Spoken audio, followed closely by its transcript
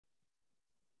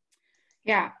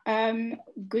Yeah,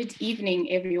 good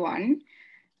evening, everyone.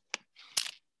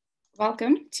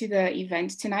 Welcome to the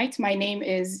event tonight. My name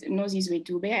is Nozizwe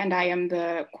Dube, and I am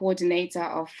the coordinator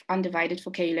of Undivided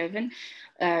for KU Leuven,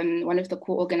 one of the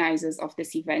co-organizers of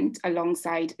this event,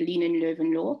 alongside Lean in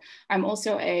Leuven Law. I'm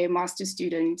also a master's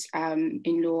student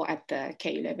in law at the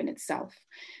KU Leuven itself.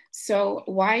 So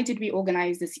why did we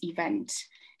organize this event?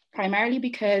 Primarily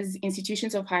because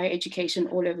institutions of higher education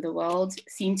all over the world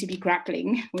seem to be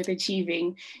grappling with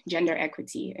achieving gender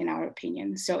equity, in our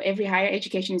opinion. So every higher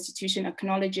education institution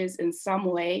acknowledges in some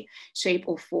way, shape,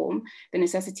 or form the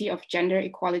necessity of gender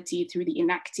equality through the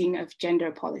enacting of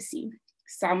gender policy,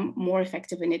 some more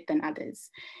effective in it than others.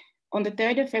 On the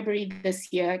 3rd of February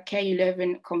this year, KU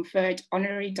Leuven conferred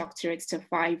honorary doctorates to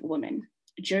 5 women.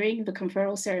 During the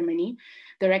conferral ceremony,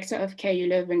 the rector of KU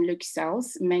Leuven, Luc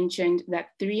Sels, mentioned that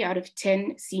 3 out of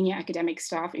 10 senior academic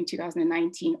staff in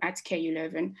 2019 at KU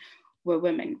Leuven were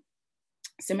women.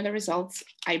 Similar results,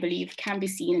 I believe, can be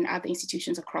seen in other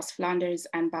institutions across Flanders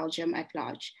and Belgium at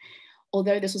large.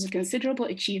 Although this was a considerable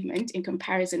achievement in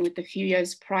comparison with the few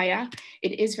years prior,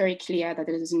 it is very clear that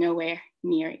it is nowhere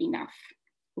near enough.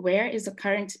 Where is the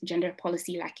current gender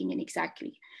policy lacking in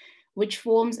exactly? Which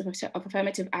forms of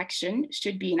affirmative action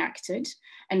should be enacted,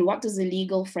 and what does the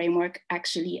legal framework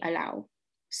actually allow?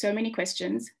 So many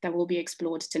questions that will be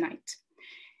explored tonight.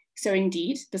 So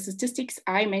indeed, the statistics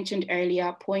I mentioned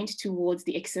earlier point towards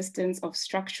the existence of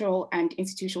structural and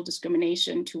institutional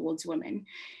discrimination towards women.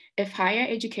 If higher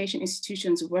education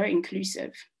institutions were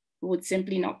inclusive, we would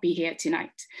simply not be here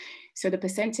tonight. So the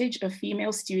percentage of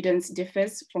female students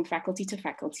differs from faculty to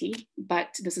faculty, but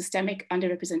the systemic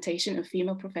underrepresentation of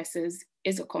female professors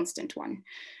is a constant one.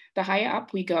 The higher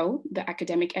up we go, the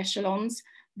academic echelons,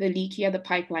 the leakier the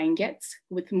pipeline gets,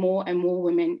 with more and more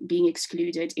women being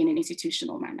excluded in an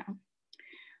institutional manner.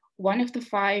 One of the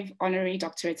 5 honorary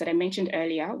doctorates that I mentioned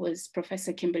earlier was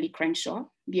Professor Kimberly Crenshaw,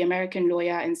 the American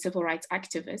lawyer and civil rights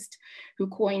activist who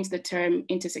coined the term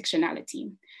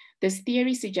intersectionality. This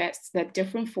theory suggests that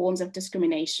different forms of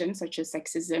discrimination, such as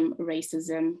sexism,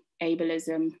 racism,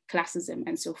 ableism, classism,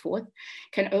 and so forth,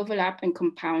 can overlap and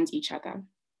compound each other.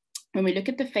 When we look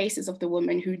at the faces of the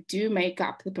women who do make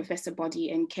up the professor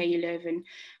body in KU Leuven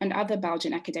and other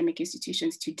Belgian academic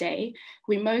institutions today,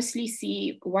 we mostly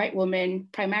see white women,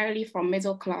 primarily from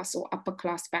middle class or upper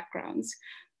class backgrounds.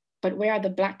 But where are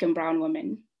the Black and brown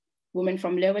women? Women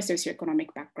from lower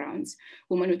socioeconomic backgrounds,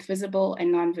 women with visible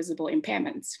and non-visible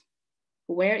impairments.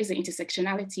 Where is the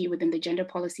intersectionality within the gender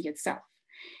policy itself?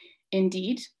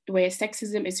 Indeed, where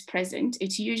sexism is present,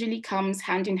 it usually comes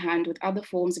hand in hand with other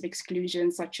forms of exclusion,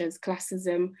 such as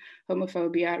classism,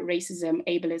 homophobia, racism,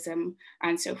 ableism,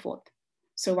 and so forth.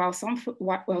 So while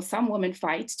some women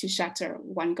fight to shatter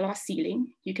one glass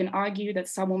ceiling, you can argue that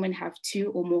some women have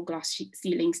 2 or more glass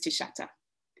ceilings to shatter.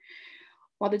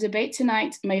 While the debate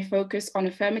tonight may focus on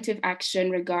affirmative action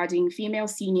regarding female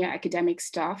senior academic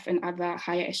staff and other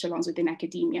higher echelons within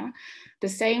academia, the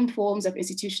same forms of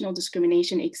institutional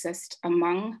discrimination exist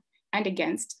among and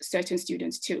against certain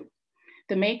students too.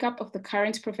 The makeup of the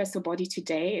current professor body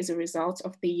today is a result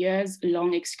of the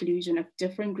years-long exclusion of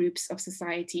different groups of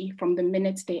society from the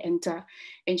minute they enter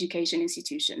education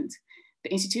institutions.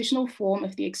 The institutional form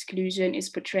of the exclusion is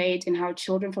portrayed in how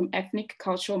children from ethnic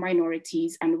cultural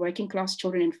minorities and working class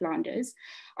children in Flanders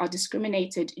are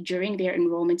discriminated during their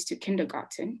enrollment to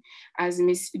kindergarten, as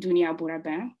Ms. Dunia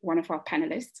Bourabin, one of our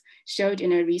panelists, showed in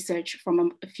her research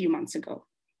from a few months ago.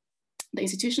 The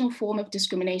institutional form of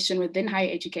discrimination within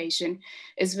higher education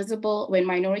is visible when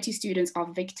minority students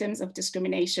are victims of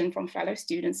discrimination from fellow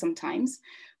students sometimes,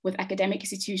 with academic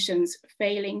institutions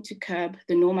failing to curb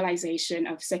the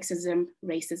normalization of sexism,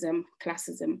 racism,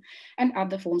 classism, and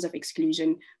other forms of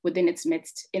exclusion within its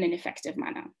midst in an effective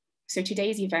manner. So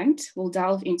today's event will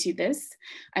delve into this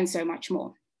and so much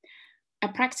more. A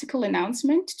practical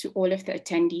announcement to all of the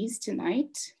attendees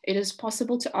tonight. It is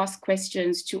possible to ask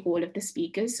questions to all of the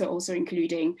speakers, so also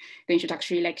including the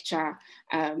introductory lecture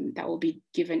that will be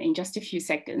given in just a few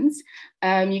seconds.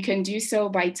 You can do so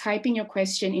by typing your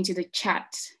question into the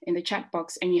chat, in the chat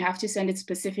box, and you have to send it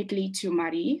specifically to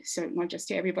Marie, so not just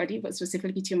to everybody, but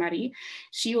specifically to Marie.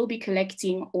 She will be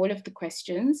collecting all of the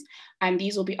questions, and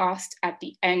these will be asked at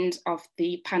the end of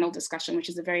the panel discussion, which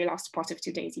is the very last part of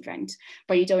today's event.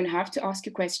 But you don't have to ask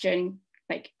a question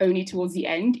like only towards the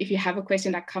end. If you have a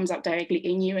question that comes up directly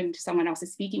in you and someone else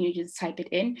is speaking, you just type it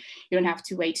in. You don't have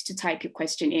to wait to type your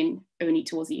question in only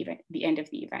towards the end of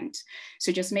the event.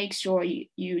 So just make sure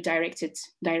you direct it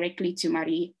directly to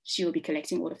Marie. She will be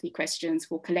collecting all of the questions,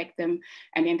 we'll collect them,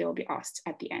 and then they will be asked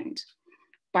at the end.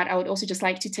 But I would also just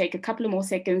like to take a couple of more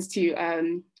seconds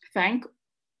to thank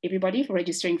everybody for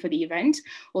registering for the event.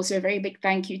 Also, a very big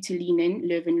thank you to UNDIVIDED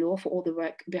Leuven Law for all the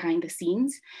work behind the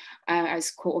scenes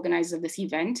as co-organizers of this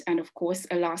event. And of course,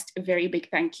 a very big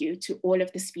thank you to all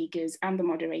of the speakers and the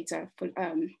moderator for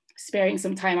sparing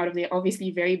some time out of their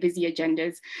obviously very busy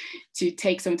agendas to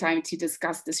take some time to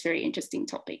discuss this very interesting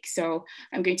topic. So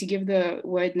I'm going to give the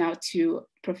word now to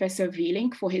Professor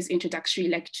Wielink for his introductory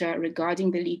lecture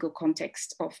regarding the legal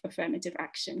context of affirmative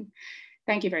action.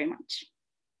 Thank you very much.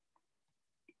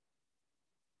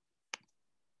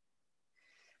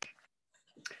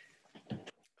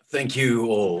 Thank you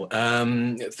all.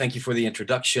 Thank you for the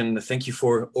introduction. Thank you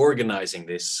for organizing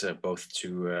this, both to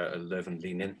Leuven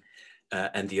Linen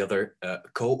and the other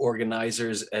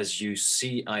co-organizers. As you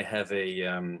see, I have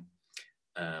a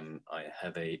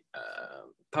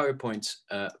PowerPoint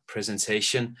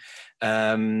presentation,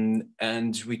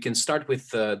 and we can start with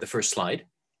the first slide.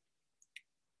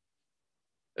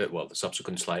 Well, the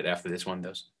subsequent slide after this one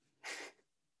does.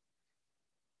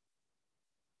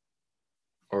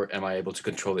 Or am I able to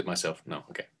control it myself? No,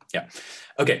 okay, yeah.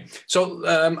 Okay, so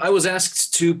I was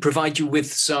asked to provide you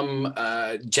with some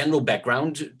general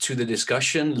background to the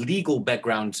discussion, legal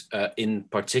background in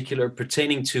particular,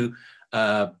 pertaining to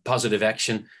positive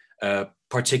action,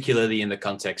 particularly in the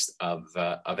context of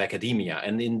academia.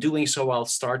 And in doing so, I'll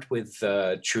start with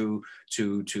two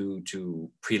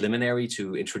preliminary,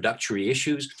 introductory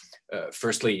issues.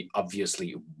 Firstly,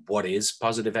 obviously, what is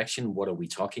positive action? What are we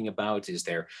talking about? Is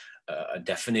there a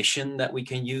definition that we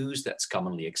can use that's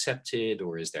commonly accepted,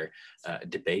 or is there a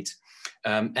debate?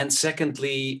 And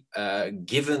secondly,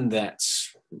 given that,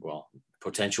 well,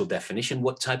 potential definition,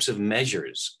 what types of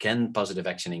measures can positive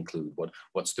action include?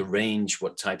 What's the range?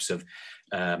 What types of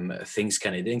things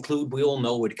can it include? We all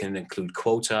know it can include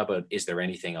quota, but is there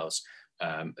anything else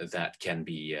that can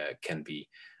be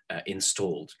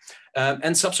installed?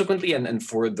 And subsequently, and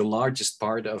for the largest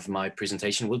part of my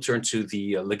presentation, we'll turn to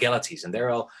the legalities, and there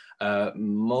I'll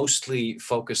mostly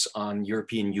focus on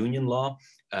European Union law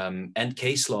and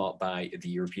case law by the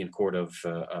European Court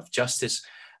of Justice,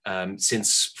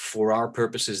 since for our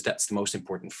purposes, that's the most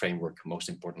important framework, most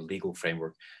important legal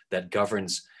framework that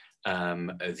governs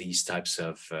these types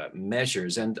of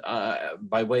measures. And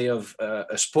by way of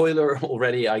a spoiler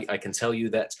already, I can tell you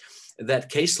that the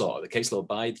case law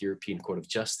by the European Court of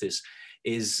Justice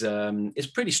is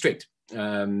pretty strict.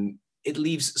 It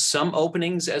leaves some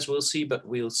openings, as we'll see, but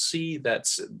we'll see that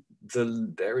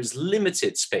there is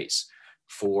limited space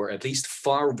for at least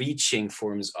far-reaching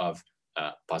forms of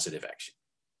positive action.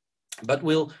 But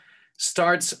we'll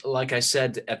start, like I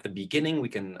said at the beginning. We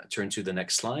can turn to the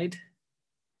next slide.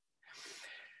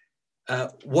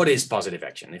 What is positive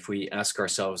action? If we ask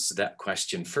ourselves that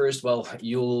question first, well,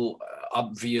 you'll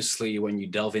obviously, when you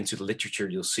delve into the literature,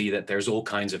 you'll see that there's all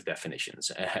kinds of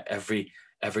definitions. Every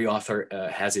author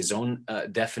has his own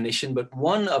definition, but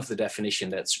one of the definition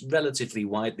that's relatively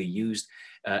widely used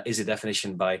is a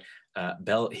definition by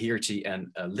Bell, Heerty, and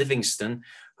Livingston,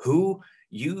 who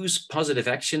use positive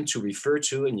action to refer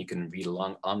to, and you can read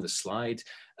along on the slide,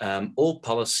 all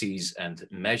policies and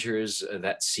measures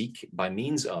that seek, by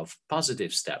means of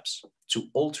positive steps, to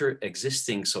alter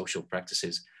existing social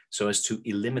practices so as to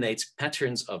eliminate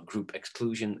patterns of group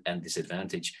exclusion and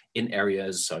disadvantage in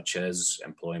areas such as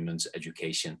employment,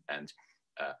 education, and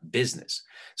business.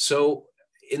 So,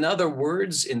 in other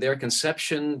words, in their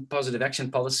conception, positive action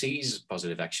policies,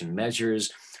 positive action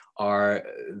measures, are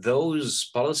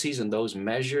those policies and those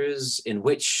measures in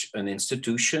which an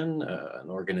institution, an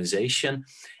organization,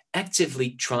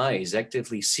 actively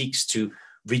seeks to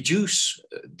reduce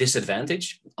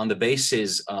disadvantage on the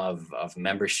basis of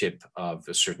membership of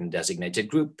a certain designated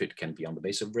group. It can be on the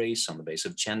basis of race, on the basis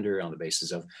of gender, on the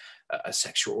basis of a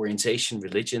sexual orientation,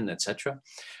 religion, etc.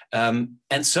 And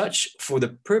such for the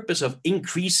purpose of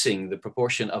increasing the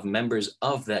proportion of members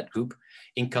of that group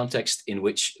in context in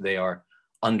which they are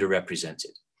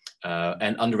underrepresented.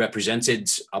 And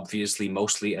underrepresented, obviously,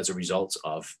 mostly as a result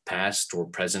of past or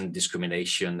present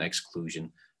discrimination,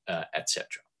 exclusion,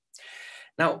 etc.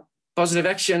 Now, positive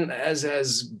action, as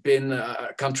has been a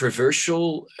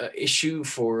controversial issue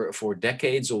for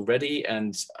decades already,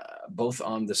 and both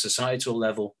on the societal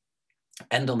level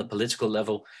and on the political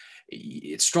level,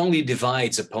 it strongly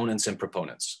divides opponents and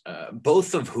proponents,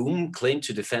 both of whom claim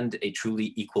to defend a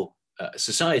truly equal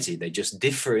society. They just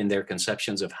differ in their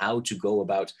conceptions of how to go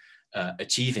about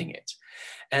achieving it.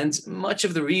 And much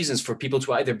of the reasons for people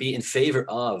to either be in favor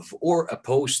of or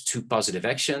opposed to positive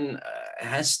action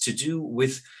has to do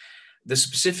with the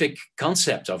specific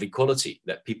concept of equality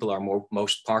that people are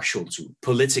most partial to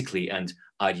politically and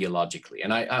ideologically.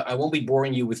 And I won't be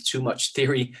boring you with too much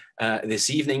theory this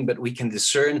evening, but we can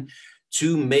discern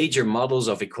two major models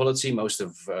of equality. Most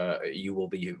of you will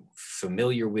be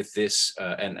familiar with this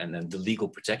and the legal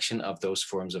protection of those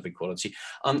forms of equality.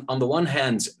 On the one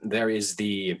hand, there is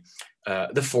the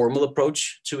formal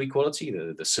approach to equality,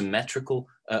 the symmetrical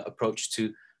approach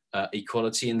to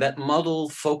equality, and that model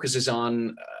focuses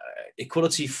on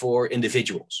equality for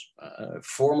individuals.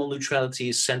 Formal neutrality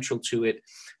is central to it,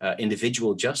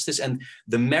 individual justice, and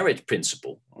the merit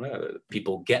principle.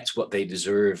 People get what they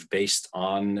deserve based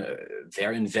on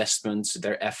their investments,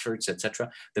 their efforts, etc.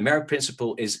 The merit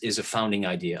principle is a founding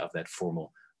idea of that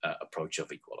formal approach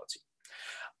of equality.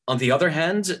 On the other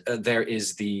hand, there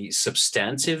is the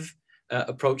substantive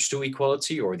approach to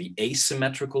equality, or the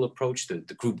asymmetrical approach,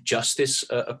 the group justice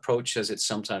approach, as it's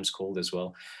sometimes called as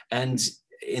well. And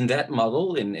in that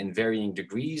model, in varying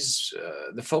degrees,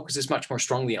 the focus is much more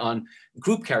strongly on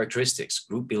group characteristics,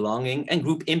 group belonging, and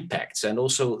group impacts, and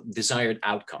also desired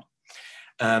outcome.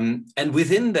 And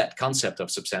within that concept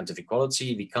of substantive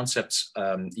equality, the concepts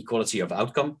equality of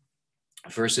outcome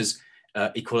versus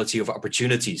equality of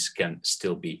opportunities can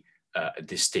still be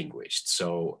distinguished.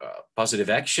 So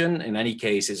positive action in any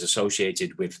case is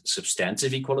associated with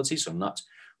substantive equality, so not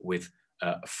with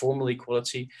formal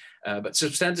equality, but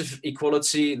substantive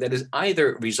equality that is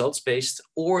either results-based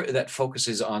or that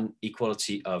focuses on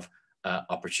equality of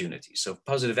opportunity. So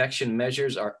positive action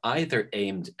measures are either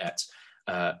aimed at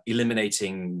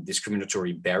eliminating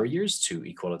discriminatory barriers to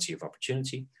equality of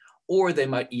opportunity, or they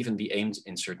might even be aimed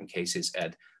in certain cases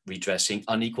at redressing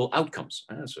unequal outcomes.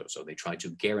 So they try to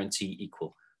guarantee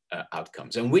equal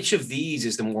outcomes. And which of these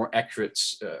is the more accurate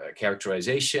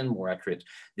characterization, more accurate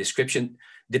description,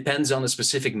 depends on the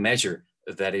specific measure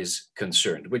that is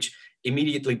concerned, which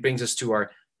immediately brings us to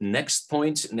our next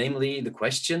point, namely the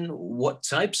question, what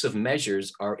types of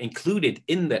measures are included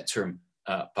in that term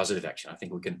positive action? I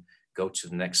think we can go to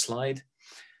the next slide.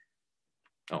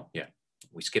 Oh, yeah,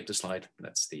 we skipped a slide.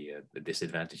 That's the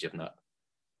disadvantage of not.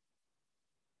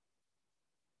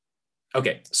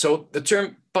 Okay, so the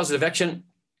term positive action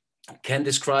can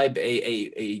describe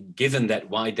given that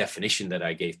wide definition that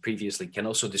I gave previously, can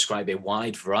also describe a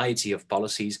wide variety of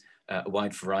policies, a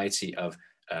wide variety of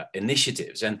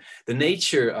initiatives. And the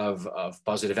nature of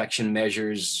positive action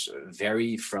measures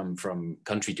vary from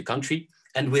country to country,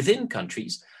 and within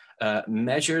countries,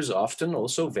 measures often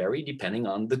also vary depending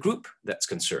on the group that's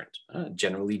concerned,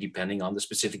 generally depending on the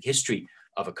specific history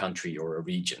of a country or a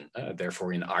region.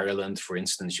 Therefore, in Ireland, for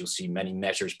instance, you'll see many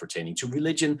measures pertaining to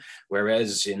religion,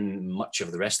 whereas in much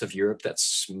of the rest of Europe,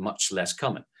 that's much less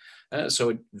common. So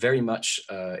it very much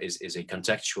is a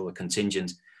contextual, a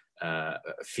contingent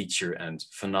feature and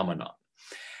phenomenon.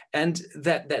 And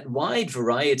that wide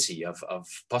variety of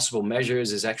possible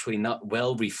measures is actually not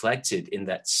well reflected in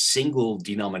that single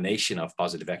denomination of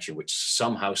positive action, which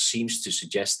somehow seems to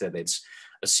suggest that it's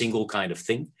a single kind of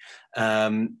thing.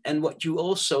 And what you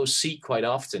also see quite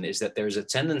often is that there's a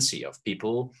tendency of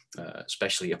people,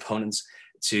 especially opponents,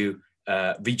 to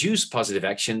reduce positive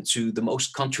action to the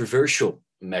most controversial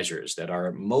measures that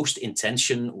are most in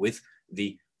tension with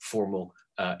the formal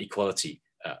equality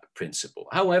principle.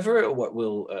 However,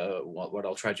 what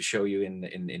I'll try to show you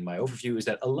in my overview is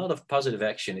that a lot of positive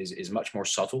action is much more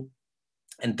subtle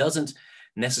and doesn't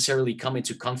necessarily come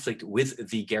into conflict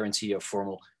with the guarantee of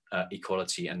formal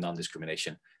equality and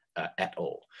non-discrimination at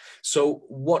all. So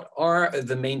what are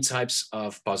the main types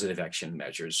of positive action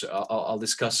measures? I'll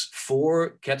discuss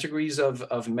 4 categories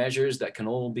of measures that can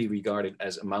all be regarded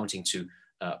as amounting to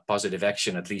positive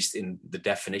action, at least in the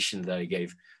definition that I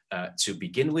gave to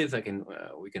begin with.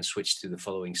 We can switch to the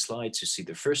following slide to see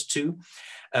the first 2.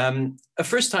 A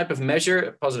first type of measure,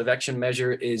 a positive action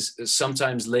measure, is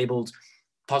sometimes labeled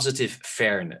positive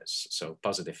fairness. So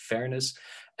positive fairness.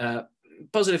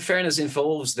 Positive fairness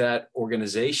involves that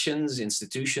organizations,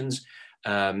 institutions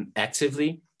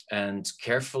actively and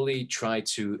carefully try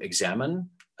to examine,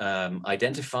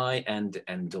 identify,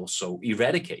 and also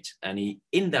eradicate any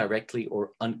indirectly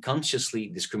or unconsciously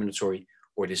discriminatory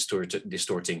or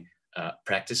distorting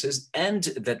practices, and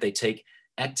that they take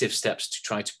active steps to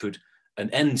try to put an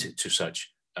end to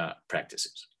such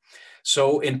practices.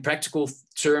 So in practical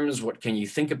terms, what can you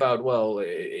think about? Well,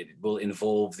 it will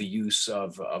involve the use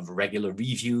of regular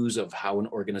reviews of how an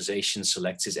organization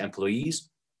selects its employees,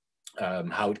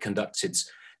 how it conducts its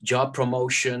job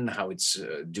promotion, how it's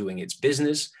doing its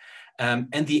business.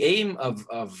 And the aim of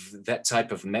that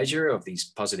type of measure, of these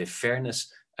positive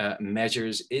fairness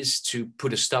measures, is to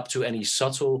put a stop to any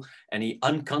subtle, any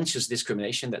unconscious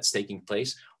discrimination that's taking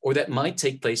place or that might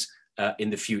take place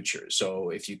in the future. So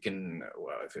if you can,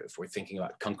 if we're thinking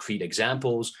about concrete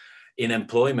examples, In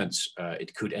employment,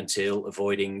 it could entail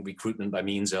avoiding recruitment by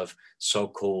means of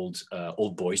so-called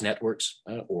old boys networks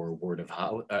or word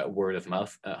of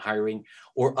mouth hiring,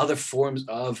 or other forms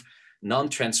of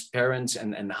non-transparent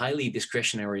and highly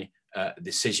discretionary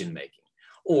decision-making.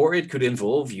 Or it could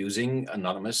involve using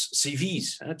anonymous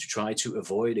CVs to try to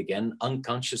avoid, again,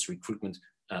 unconscious recruitment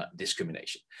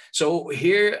discrimination. So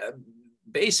here,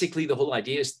 basically, the whole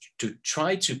idea is to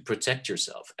try to protect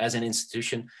yourself as an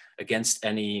institution against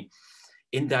any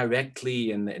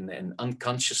indirectly and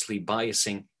unconsciously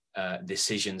biasing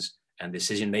decisions and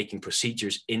decision-making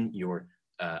procedures in your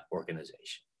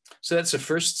organization. So that's the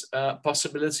first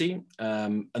possibility.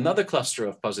 Another cluster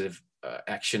of positive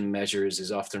action measures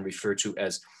is often referred to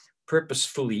as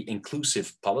purposefully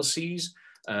inclusive policies,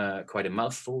 quite a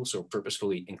mouthful, so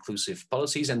purposefully inclusive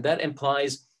policies. And that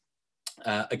implies,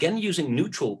 again, using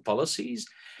neutral policies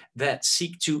that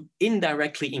seek to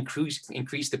indirectly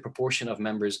increase the proportion of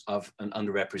members of an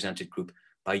underrepresented group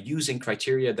by using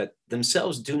criteria that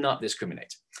themselves do not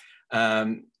discriminate.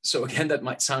 So again, that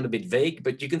might sound a bit vague,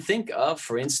 but you can think of,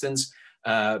 for instance,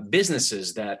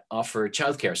 businesses that offer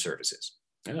childcare services,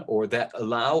 or that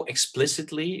allow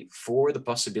explicitly for the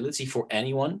possibility for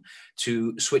anyone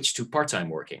to switch to part-time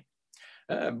working.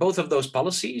 Both of those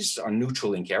policies are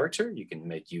neutral in character. You can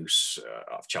make use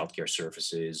of childcare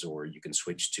services, or you can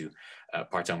switch to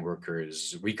part-time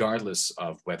workers regardless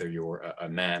of whether you're a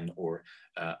man or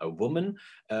a woman.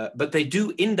 But they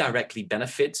do indirectly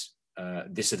benefit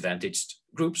disadvantaged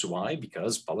groups. Why?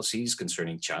 Because policies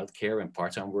concerning childcare and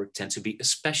part-time work tend to be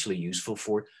especially useful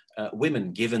for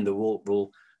women, given the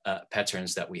role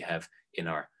patterns that we have in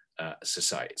our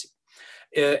society.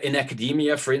 In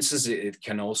academia, for instance, it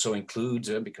can also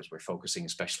include, because we're focusing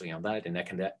especially on that, in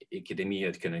academia,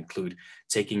 it can include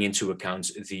taking into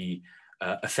account the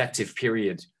effective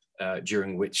period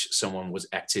during which someone was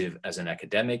active as an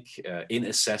academic, in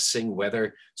assessing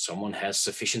whether someone has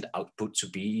sufficient output to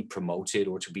be promoted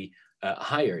or to be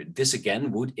hired. This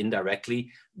again would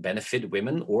indirectly benefit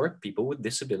women or people with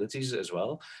disabilities as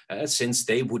well, since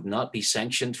they would not be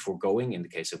sanctioned for going, in the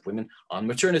case of women, on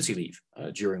maternity leave,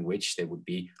 during which they would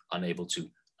be unable to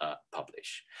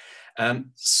publish.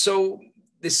 So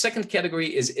the second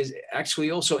category is actually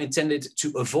also intended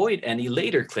to avoid any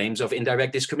later claims of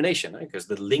indirect discrimination, because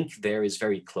the link there is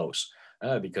very close.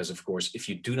 Because of course, if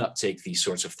you do not take these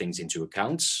sorts of things into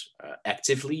account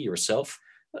actively yourself,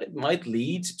 it might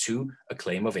lead to a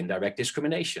claim of indirect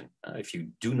discrimination. If you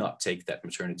do not take that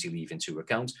maternity leave into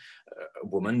account, a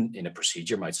woman in a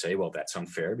procedure might say, well, that's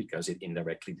unfair because it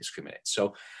indirectly discriminates.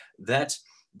 So that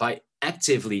by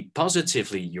actively,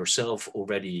 positively yourself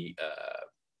already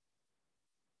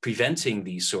preventing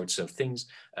these sorts of things,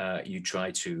 you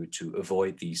try to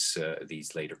avoid these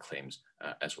later claims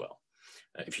as well,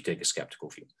 if you take a skeptical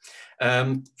view.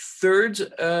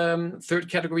 Third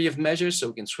category of measures, so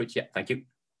we can switch, yeah, thank you.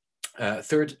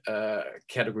 Third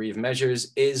category of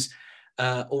measures is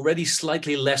already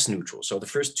slightly less neutral. So the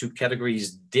first two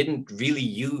categories didn't really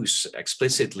use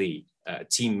explicitly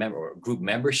team member or group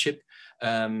membership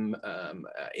in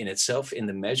itself in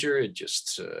the measure. It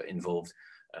just involved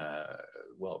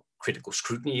well, critical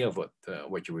scrutiny of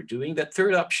what you were doing. That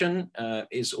third option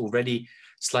is already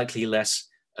slightly less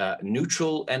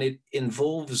neutral, and it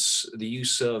involves the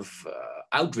use of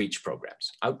outreach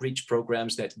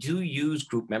programs that do use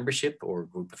group membership or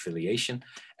group affiliation,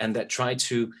 and that try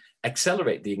to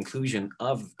accelerate the inclusion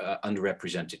of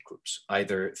underrepresented groups,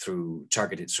 either through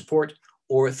targeted support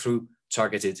or through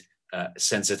targeted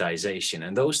sensitization.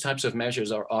 And those types of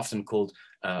measures are often called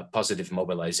positive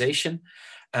mobilization.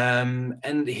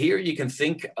 And here you can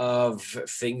think of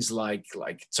things like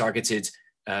targeted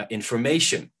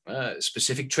information,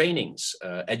 specific trainings,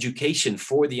 education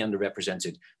for the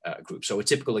underrepresented group. So a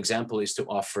typical example is to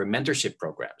offer mentorship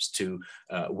programs to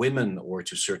women or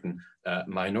to certain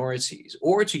minorities,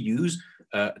 or to use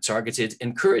targeted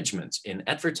encouragement in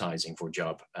advertising for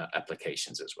job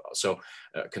applications as well. So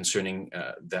concerning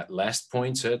that last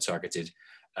point, targeted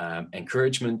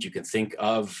encouragement, you can think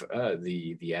of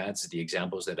the ads, the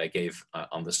examples that I gave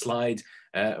on the slide,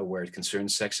 where it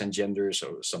concerns sex and gender.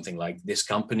 So something like, this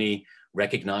company,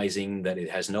 recognizing that it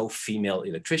has no female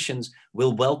electricians,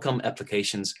 will welcome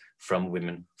applications from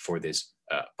women for this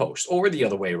post. Or the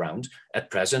other way around, at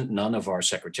present, none of our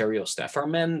secretarial staff are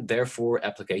men, therefore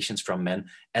applications from men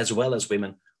as well as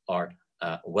women are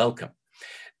welcome.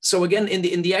 So again,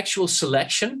 in the actual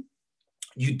selection,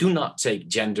 you do not take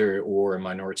gender or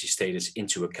minority status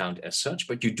into account as such,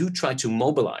 but you do try to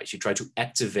mobilize, you try to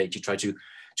activate, you try to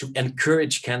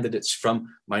encourage candidates from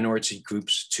minority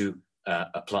groups to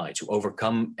apply, to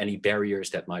overcome any barriers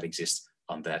that might exist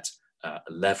on that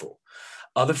level.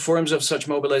 Other forms of such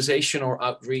mobilization or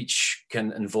outreach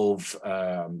can involve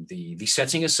the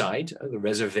setting aside, the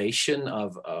reservation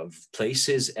of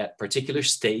places at particular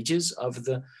stages of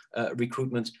the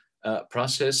recruitment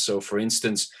process. So for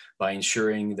instance, by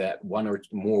ensuring that one or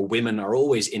more women are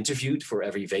always interviewed for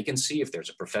every vacancy, if there's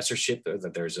a professorship,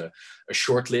 that there's a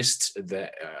short list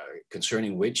that,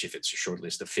 concerning which, if it's a short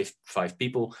list of 5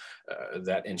 people,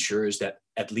 that ensures that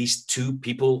at least 2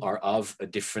 people are of a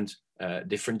different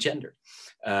gender.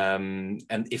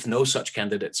 And if no such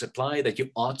candidates apply, that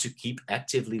you ought to keep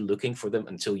actively looking for them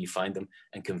until you find them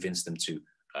and convince them to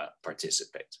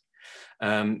participate.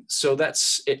 So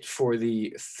that's it for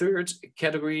the third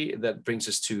category. That brings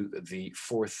us to the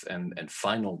fourth and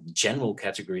final general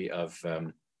category of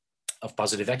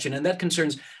positive action, and that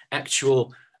concerns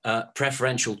actual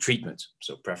preferential treatment.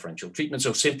 So preferential treatment,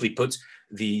 so simply put,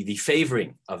 the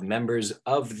favoring of members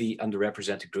of the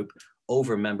underrepresented group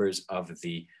over members of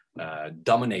the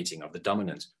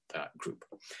dominant group.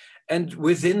 And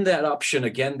within that option,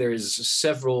 again, there's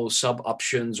several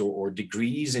sub-options or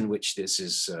degrees in which this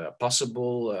is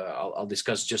possible. I'll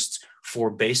discuss just 4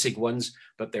 basic ones,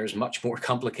 but there's much more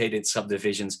complicated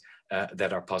subdivisions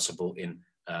that are possible in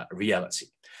reality.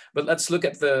 But let's look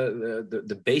at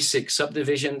the basic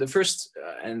subdivision. The first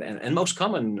and most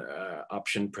common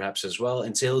option, perhaps as well,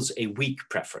 entails a weak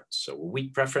preference. So a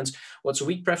weak preference, what's a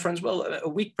weak preference? Well, a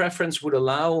weak preference would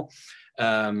allow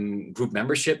group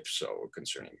membership, so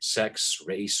concerning sex,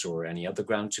 race, or any other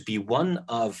ground, to be one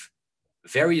of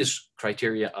various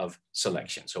criteria of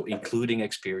selection. So including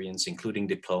experience, including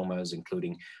diplomas,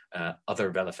 including other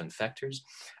relevant factors.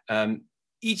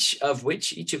 Each of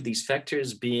these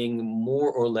factors being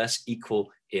more or less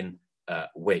equal in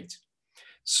weight.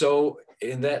 So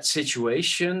in that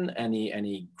situation,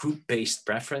 any group-based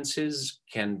preferences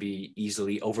can be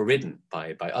easily overridden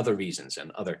by other reasons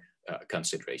and other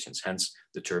considerations, hence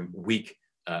the term weak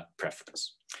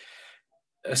preference.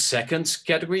 A second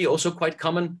category, also quite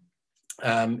common,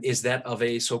 is that of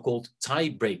a so-called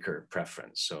tiebreaker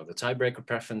preference. So the tiebreaker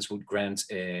preference would grant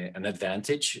an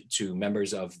advantage to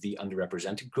members of the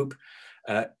underrepresented group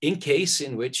in case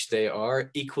in which they are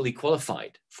equally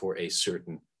qualified for a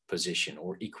certain position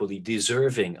or equally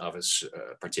deserving of a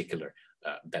particular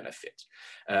benefit.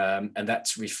 And that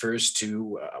refers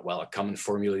to, well, a common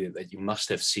formula that you must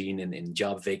have seen in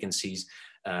job vacancies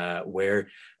where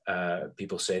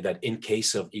people say that in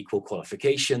case of equal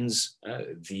qualifications,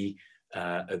 the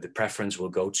preference will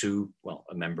go to, well,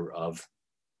 a member of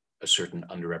a certain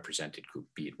underrepresented group,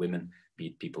 be it women, be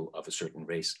it people of a certain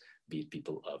race, be it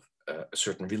people of a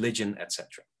certain religion,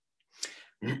 etc.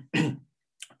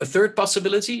 A third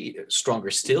possibility, stronger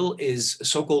still, is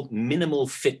so-called minimal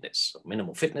fitness.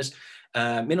 Minimal fitness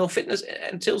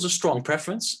entails a strong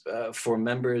preference for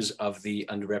members of the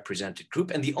underrepresented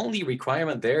group, and the only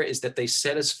requirement there is that they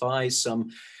satisfy some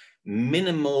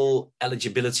minimal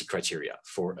eligibility criteria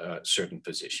for a certain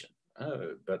position.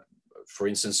 But for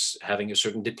instance, having a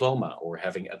certain diploma or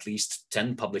having at least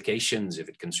 10 publications if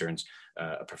it concerns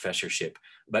a professorship.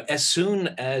 But as soon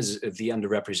as the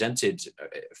underrepresented,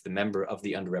 if the member of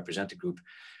the underrepresented group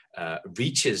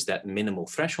reaches that minimal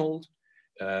threshold,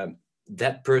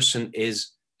 that person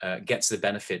gets the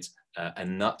benefit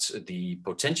and not the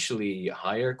potentially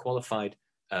higher qualified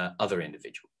other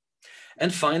individual.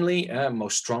 And finally,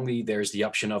 most strongly, there's the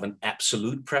option of an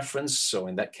absolute preference. So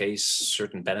in that case,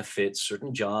 certain benefits,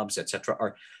 certain jobs, etc.,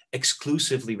 are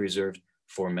exclusively reserved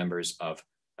for members of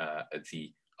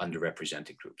the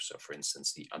underrepresented group. So for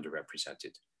instance, the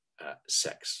underrepresented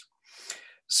sex.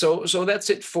 So that's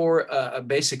it for a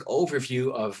basic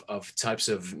overview of types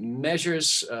of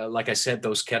measures. Like I said,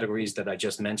 those categories that I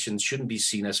just mentioned shouldn't be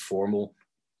seen as formal,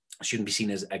 shouldn't be seen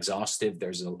as exhaustive.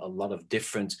 There's a lot of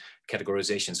different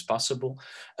categorizations possible.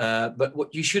 But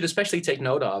what you should especially take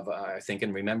note of, I think,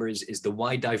 and remember is the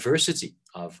wide diversity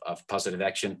of positive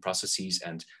action processes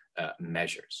and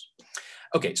measures.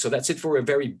 Okay, so that's it for a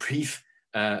very brief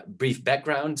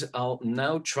background. I'll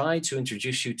now try to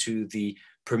introduce you to the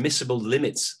permissible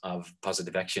limits of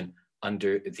positive action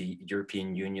under the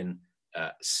European Union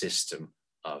system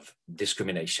of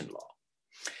discrimination law.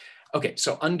 Okay,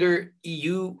 so under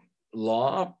EU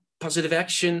law, positive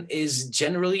action is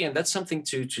generally, and that's something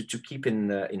to keep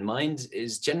in mind,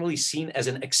 is generally seen as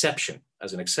an exception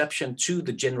to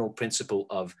the general principle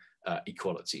of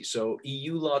equality. So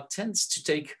EU law tends to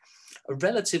take a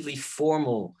relatively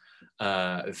formal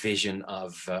vision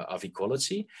of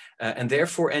equality, and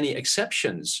therefore any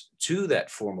exceptions to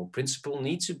that formal principle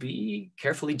need to be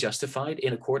carefully justified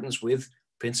in accordance with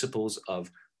principles of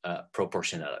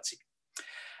proportionality.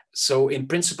 So in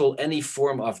principle, any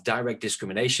form of direct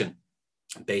discrimination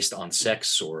based on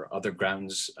sex or other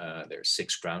grounds, there are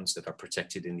 6 grounds that are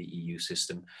protected in the EU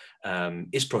system,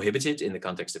 is prohibited in the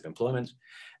context of employment.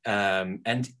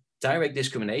 And direct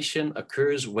discrimination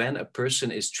occurs when a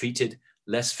person is treated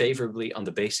less favorably on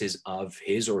the basis of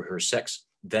his or her sex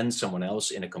than someone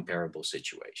else in a comparable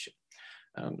situation.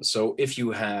 So if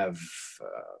you have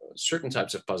certain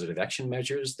types of positive action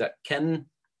measures that can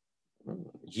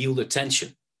yield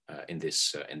attention in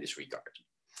this regard.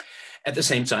 At the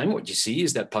same time, what you see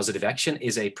is that positive action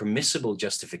is a permissible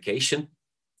justification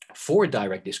for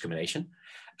direct discrimination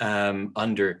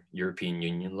under European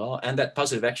Union law, and that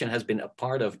positive action has been a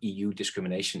part of EU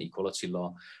discrimination equality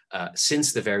law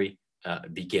since the very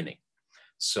beginning.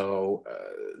 So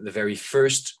the very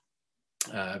first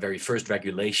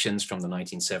regulations from the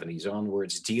 1970s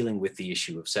onwards dealing with the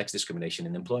issue of sex discrimination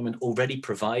in employment already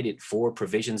provided for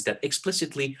provisions that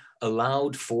explicitly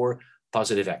allowed for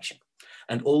positive action.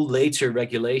 And all later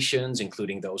regulations,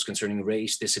 including those concerning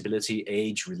race, disability,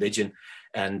 age, religion,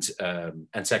 and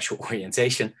sexual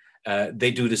orientation,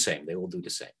 they do the same. They all do the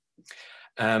same.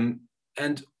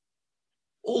 And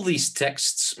all these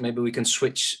texts, maybe we can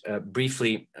switch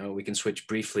briefly. We can switch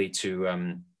briefly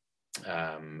to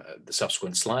the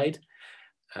subsequent slide.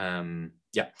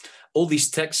 Yeah, all these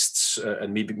texts,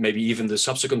 and maybe even the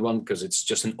subsequent one, because it's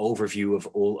just an overview of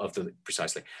all of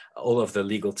the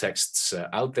legal texts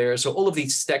out there. So all of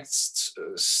these texts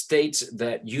state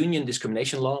that union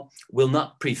discrimination law will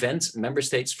not prevent member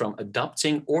states from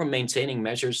adopting or maintaining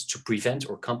measures to prevent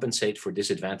or compensate for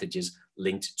disadvantages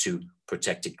linked to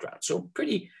protected grounds. So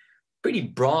pretty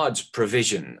broad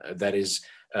provision that is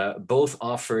both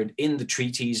offered in the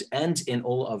treaties and in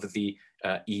all of the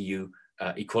EU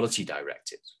equality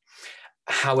directives.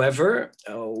 However,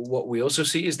 what we also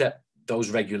see is that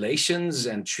those regulations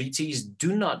and treaties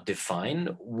do not define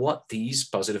what these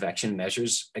positive action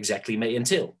measures exactly may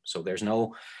entail. So there's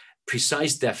no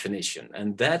precise definition,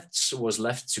 and that was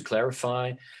left to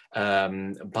clarify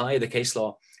by the case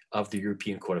law of the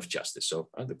European Court of Justice, so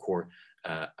the core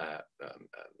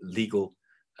legal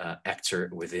actor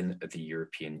within the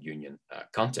European Union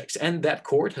context. And that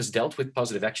court has dealt with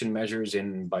positive action measures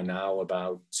in, by now,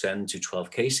 about 10 to 12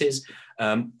 cases,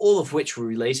 all of which were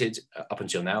related up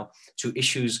until now to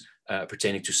issues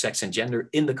pertaining to sex and gender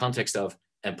in the context of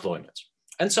employment,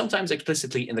 and sometimes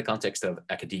explicitly in the context of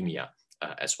academia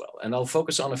as well. And I'll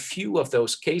focus on a few of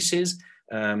those cases,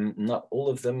 not all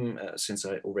of them, since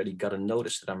I already got a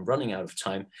notice that I'm running out of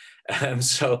time.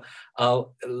 So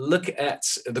I'll look at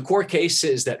the core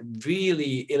cases that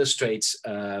really illustrates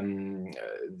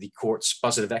the court's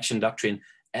positive action doctrine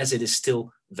as it is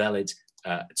still valid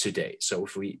today. So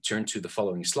if we turn to the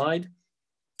following slide,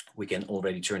 we can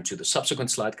already turn to the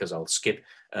subsequent slide because I'll skip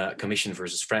Commission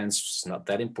versus France. It's not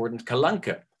that important.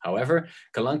 Kalanka, however,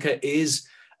 Kalanka is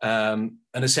an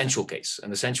essential case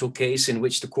in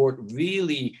which the court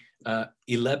really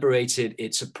elaborated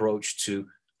its approach to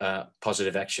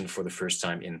positive action for the first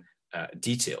time in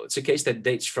detail. It's a case that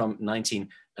dates from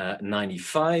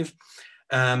 1995,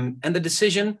 and the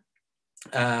decision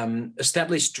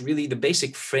established really the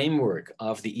basic framework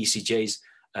of the ECJ's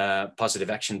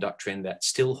positive action doctrine that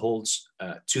still holds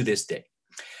to this day.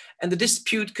 And the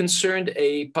dispute concerned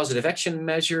a positive action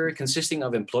measure consisting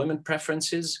of employment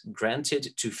preferences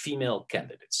granted to female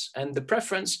candidates. And the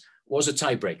preference was a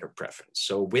tiebreaker preference.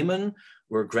 So women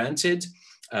were granted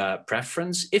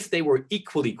preference if they were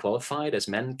equally qualified as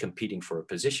men competing for a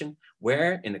position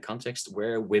where, in a context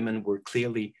where women were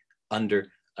clearly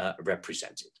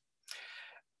underrepresented.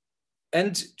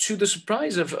 And to the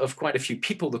surprise of quite a few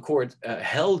people, the court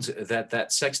held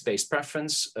that sex-based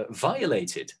preference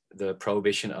violated the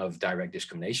prohibition of direct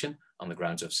discrimination on the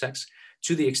grounds of sex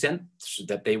to the extent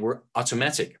that they were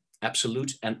automatic,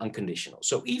 absolute, and unconditional.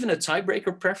 So even a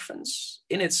tiebreaker preference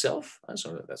in itself,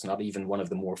 so that's not even one of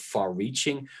the more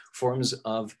far-reaching forms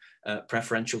of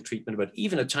preferential treatment, but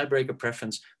even a tiebreaker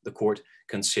preference, the court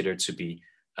considered to be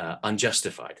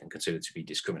unjustified and considered to be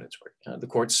discriminatory. The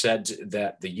court said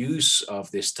that the use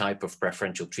of this type of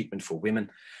preferential treatment for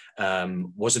women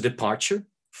was a departure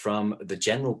from the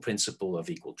general principle of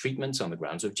equal treatment on the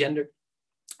grounds of gender.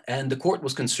 And the court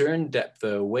was concerned that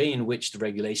the way in which the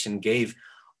regulation gave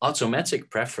automatic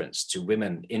preference to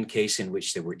women in case in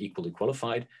which they were equally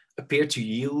qualified appeared to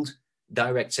yield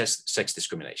direct sex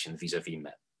discrimination vis-a-vis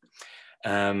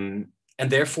men. And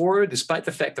therefore, despite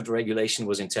the fact that the regulation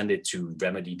was intended to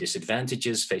remedy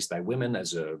disadvantages faced by women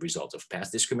as a result of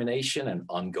past discrimination and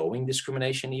ongoing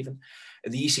discrimination even,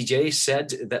 the ECJ said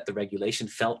that the regulation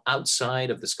fell outside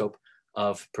of the scope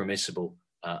of permissible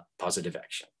positive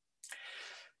action.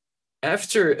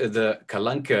 After the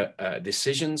Kalanka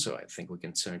decision, so I think we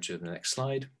can turn to the next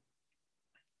slide.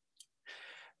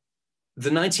 The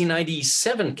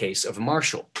 1997 case of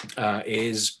Marshall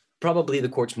is probably the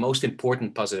court's most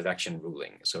important positive action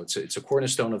ruling. So it's a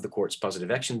cornerstone of the court's positive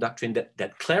action doctrine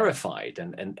that clarified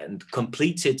and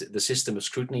completed the system of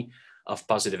scrutiny of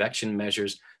positive action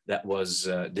measures that was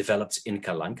developed in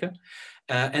Kalanke.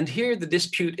 And here the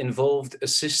dispute involved a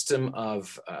system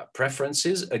of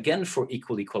preferences, again for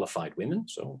equally qualified women,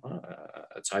 so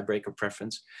a tiebreaker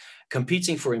preference,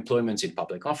 competing for employment in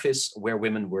public office where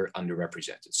women were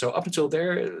underrepresented. So up until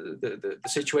there, the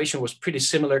situation was pretty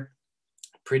similar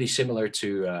to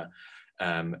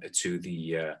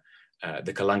the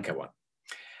Kalanke one.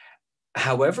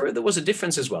 However, there was a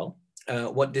difference as well.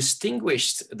 What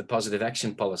distinguished the positive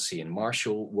action policy in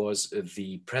Marshall was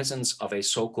the presence of a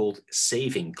so-called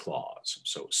saving clause.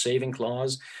 So saving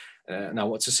clause, now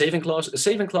what's a saving clause? A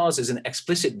saving clause is an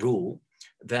explicit rule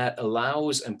that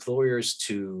allows employers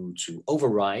to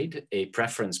override a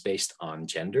preference based on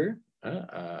gender,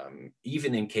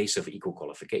 even in case of equal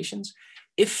qualifications,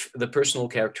 if the personal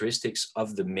characteristics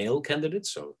of the male candidate,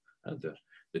 so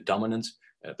the dominant,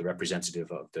 the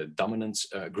representative of the dominant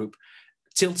group,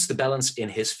 tilts the balance in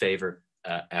his favor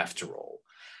after all.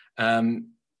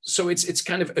 So it's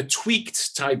kind of a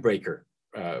tweaked tiebreaker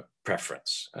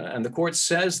preference. And the court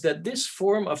says that this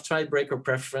form of tiebreaker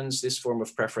preference, this form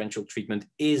of preferential treatment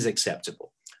is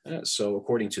acceptable. So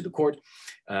according to the court,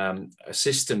 a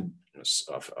system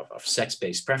of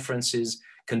sex-based preferences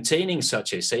containing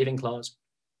such a saving clause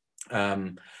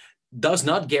does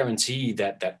not guarantee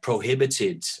that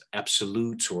prohibited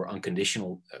absolute or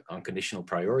unconditional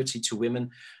priority to women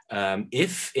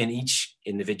if in each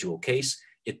individual case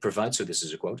it provides, so this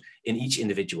is a quote, in each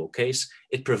individual case,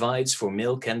 it provides for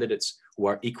male candidates who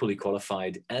are equally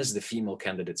qualified as the female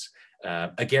candidates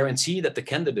a guarantee that the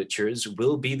candidatures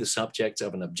will be the subject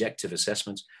of an objective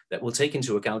assessment that will take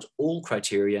into account all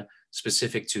criteria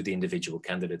specific to the individual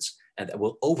candidates and that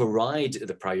will override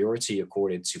the priority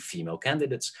accorded to female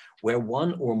candidates where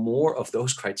one or more of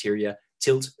those criteria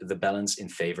tilt the balance in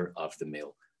favor of the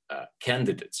male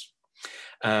candidates.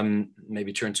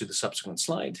 Maybe turn to the subsequent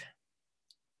slide.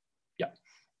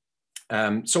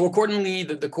 Yeah. So accordingly,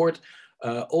 the court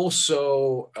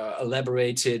also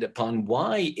elaborated upon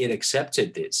why it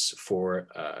accepted this for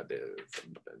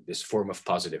this form of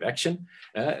positive action.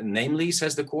 Namely,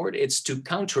 says the court, it's to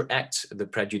counteract the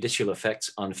prejudicial effects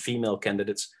on female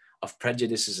candidates of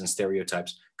prejudices and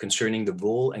stereotypes concerning the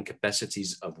role and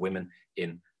capacities of women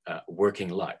in working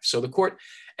life. So the court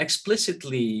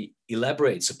explicitly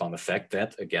elaborates upon the fact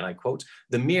that, again, I quote,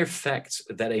 the mere fact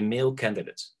that a male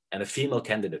candidate and a female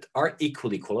candidate are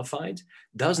equally qualified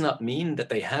does not mean that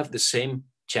they have the same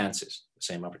chances, the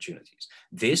same opportunities.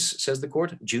 This, says the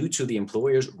court, due to the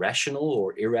employer's rational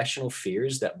or irrational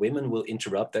fears that women will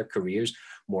interrupt their careers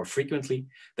more frequently,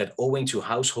 that owing to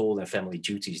household and family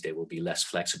duties, they will be less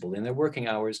flexible in their working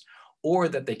hours, or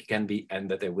that they can be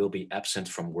and that they will be absent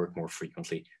from work more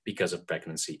frequently because of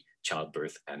pregnancy,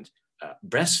 childbirth, and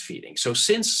breastfeeding. So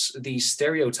since these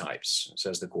stereotypes,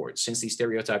 says the court, since these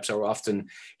stereotypes are often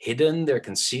hidden, they're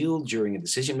concealed during a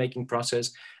decision-making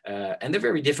process, and they're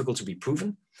very difficult to be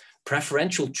proven,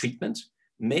 preferential treatment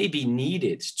may be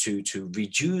needed to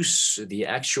reduce the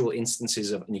actual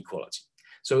instances of inequality.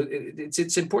 So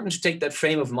it's important to take that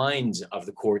frame of mind of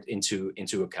the court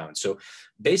into account. So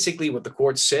basically what the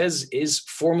court says is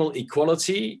formal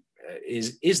equality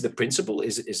is the principle,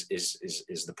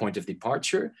 is the point of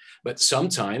departure, but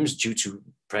sometimes due to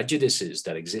prejudices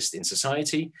that exist in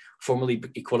society, formal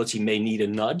equality may need a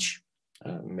nudge,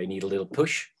 may need a little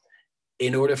push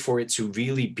in order for it to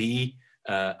really be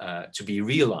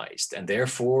realized. And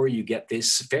therefore you get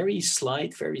this very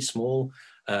slight, very small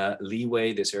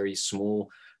leeway, this very small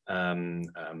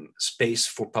space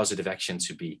for positive action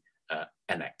to be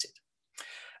enacted.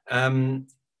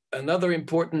 Another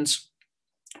important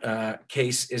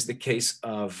case is the case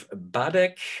of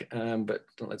Badek, but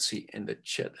let's see in the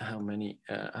chat how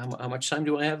much time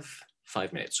do I have?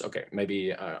 5 minutes. Okay,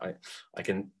 maybe I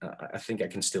think I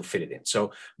can still fit it in.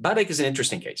 So Badek is an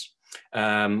interesting case.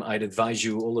 I'd advise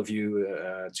you, all of you,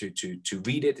 to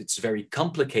read it. It's a very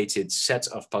complicated set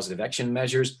of positive action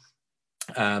measures,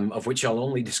 of which I'll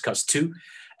only discuss 2.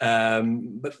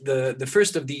 But the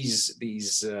first of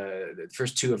the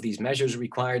first 2 of these measures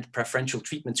required preferential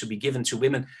treatment to be given to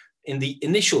women in the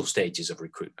initial stages of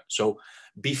recruitment, so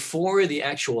before the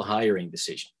actual hiring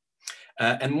decision.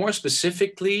 And more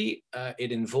specifically,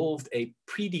 it involved a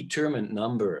predetermined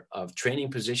number of training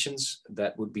positions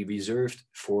that would be reserved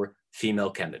for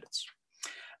female candidates.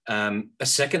 A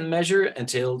second measure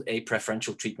entailed a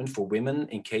preferential treatment for women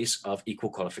in case of equal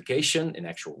qualification in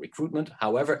actual recruitment.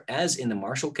 However, as in the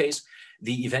Marshall case,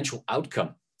 the eventual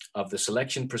outcome of the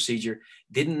selection procedure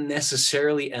didn't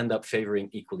necessarily end up favoring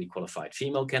equally qualified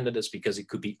female candidates because it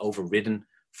could be overridden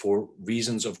for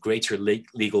reasons of greater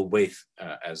legal weight,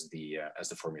 as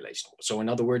the formulation was. So in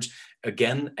other words,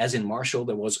 again, as in Marshall,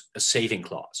 there was a saving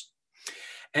clause.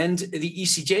 And the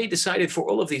ECJ decided for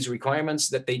all of these requirements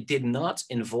that they did not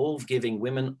involve giving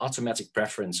women automatic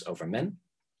preference over men,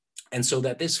 and so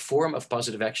that this form of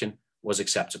positive action was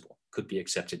acceptable, could be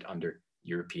accepted under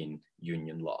European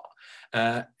Union law.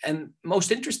 And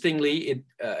most interestingly, it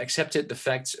accepted the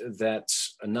fact that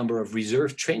a number of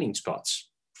reserved training spots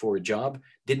for a job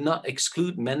did not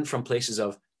exclude men from places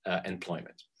of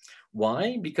employment.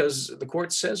 Why? Because the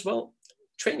court says, well,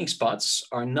 training spots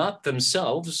are not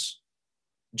themselves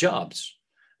jobs.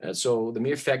 So the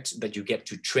mere fact that you get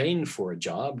to train for a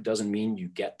job doesn't mean you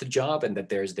get the job, and that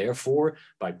there's therefore,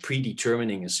 by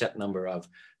predetermining a set number of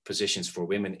positions for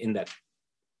women in that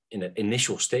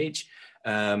initial stage,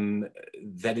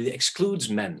 that it excludes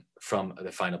men from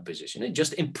the final position. It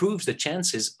just improves the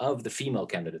chances of the female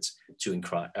candidates to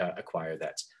acquire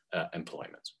that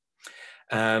employment.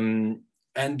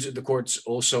 And the courts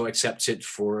also accepts it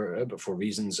for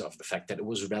reasons of the fact that it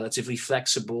was relatively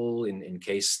flexible in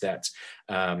case that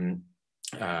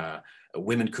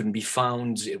women couldn't be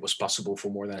found. It was possible for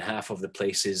more than half of the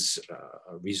places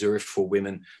reserved for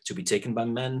women to be taken by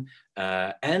men.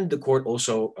 And the court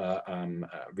also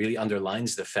really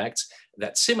underlines the fact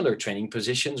that similar training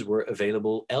positions were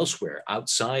available elsewhere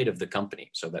outside of the company,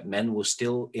 so that men were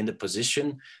still in the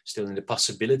position, still in the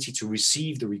possibility to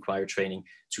receive the required training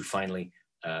to finally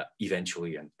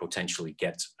eventually and potentially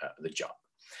get the job.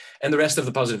 And the rest of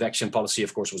the positive action policy,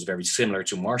 of course, was very similar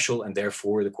to Marshall, and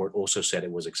therefore the court also said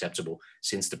it was acceptable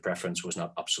since the preference was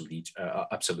not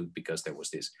absolute because there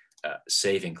was this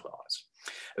saving clause.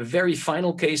 A very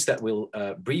final case that we'll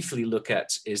briefly look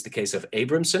at is the case of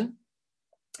Abramson.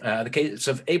 The case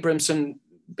of Abramson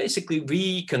basically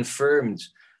reconfirmed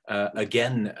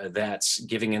again that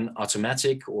giving an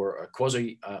automatic or a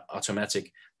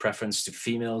quasi-automatic preference to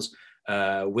females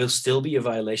will still be a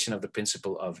violation of the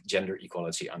principle of gender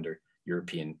equality under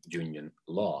European Union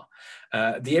law.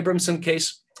 The Abramson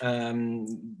case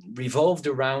revolved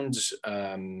around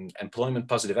employment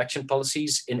positive action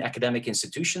policies in academic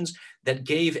institutions that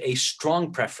gave a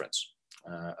strong preference,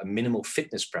 a minimal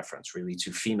fitness preference really,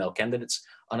 to female candidates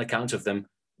on account of them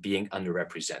being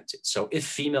underrepresented. So if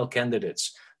female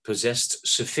candidates possessed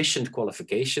sufficient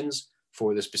qualifications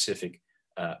for the specific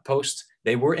post,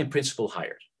 they were in principle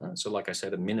hired. So like I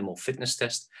said, a minimal fitness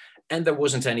test, and there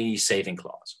wasn't any saving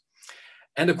clause.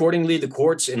 And accordingly, the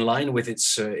courts, in line with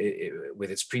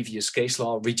its previous case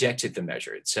law, rejected the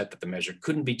measure. It said that the measure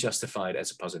couldn't be justified as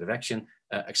a positive action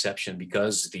exception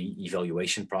because the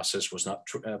evaluation process was not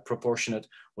proportionate,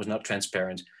 was not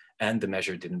transparent, and the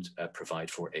measure didn't provide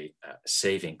for a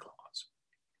saving clause.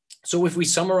 So if we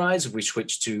summarize, if we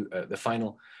switch to the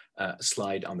final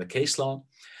slide on the case law,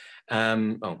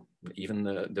 even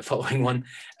the following one,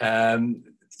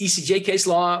 ECJ case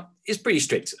law is pretty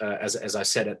strict. As I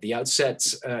said at the outset,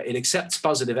 it accepts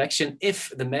positive action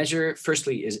if the measure,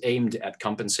 firstly, is aimed at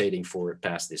compensating for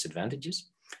past disadvantages.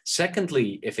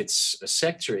 Secondly, if it's a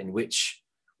sector in which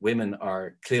women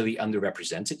are clearly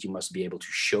underrepresented, you must be able to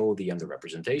show the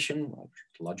underrepresentation, well,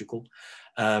 logical,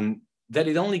 that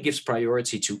it only gives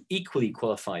priority to equally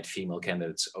qualified female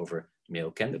candidates over male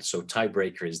candidates. So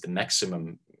tiebreaker is the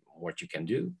maximum what you can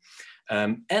do.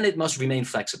 And it must remain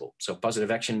flexible. So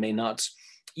positive action may not,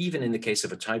 even in the case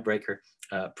of a tiebreaker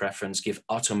preference, give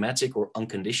automatic or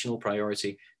unconditional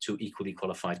priority to equally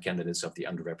qualified candidates of the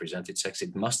underrepresented sex.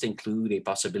 It must include a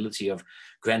possibility of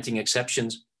granting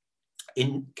exceptions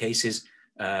in cases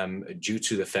due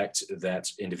to the fact that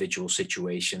individual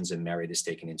situations and merit is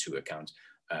taken into account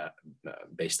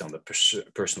based on the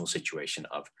personal situation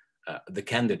of the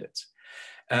candidate.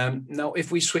 Now,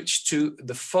 if we switch to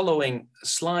the following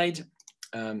slide,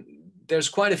 there's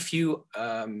quite a few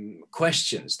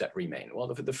questions that remain. Well,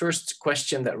 the first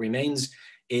question that remains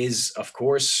is, of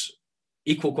course,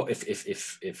 equal.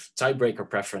 If tiebreaker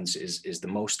preference is the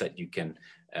most that you can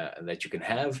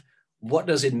have, what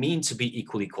does it mean to be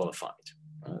equally qualified?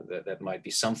 That might be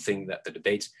something that the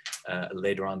debate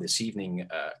later on this evening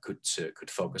could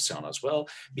focus on as well,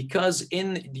 because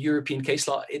in the European case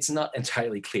law, it's not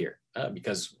entirely clear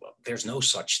because well, there's no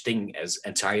such thing as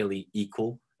entirely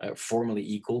equal, formally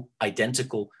equal,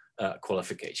 identical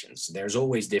qualifications. There's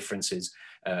always differences.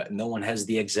 No one has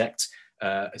the exact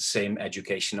same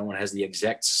education. No one has the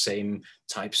exact same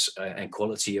types and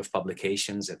quality of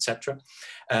publications, etc.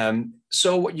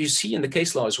 So what you see in the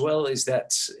case law as well is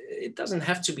that it doesn't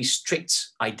have to be strict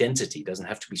identity, doesn't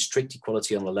have to be strict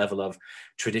equality on the level of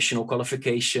traditional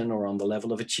qualification or on the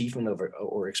level of achievement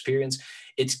or experience.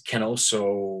 It can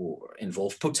also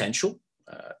involve potential,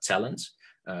 talent,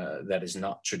 that is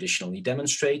not traditionally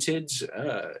demonstrated,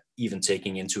 even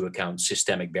taking into account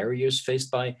systemic barriers faced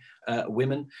by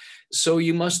women. So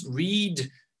you must read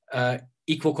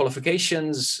equal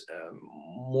qualifications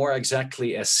more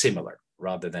exactly as similar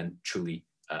rather than truly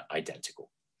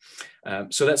identical.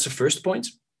 So that's the first point.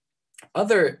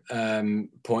 Other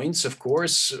points, of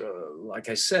course, like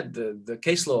I said, the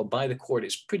case law by the court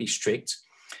is pretty strict.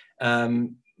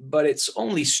 But it's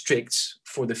only strict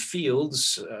for the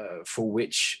fields for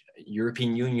which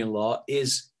European Union law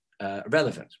is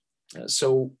relevant.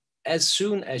 So as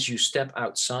soon as you step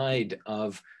outside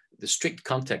of the strict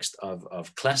context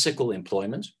of classical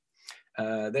employment,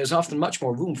 there's often much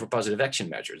more room for positive action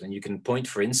measures. And you can point,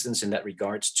 for instance, in that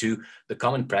regards to the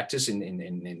common practice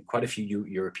in quite a few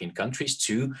European countries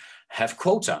to have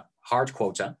quota, hard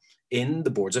quota, in the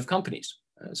boards of companies.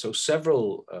 So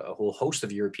a whole host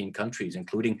of European countries,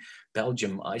 including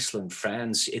Belgium, Iceland,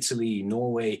 France, Italy,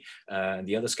 Norway, and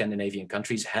the other Scandinavian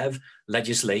countries have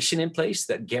legislation in place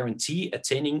that guarantee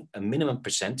attaining a minimum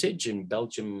percentage. In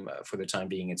Belgium, for the time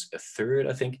being, it's a third,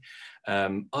 I think,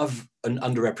 of an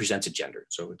underrepresented gender.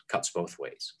 So it cuts both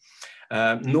ways.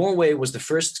 Norway was the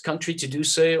first country to do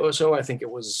so. I think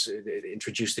it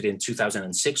introduced it in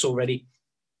 2006 already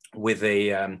with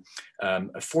a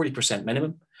 40%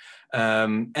 minimum.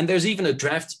 And there's even a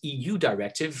draft EU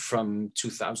directive from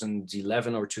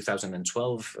 2011 or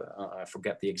 2012, I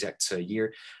forget the exact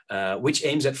year, which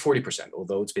aims at 40%,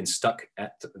 although it's been stuck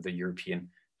at the European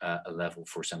level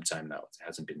for some time now. It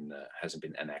hasn't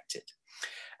been enacted.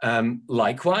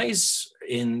 Likewise,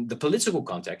 in the political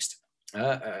context,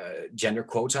 gender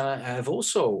quota have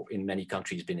also in many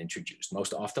countries been introduced,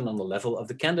 most often on the level of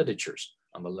the candidatures,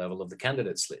 on the level of the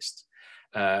candidates list.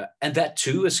 And that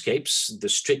too escapes the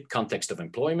strict context of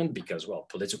employment because, well,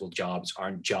 political jobs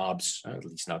aren't jobs, at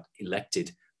least not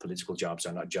elected political jobs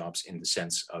are not jobs in the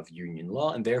sense of union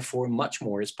law, and therefore much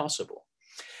more is possible.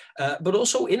 But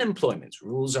also in employment,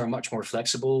 rules are much more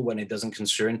flexible when it doesn't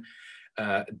concern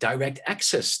direct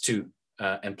access to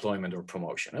employment or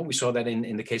promotion. And we saw that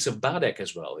in the case of BADEC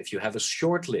as well. If you have a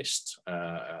short list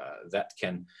that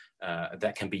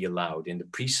can be allowed in the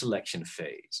pre-selection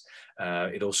phase.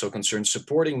 It also concerns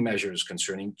supporting measures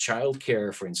concerning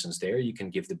childcare, for instance. There you can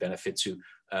give the benefit to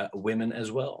women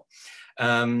as well.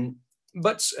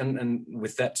 But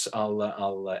with that,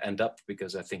 I'll end up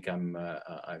because I think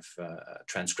I've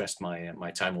transgressed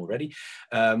my time already.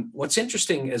 What's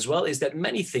interesting as well is that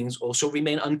many things also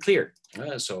remain unclear.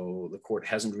 So the court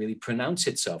hasn't really pronounced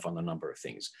itself on a number of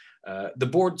things.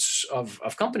 The boards of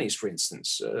companies, for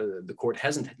instance, the court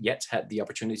hasn't yet had the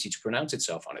opportunity to pronounce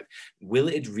itself on it. Will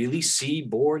it really see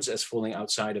boards as falling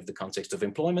outside of the context of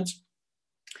employment?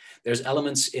 There's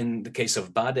elements in the case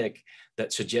of BADEC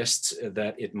that suggest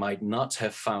that it might not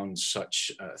have found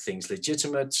such things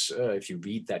legitimate. If you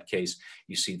read that case,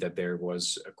 you see that there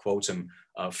was a quotum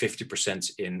of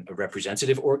 50% in a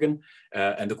representative organ.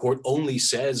 And the court only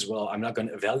says, well, I'm not going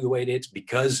to evaluate it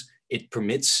because it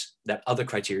permits that other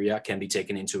criteria can be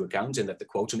taken into account and that the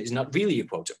quotum is not really a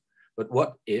quotum. But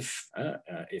what if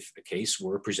a case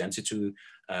were presented to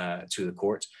the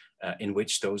court in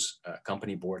which those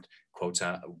company board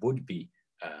quota would be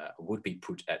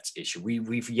put at issue?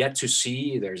 We've yet to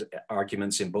see. There's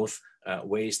arguments in both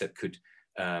ways that could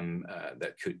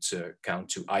count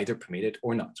to either permit it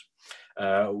or not.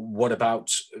 What about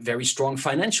very strong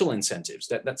financial incentives?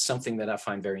 That's something that I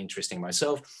find very interesting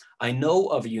myself. I know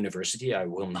of a university, I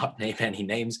will not name any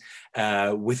names,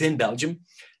 within Belgium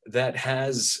that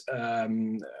has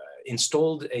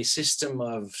installed a system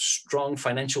of strong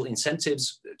financial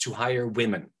incentives to hire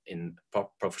women in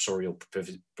professorial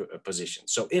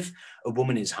positions. So if a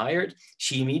woman is hired,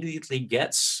 she immediately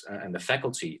gets, and the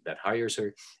faculty that hires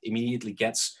her immediately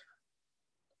gets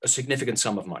a significant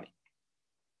sum of money.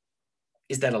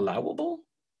 Is that allowable?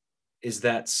 Is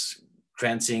that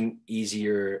granting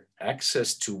easier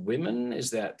access to women? Is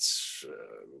that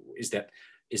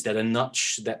a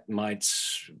nudge that might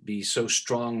be so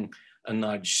strong a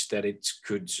nudge that it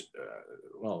could,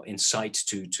 incite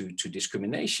to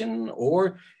discrimination?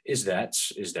 Or is that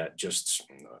just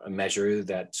a measure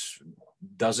that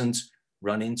doesn't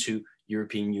run into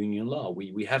European Union law?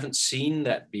 We haven't seen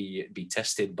that be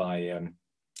tested by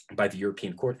the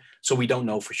European Court, so we don't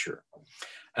know for sure.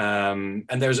 And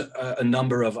there's a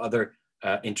number of other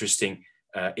interesting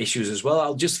issues as well.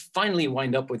 I'll just finally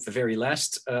wind up with the very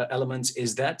last element,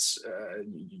 is that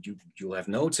you'll have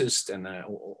noticed, and I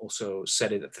also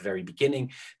said it at the very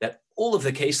beginning, that all of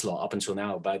the case law up until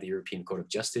now by the European Court of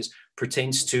Justice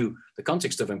pertains to the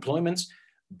context of employment,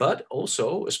 but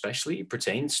also especially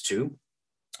pertains to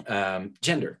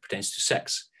gender, pertains to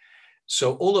sex.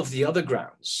 So all of the other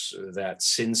grounds that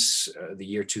since the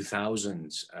year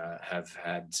 2000 have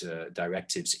had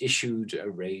directives issued,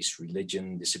 race,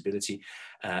 religion, disability,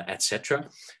 etc.,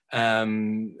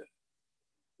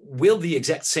 will the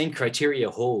exact same criteria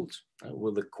hold?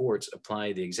 Will the court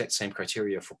apply the exact same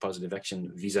criteria for positive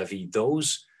action vis-a-vis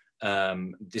those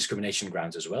discrimination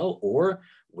grounds as well? Or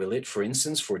will it, for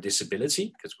instance, for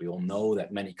disability, because we all know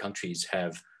that many countries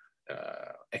have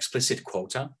explicit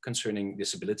quota concerning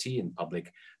disability in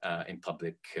public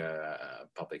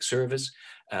service,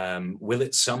 will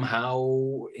it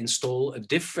somehow install a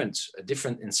different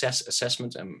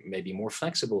assessment and maybe more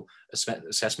flexible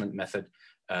assessment method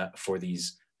for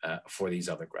these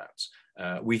other grounds?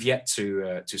 We've yet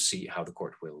to see how the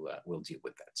court will deal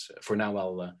with that. For now,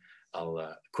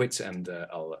 I'll quit and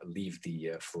I'll leave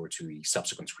the floor to the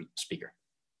subsequent speaker.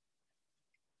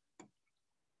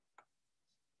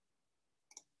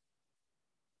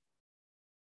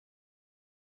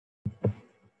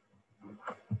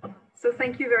 So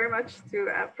thank you very much to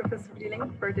Professor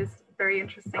Vlieling for this very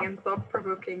interesting and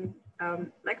thought-provoking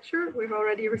lecture. We've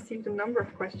already received a number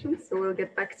of questions, so we'll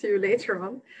get back to you later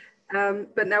on.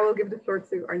 But now we'll give the floor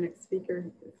to our next speaker,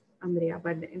 Andrea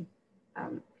Bardein,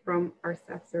 from our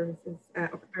staff services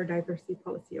of our diversity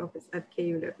policy office at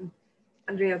KU Leuven.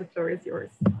 Andrea, the floor is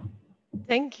yours.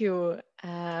 Thank you.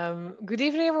 Good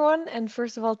evening, everyone. And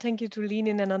first of all, thank you to Lean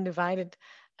In and Undivided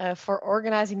for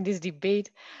organizing this debate.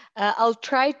 I'll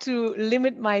try to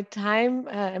limit my time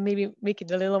and maybe make it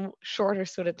a little shorter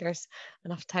so that there's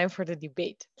enough time for the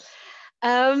debate.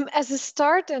 As a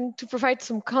start and to provide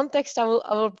some context, I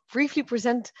will briefly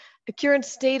present the current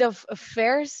state of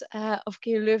affairs of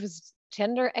KU Leuven's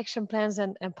gender action plans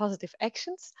and positive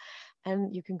actions.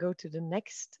 And you can go to the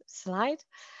next slide.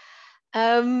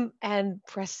 And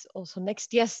press also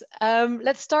next. Yes,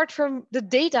 let's start from the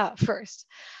data first.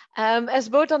 As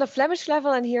both on the Flemish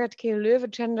level and here at KU Leuven,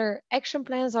 gender action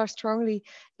plans are strongly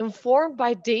informed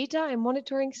by data and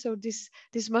monitoring, so this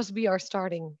must be our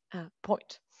starting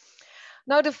point.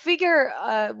 Now the figure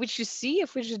which you see,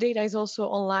 of which the data is also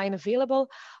online available,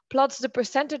 plots the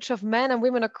percentage of men and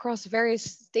women across various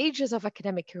stages of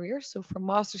academic careers, so from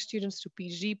master students to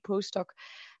PhD, postdoc,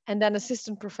 and then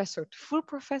assistant professor to full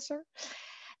professor.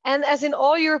 And as in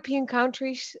all European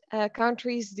countries,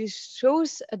 this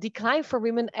shows a decline for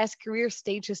women as career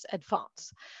stages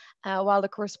advance, while the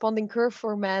corresponding curve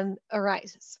for men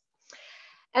arises.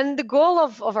 And the goal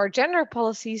of our gender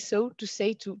policy is, so to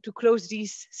say, to close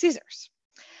these scissors.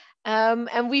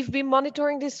 And we've been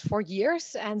monitoring this for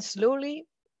years, and slowly,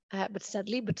 but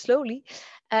steadily, but slowly,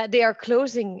 they are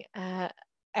closing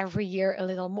every year a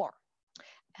little more.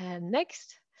 And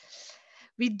next.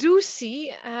 We do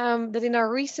see that in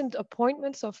our recent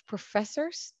appointments of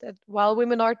professors, that while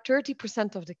women are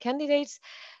 30% of the candidates,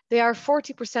 they are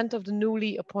 40% of the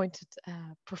newly appointed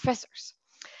professors.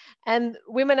 And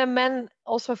women and men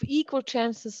also have equal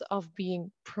chances of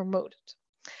being promoted.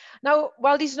 Now,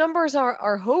 while these numbers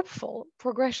are hopeful,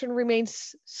 progression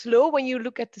remains slow when you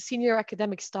look at the senior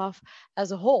academic staff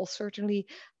as a whole, certainly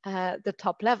the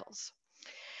top levels.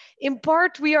 In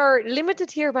part, we are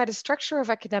limited here by the structure of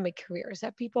academic careers,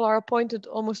 that people are appointed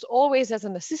almost always as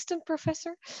an assistant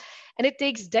professor, and it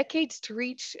takes decades to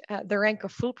reach the rank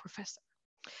of full professor.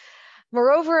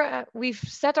 Moreover, we've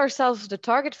set ourselves the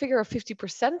target figure of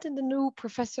 50% in the new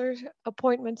professor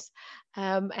appointments,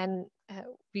 and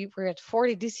we were at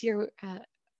 40 this year. A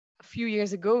few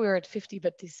years ago, we were at 50,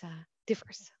 but this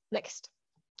differs. Next.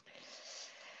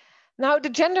 Now, the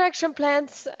gender action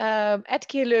plans at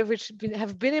KU Leuven, which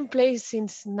have been in place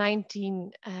since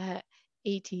 98,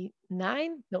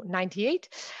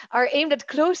 are aimed at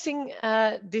closing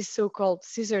this so-called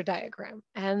scissor diagram.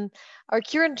 And our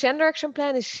current gender action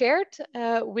plan is shared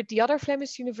with the other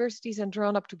Flemish universities and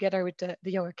drawn up together with the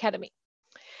Young Academy.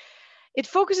 It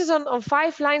focuses on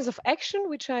 5 lines of action,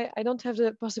 which I don't have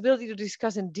the possibility to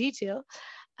discuss in detail,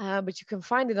 but you can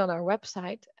find it on our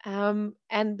website.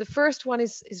 And the first one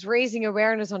is raising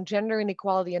awareness on gender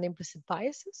inequality and implicit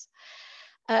biases.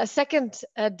 Second,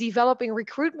 developing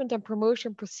recruitment and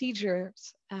promotion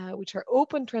procedures which are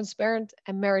open, transparent,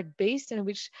 and merit-based, and in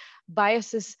which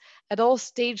biases at all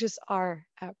stages are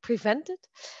prevented.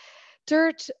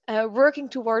 Third, working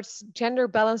towards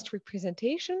gender-balanced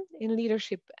representation in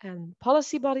leadership and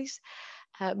policy bodies,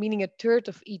 meaning 1/3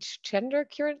 of each gender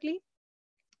currently.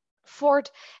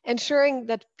 Fourth, ensuring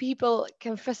that people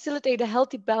can facilitate a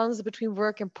healthy balance between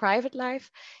work and private life,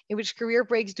 in which career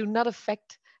breaks do not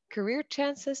affect career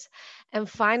chances. And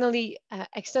finally,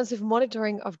 extensive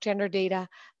monitoring of gender data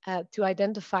to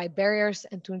identify barriers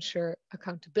and to ensure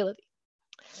accountability.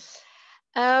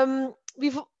 Now,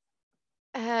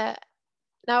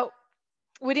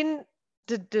 within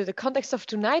the context of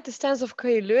tonight, the stance of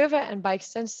KU Leuven and by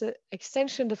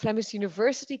extension the Flemish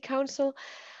University Council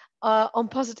on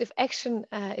positive action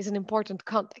is an important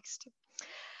context.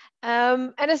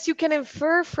 And as you can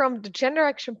infer from the gender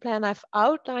action plan I've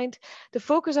outlined, the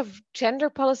focus of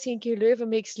gender policy in KU Leuven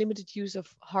makes limited use of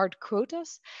hard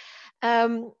quotas.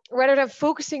 Rather than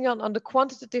focusing on the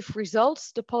quantitative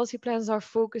results, the policy plans are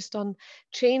focused on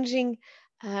changing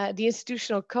the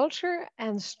institutional culture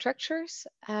and structures.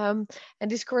 And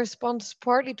this corresponds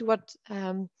partly to what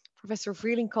Professor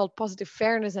Vreeling called positive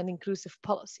fairness and inclusive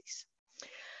policies.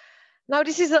 Now,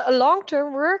 this is a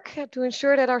long-term work to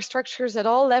ensure that our structures at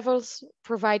all levels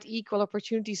provide equal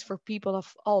opportunities for people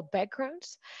of all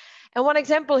backgrounds. And one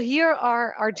example here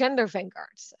are our gender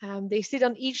vanguards. They sit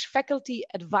on each faculty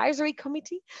advisory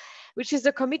committee, which is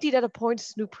the committee that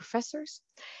appoints new professors.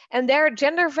 And their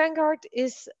gender vanguard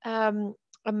is a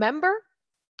member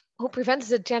who prevents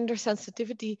the gender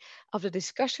sensitivity of the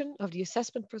discussion of the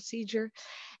assessment procedure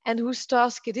and whose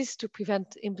task it is to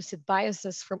prevent implicit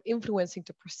biases from influencing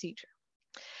the procedure.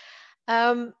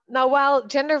 Now, while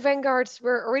gender vanguards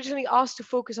were originally asked to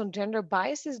focus on gender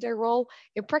biases, their role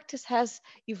in practice has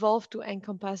evolved to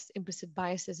encompass implicit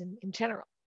biases in general.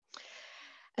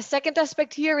 A second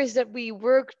aspect here is that we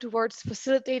work towards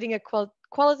facilitating a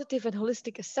qualitative and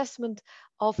holistic assessment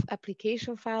of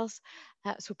application files.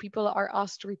 So people are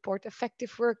asked to report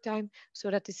effective work time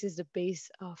so that this is the base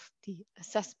of the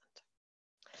assessment.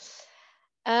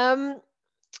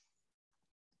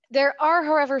 There are,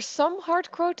 however, some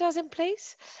hard quotas in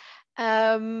place.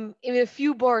 In a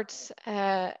few boards,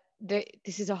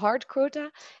 this is a hard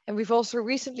quota, and we've also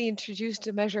recently introduced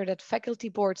a measure that faculty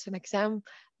boards and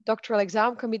doctoral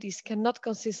exam committees cannot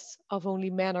consist of only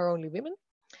men or only women.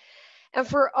 And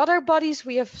for other bodies,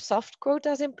 we have soft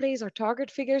quotas in place or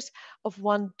target figures of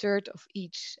 1/3 of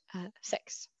each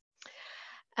sex.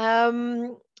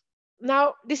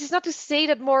 Now, this is not to say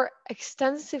that more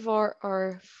extensive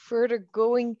or further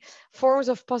going forms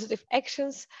of positive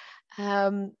actions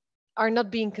are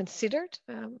not being considered.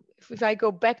 If I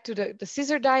go back to the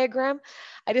scissor diagram,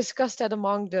 I discussed that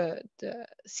among the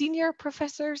senior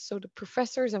professors, so the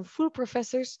professors and full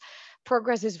professors,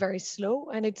 progress is very slow,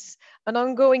 and it's an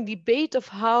ongoing debate of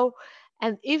how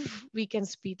and if we can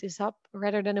speed this up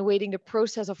rather than awaiting the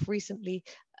process of recently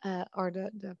or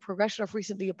the progression of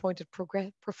recently appointed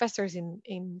professors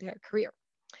in their career,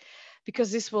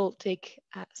 because this will take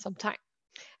some time.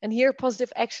 And here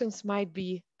positive actions might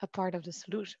be a part of the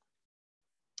solution.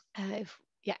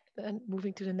 And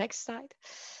moving to the next slide.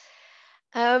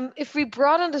 If we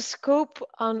broaden the scope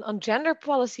on gender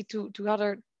policy to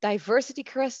other diversity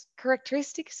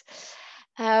characteristics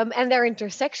and their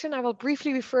intersection, I will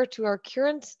briefly refer to our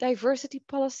current diversity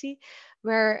policy,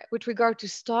 where with regard to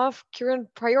staff,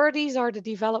 current priorities are the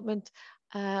development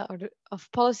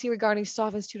of policy regarding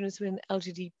staff and students with an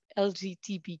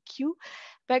LGBTQ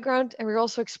background. And we're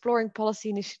also exploring policy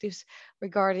initiatives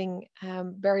regarding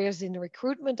barriers in the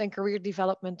recruitment and career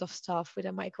development of staff with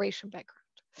a migration background.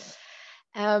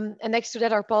 And next to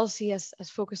that, our policy has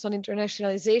focused on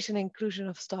internationalization and inclusion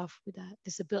of staff with a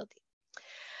disability.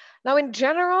 Now, in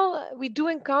general, we do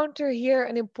encounter here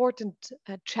an important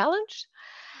challenge.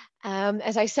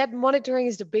 As I said, monitoring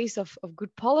is the base of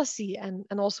good policy and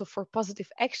also for positive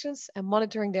actions and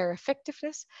monitoring their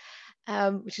effectiveness,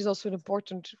 which is also an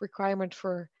important requirement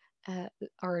for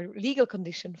our legal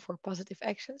condition for positive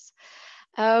actions,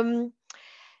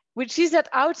 which is that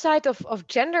outside of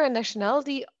gender and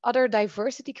nationality, other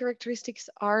diversity characteristics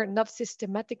are not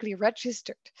systematically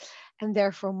registered and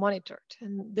therefore monitored.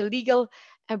 And the legal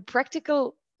and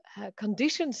practical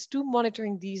conditions to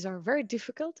monitoring these are very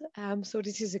difficult. So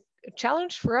this is a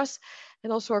challenge for us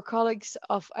and also our colleagues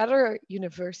of other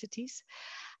universities.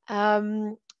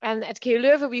 And at KU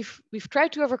Leuven, we've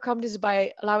tried to overcome this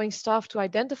by allowing staff to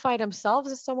identify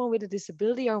themselves as someone with a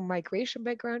disability or migration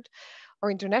background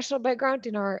or international background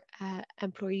in our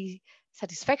employee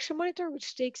satisfaction monitor,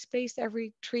 which takes place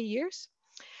every 3 years.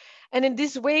 And in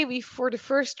this way, we, for the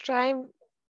first time,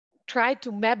 tried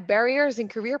to map barriers in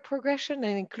career progression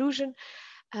and inclusion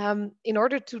in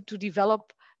order to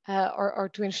develop or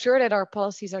to ensure that our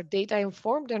policies are data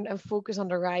informed and focus on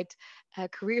the right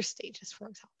career stages, for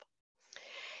example.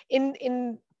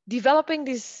 In developing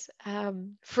this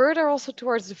further also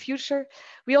towards the future,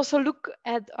 we also look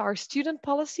at our student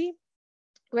policy,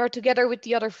 where together with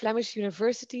the other Flemish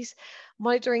universities,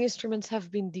 monitoring instruments have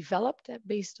been developed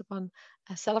based upon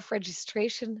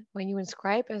self-registration when you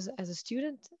inscribe as a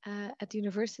student at the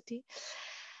university,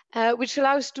 which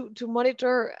allows to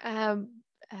monitor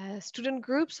student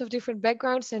groups of different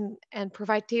backgrounds and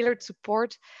provide tailored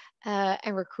support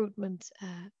and recruitment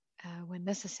when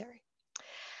necessary.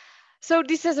 So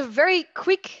this is a very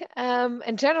quick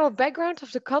and general background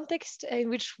of the context in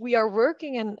which we are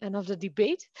working and of the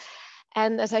debate.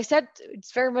 And as I said,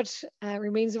 it's very much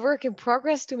remains a work in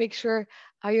progress to make sure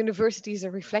our university is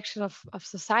a reflection of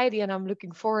society, and I'm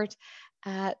looking forward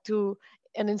to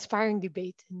an inspiring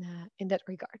debate in that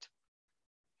regard.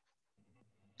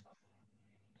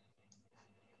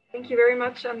 Thank you very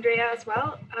much, Andrea, as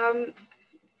well,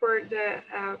 for the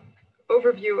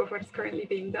overview of what's currently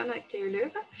being done at KU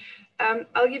Leuven.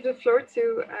 I'll give the floor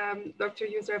to Dr.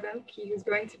 Yusra Belki, who's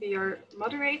going to be our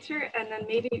moderator. And then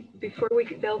maybe before we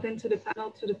delve into the panel,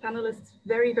 to the panelists,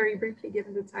 very, very briefly,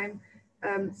 given the time,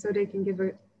 so they can give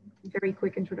a very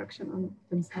quick introduction on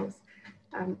themselves.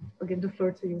 I'll give the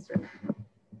floor to Yusra.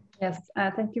 Yes,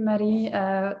 thank you, Marie.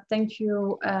 Thank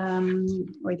you.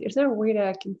 Wait, is there a way that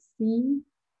I can see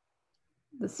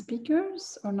the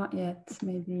speakers or not yet?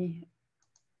 Maybe.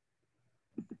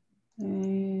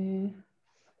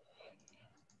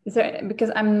 Is there,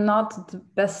 because I'm not the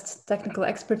best technical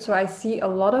expert, so I see a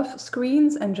lot of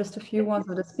screens and just a few ones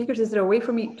of the speakers. Is there a way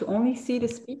for me to only see the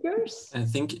speakers? I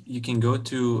think you can go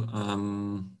to,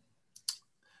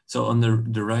 so on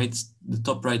the right, the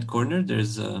top right corner,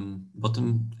 there's a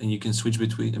button and you can switch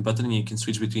between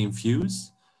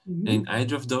views. Mm-hmm. And in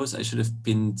either of those, I should have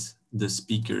pinned the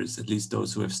speakers, at least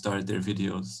those who have started their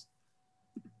videos.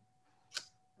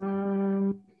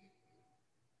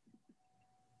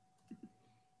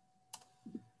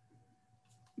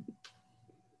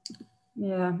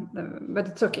 Yeah, but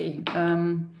it's okay.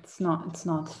 It's not.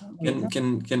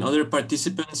 Can other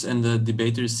participants and the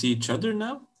debaters see each other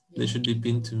now? They should be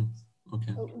pinned to.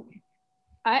 Okay.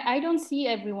 I don't see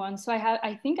everyone, so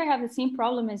I think I have the same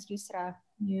problem as Yusra.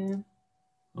 Yeah.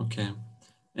 Okay,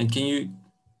 and can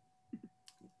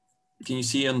you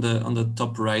see on the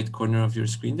top right corner of your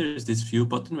screen there's this view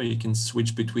button where you can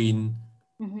switch between.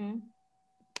 Mm-hmm.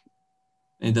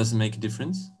 And it doesn't make a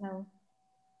difference? No.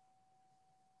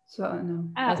 So no.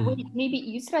 Wait, maybe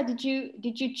Yusra, did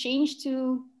you change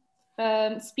to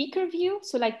speaker view?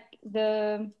 So like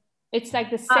it's like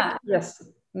the second. Yes.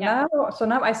 Yeah.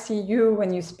 Now I see you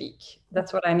when you speak.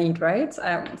 That's what I need, right?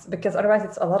 Because otherwise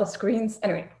it's a lot of screens.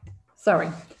 Anyway, sorry,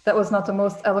 that was not the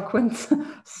most eloquent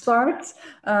start.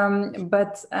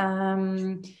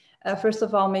 First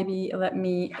of all, maybe let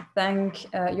me thank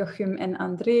Joachim and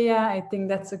Andrea. I think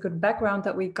that's a good background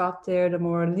that we got there, the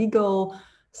more legal,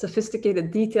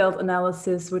 sophisticated, detailed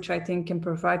analysis, which I think can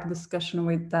provide a discussion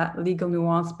with that legal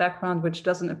nuance background, which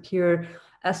doesn't appear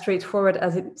as straightforward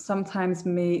as it sometimes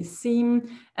may seem,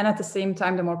 and at the same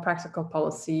time, the more practical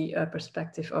policy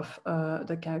perspective of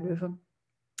the KU Leuven.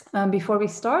 Before we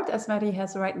start, as Marie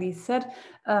has rightly said,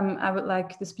 I would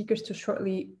like the speakers to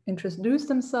shortly introduce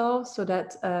themselves so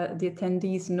that the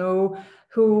attendees know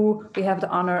who we have the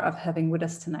honor of having with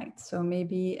us tonight. So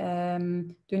maybe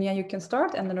Dunya, you can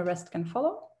start and then the rest can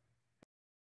follow.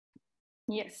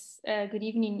 Yes, good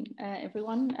evening,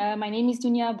 everyone. My name is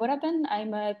Dunya Boraben.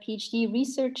 I'm a PhD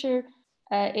researcher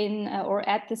at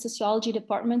the Sociology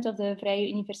Department of the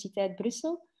Vrije Universiteit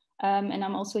Brussel. And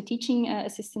I'm also a teaching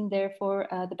assistant there for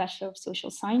the Bachelor of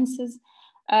Social Sciences.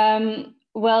 I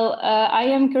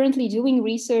am currently doing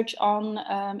research on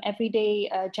everyday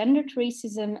gendered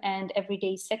racism and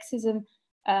everyday sexism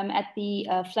at the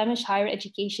Flemish higher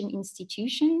education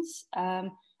institutions. I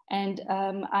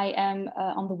am,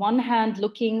 on the one hand,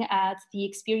 looking at the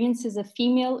experiences of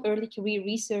female early career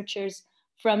researchers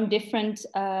from different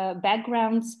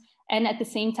backgrounds, and at the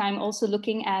same time also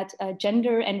looking at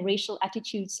gender and racial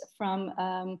attitudes from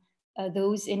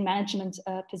those in management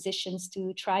positions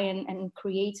to try and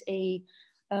create a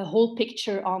whole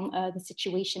picture on the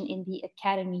situation in the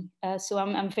academy. So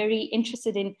I'm very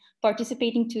interested in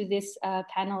participating to this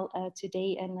panel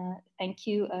today, and thank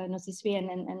you, Nozizwe and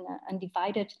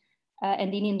Undivided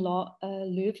and Lean in Law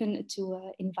Leuven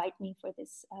to invite me for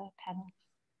this panel.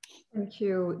 Thank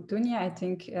you, Dunya. I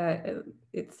think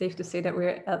it's safe to say that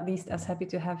we're at least as happy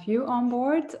to have you on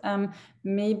board.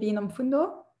 Maybe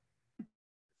Nomfundo?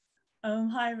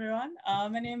 Hi everyone,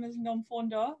 my name is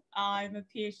Nomfondo. I'm a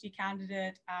PhD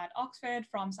candidate at Oxford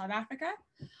from South Africa.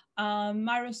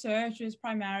 My research is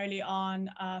primarily on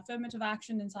affirmative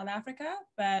action in South Africa,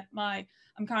 but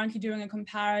I'm currently doing a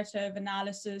comparative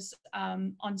analysis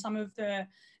on some of the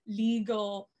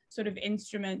legal sort of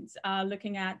instruments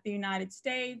looking at the United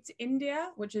States, India,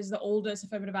 which is the oldest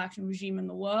affirmative action regime in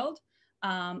the world,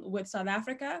 with South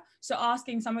Africa. So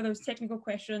asking some of those technical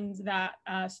questions that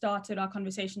started our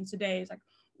conversation today is like,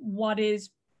 what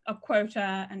is a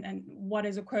quota and what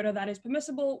is a quota that is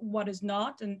permissible, what is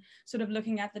not, and sort of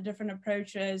looking at the different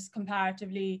approaches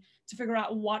comparatively to figure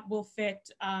out what will fit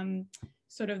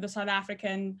sort of the South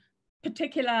African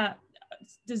particular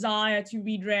desire to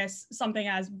redress something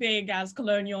as big as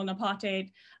colonial and apartheid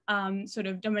sort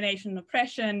of domination and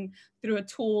oppression through a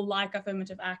tool like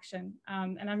affirmative action.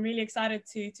 And I'm really excited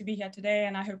to be here today,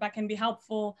 and I hope I can be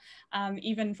helpful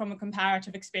even from a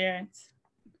comparative experience.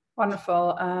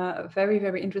 Wonderful. Very,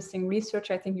 very interesting research.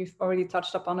 I think you've already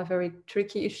touched upon a very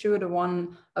tricky issue, the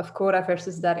one of quota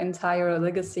versus that entire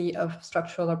legacy of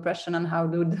structural oppression, and how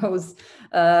do those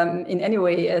in any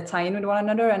way tie in with one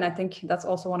another. And I think that's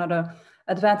also one of the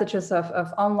advantages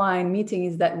of online meeting,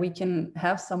 is that we can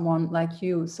have someone like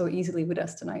you so easily with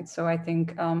us tonight. So I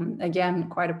think, again,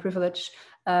 quite a privilege.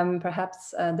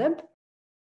 Perhaps Deb?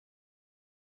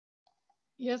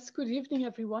 Yes, good evening,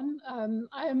 everyone.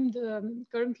 I am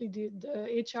currently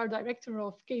the HR director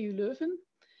of KU Leuven.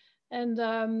 And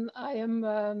I am,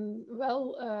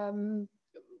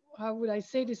 how would I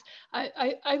say this?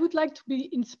 I would like to be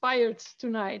inspired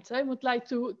tonight. I would like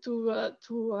to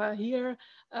hear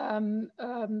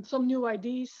some new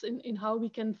ideas in how we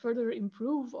can further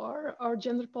improve our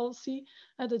gender policy,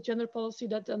 the gender policy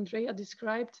that Andrea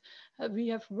described. We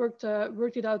have worked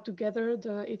it out together,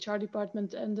 the HR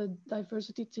department and the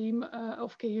diversity team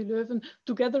of KU Leuven,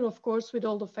 together, of course, with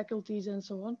all the faculties and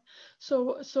so on.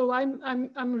 So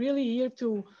I'm really here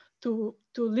to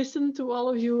listen to all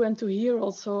of you and to hear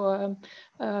also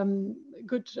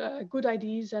good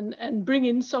ideas and bring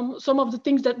in some of the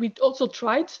things that we also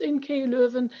tried in KU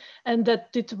Leuven and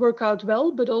that did work out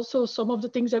well, but also some of the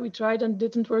things that we tried and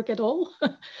didn't work at all.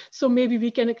 So maybe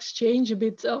we can exchange a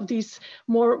bit of these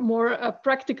more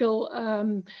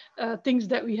practical things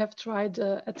that we have tried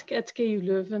at KU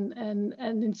Leuven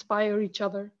and inspire each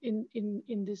other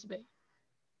in this way.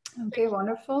 Okay,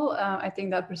 wonderful. I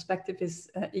think that perspective is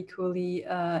equally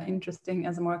interesting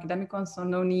as a more academic one, so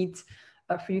no need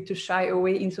for you to shy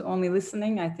away into only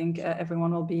listening. I think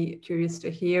everyone will be curious to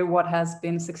hear what has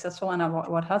been successful and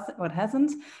what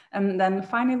hasn't. And then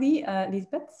finally,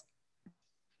 Lisbeth.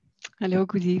 Hello,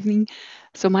 good evening.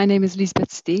 So my name is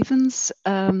Lisbeth Stevens.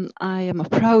 I am a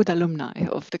proud alumni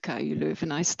of the KU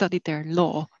Leuven. I studied there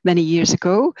law many years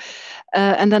ago.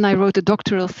 And then I wrote a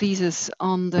doctoral thesis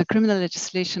on the criminal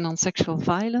legislation on sexual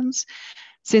violence.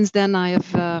 Since then, I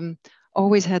have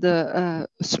always had a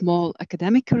small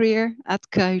academic career at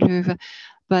KU Leuven,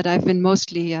 but I've been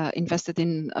mostly invested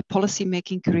in a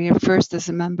policy-making career, first as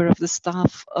a member of the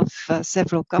staff of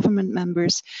several government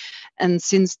members, and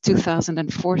since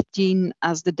 2014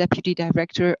 as the deputy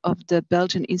director of the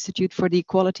Belgian Institute for the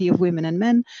Equality of Women and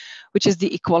Men, which is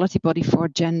the equality body for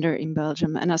gender in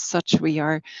Belgium. And as such, we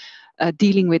are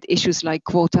dealing with issues like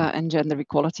quota and gender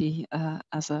equality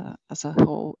as a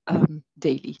whole on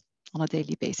a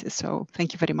daily basis. So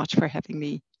thank you very much for having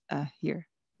me here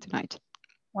tonight.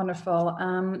 Wonderful.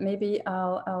 Maybe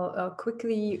I'll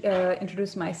quickly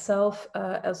introduce myself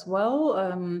as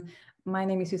well. My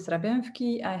name is Yusra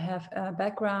Benfki. I have a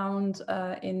background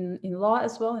in law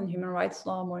as well, in human rights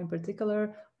law more in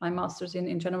particular. My master's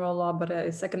in general law, but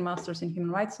a second master's in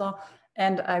human rights law.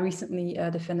 And I recently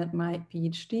defended my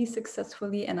PhD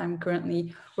successfully, and I'm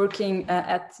currently working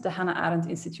at the Hannah Arendt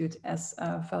Institute as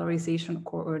a valorization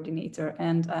coordinator.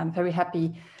 And I'm very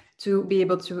happy to be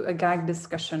able to guide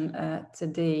discussion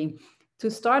today. To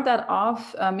start that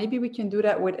off, maybe we can do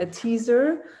that with a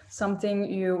teaser, something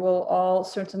you will all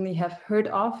certainly have heard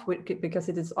of because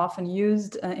it is often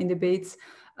used in debates.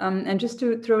 And just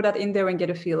to throw that in there and get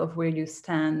a feel of where you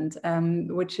stand,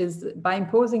 which is by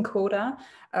imposing quota,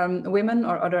 women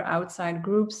or other outside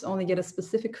groups only get a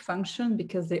specific function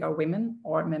because they are women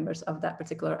or members of that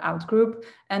particular outgroup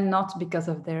and not because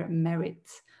of their merit.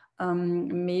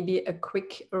 Maybe a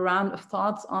quick round of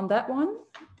thoughts on that one.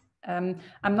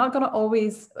 I'm not going to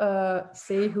always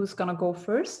say who's going to go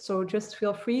first, so just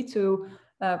feel free to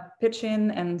pitch in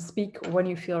and speak when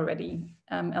you feel ready,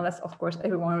 unless, of course,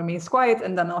 everyone remains quiet,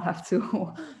 and then I'll have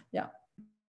to, yeah.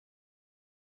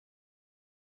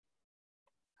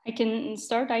 I can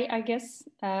start, I guess.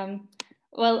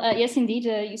 Well, yes, indeed,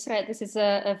 Yusra, this is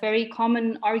a very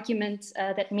common argument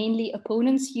that mainly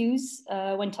opponents use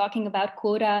when talking about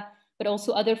quota, but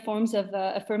also other forms of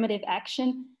affirmative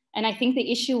action. And I think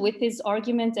the issue with this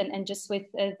argument and just with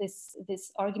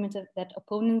this argument that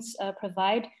opponents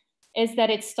provide is that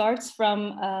it starts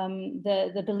from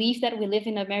the belief that we live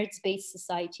in a merits-based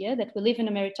society, that we live in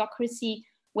a meritocracy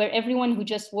where everyone who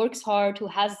just works hard, who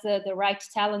has the right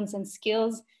talents and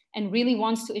skills, and really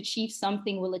wants to achieve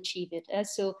something will achieve it.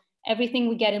 So everything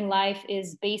we get in life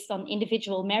is based on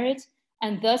individual merit,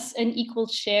 and thus an equal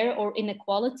share or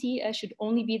inequality should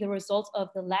only be the result of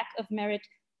the lack of merit,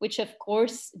 which of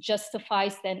course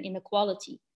justifies then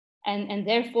inequality. And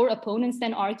therefore opponents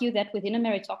then argue that within a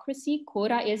meritocracy,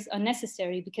 quota is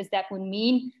unnecessary because that would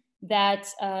mean that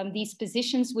these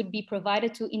positions would be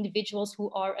provided to individuals who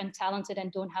are untalented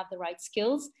and don't have the right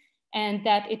skills, and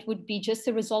that it would be just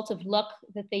a result of luck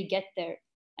that they get there.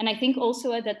 And I think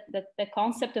also that the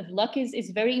concept of luck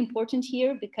is very important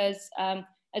here because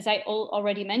as I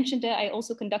already mentioned, I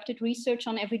also conducted research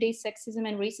on everyday sexism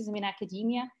and racism in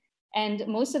academia. And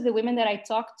most of the women that I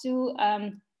talked to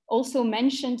also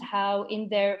mentioned how in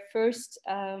their first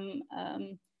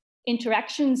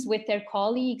interactions with their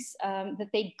colleagues that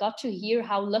they got to hear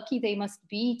how lucky they must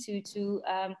be to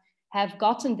have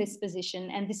gotten this position.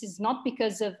 And this is not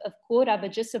because of quota,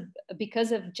 but just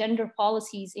because of gender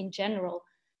policies in general.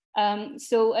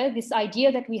 So this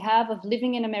idea that we have of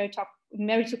living in a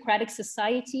meritocratic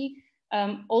society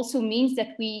also means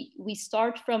that we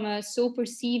start from a so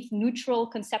perceived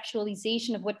neutral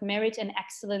conceptualization of what merit and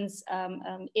excellence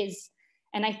is.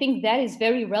 And I think that is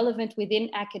very relevant within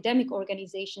academic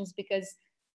organizations because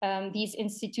these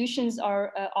institutions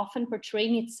are often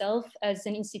portraying itself as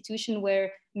an institution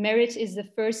where merit is the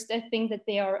first thing that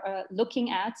they are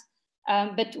looking at.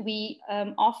 But we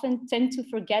often tend to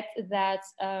forget that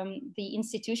the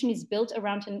institution is built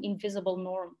around an invisible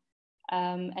norm.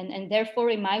 And therefore,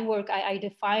 in my work, I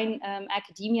define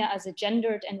academia as a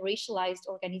gendered and racialized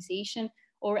organization,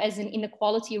 or as an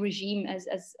inequality regime,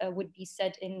 as would be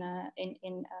said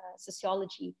in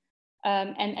sociology.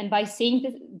 And by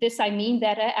saying this, I mean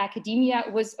that academia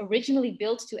was originally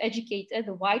built to educate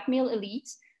the white male elite.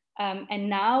 And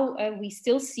now we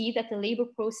still see that the labor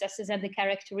processes and the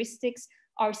characteristics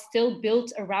are still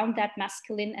built around that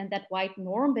masculine and that white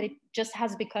norm, but it just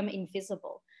has become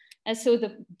invisible. And so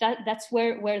that's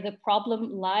where the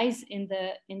problem lies in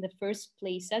the first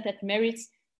place, that merit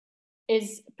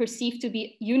is perceived to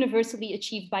be universally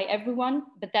achieved by everyone,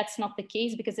 but that's not the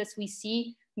case because as we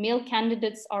see, male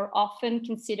candidates are often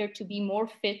considered to be more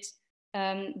fit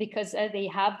because they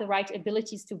have the right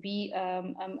abilities to be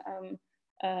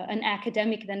an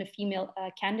academic than a female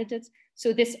candidate.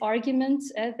 So this argument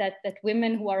that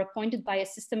women who are appointed by a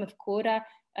system of quota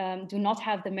do not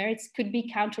have the merits could be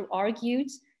counter-argued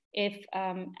if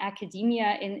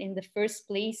academia in the first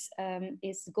place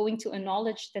is going to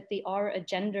acknowledge that they are a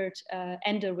gendered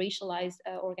and a racialized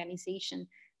organization.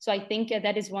 So I think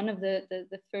that is one of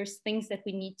the first things that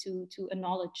we need to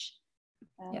acknowledge.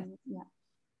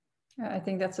 I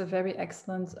think that's a very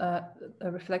excellent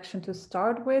reflection to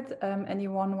start with.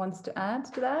 Anyone wants to add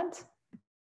to that?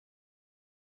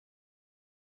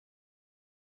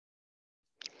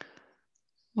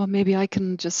 Well, maybe I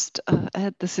can just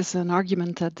add, this is an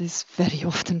argument that is very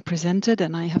often presented,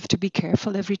 and I have to be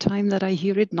careful every time that I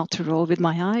hear it, not to roll with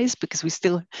my eyes, because we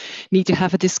still need to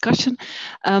have a discussion.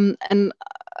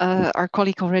 Our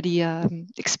colleague already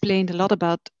explained a lot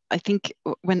about, I think,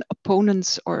 when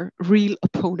opponents or real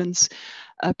opponents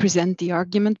present the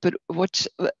argument, but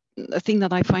a thing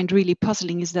that I find really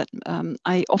puzzling is that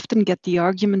I often get the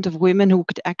argument of women who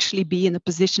could actually be in a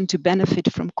position to benefit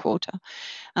from quota.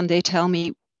 And they tell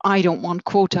me, I don't want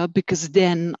quota because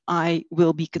then I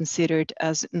will be considered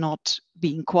as not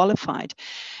being qualified.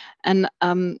 And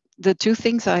the two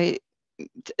things I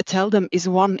tell them is,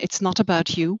 one, it's not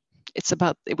about you. It's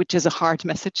about, which is a hard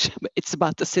message, it's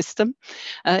about the system.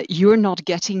 You're not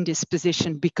getting this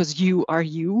position because you are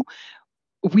you.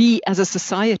 We as a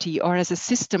society or as a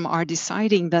system are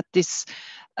deciding that this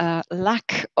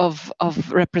lack of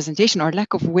representation or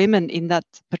lack of women in that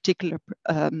particular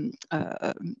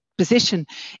position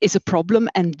is a problem,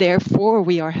 and therefore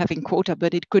we are having quota,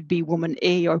 but it could be woman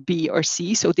A or B or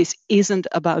C, so this isn't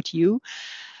about you.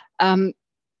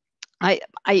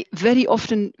 I very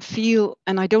often feel,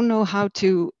 and I don't know how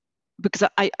to, because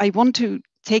I want to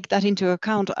take that into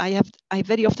account, I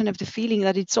very often have the feeling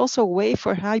that it's also a way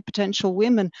for high potential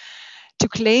women to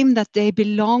claim that they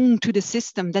belong to the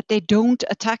system, that they don't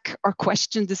attack or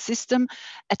question the system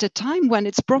at a time when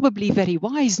it's probably very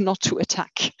wise not to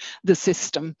attack the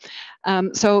system.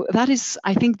 So that is,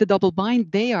 I think, the double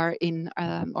bind they are in,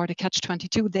 or the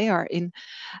catch-22 they are in.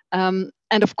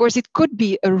 And of course, it could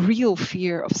be a real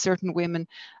fear of certain women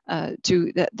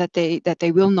that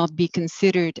they will not be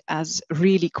considered as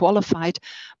really qualified.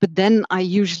 But then I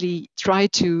usually try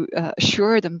to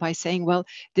assure them by saying, well,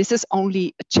 this is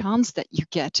only a chance that you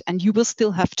get, and you will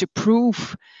still have to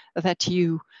prove that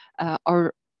you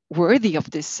are worthy of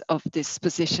this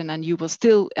position, and you will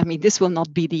still, I mean, this will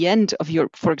not be the end of your,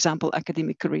 for example,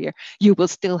 academic career. You will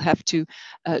still have to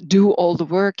do all the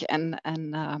work and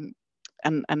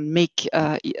make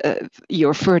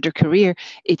your further career.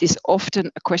 It is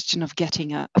often a question of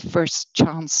getting a first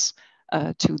chance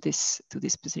to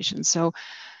this position. So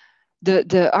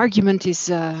the argument is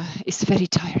very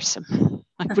tiresome.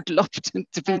 I would love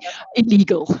to be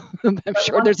illegal. I'm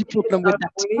sure there's a problem with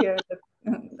that.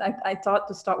 I thought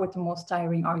to start with the most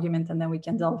tiring argument, and then we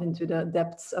can delve into the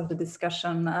depths of the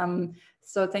discussion.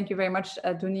 So thank you very much,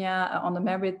 Dunia, on the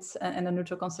merits and the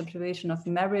neutral conceptualization of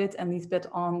merit, and Lisbeth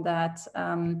on that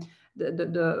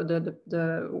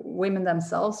the women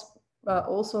themselves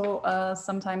also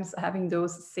sometimes having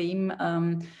those same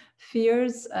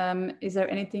fears. Is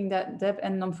there anything that Deb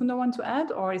and Nomfundo want to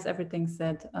add, or is everything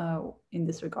said in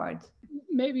this regard?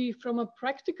 Maybe from a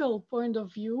practical point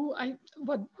of view,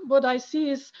 what I see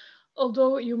is,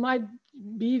 although you might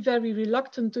be very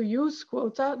reluctant to use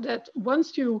quota, that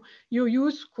once you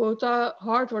use quota,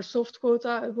 hard or soft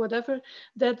quota, whatever,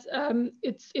 that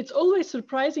it's always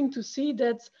surprising to see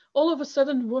that all of a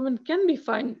sudden women can be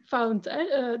found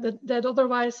that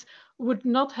otherwise would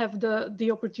not have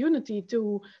the opportunity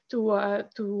to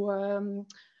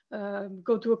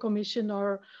go to a commission,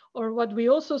 or what we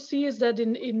also see is that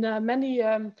in many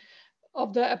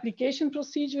of the application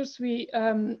procedures, we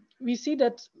see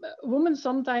that women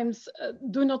sometimes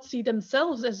do not see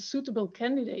themselves as suitable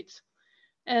candidates,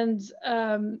 and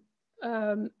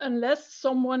unless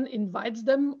someone invites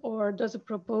them or does a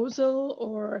proposal,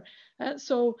 or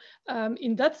so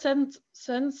in that sense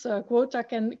quota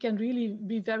can really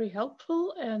be very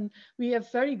helpful. And we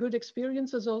have very good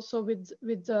experiences also with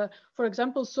for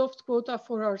example, soft quota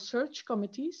for our search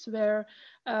committees, where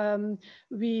the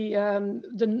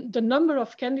number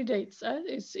of candidates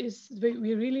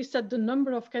we really set the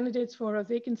number of candidates for a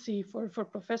vacancy for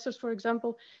professors, for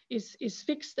example, is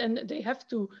fixed, and they have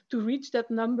to reach that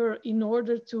number in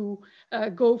order to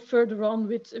go further on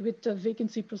with the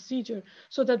vacancy procedure.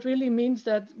 So that really means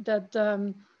that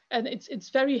and it's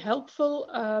very helpful.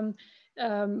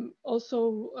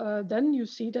 Also, then you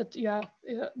see that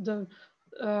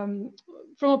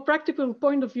from a practical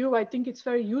point of view, I think it's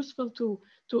very useful to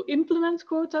implement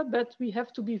quota, but we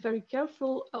have to be very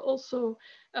careful also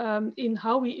in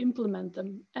how we implement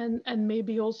them, and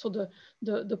maybe also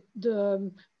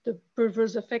the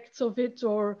perverse effects of it,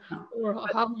 or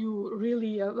how you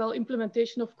really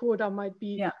implementation of quota might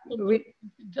be we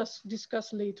just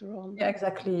discuss later on. Yeah,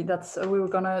 exactly. That's we were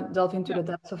gonna delve into the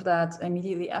depths of that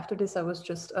immediately after this. I was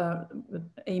just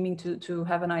aiming to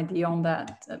have an idea on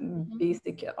that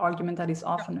basic argument that is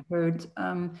often heard.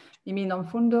 You mean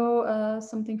Nomfundo,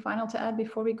 something final to add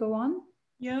before we go on?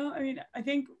 Yeah, I mean, I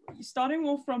think starting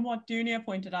off from what Dunia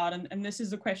pointed out, and this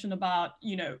is the question about,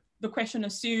 the question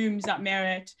assumes that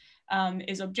merit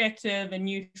is objective and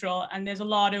neutral, and there's a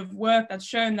lot of work that's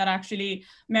shown that actually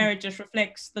merit just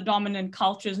reflects the dominant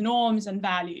culture's norms and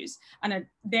values, and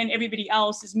then everybody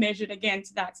else is measured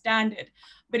against that standard.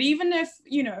 But even if,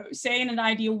 say in an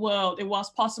ideal world, it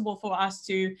was possible for us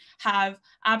to have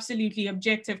absolutely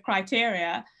objective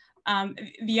criteria,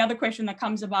 the other question that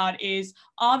comes about is,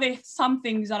 are there some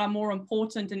things that are more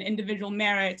important in individual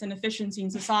merit and efficiency in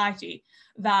society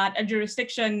that a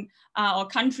jurisdiction or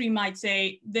country might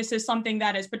say, this is something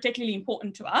that is particularly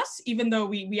important to us, even though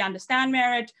we understand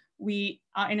merit, we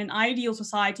are in an ideal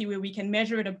society where we can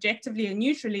measure it objectively and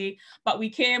neutrally, but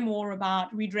we care more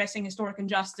about redressing historic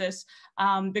injustice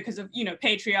because of,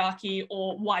 patriarchy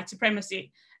or white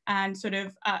supremacy. And sort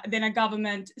of then a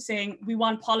government saying, we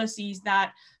want policies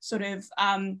that sort of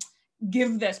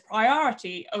give this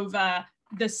priority over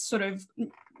this sort of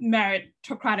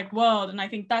meritocratic world. And I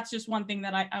think that's just one thing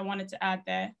that I wanted to add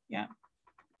there. Yeah.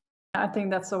 I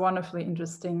think that's a wonderfully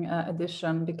interesting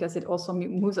addition, because it also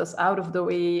moves us out of the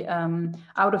way,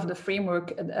 out of the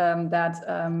framework that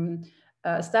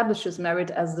establishes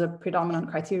merit as the predominant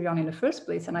criterion in the first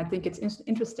place. And I think it's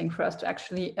interesting for us to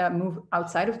actually move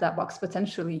outside of that box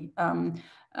potentially.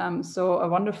 So a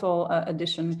wonderful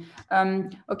addition.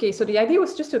 Okay, so the idea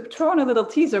was just to throw in a little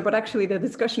teaser, but actually the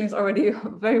discussion is already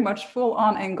very much full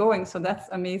on and going. So that's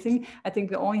amazing. I think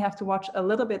we only have to watch a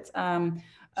little bit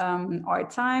our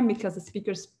time, because the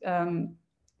speakers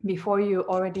before you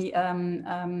already, I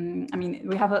mean,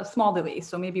 we have a small delay,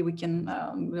 so maybe we can,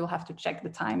 we'll have to check the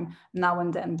time now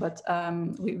and then, but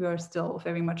we are still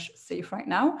very much safe right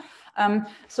now.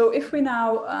 So if we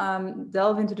now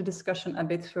delve into the discussion a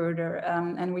bit further,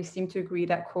 and we seem to agree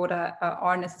that quota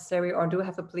are necessary or do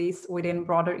have a place within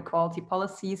broader equality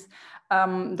policies,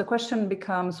 the question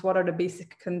becomes, what are the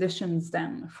basic conditions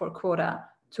then for quota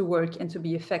to work and to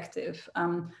be effective?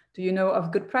 Do you know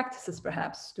of good practices,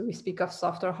 perhaps? Do we speak of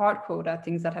soft or hard quota,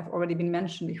 things that have already been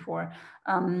mentioned before?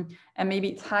 And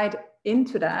maybe tied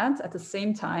into that, at the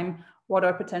same time, what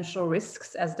are potential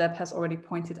risks, as Deb has already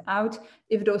pointed out,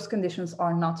 if those conditions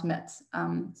are not met?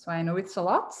 So I know it's a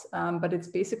lot, but it's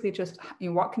basically just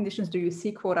in what conditions do you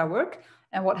see quota work,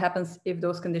 and what happens if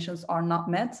those conditions are not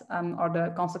met? Are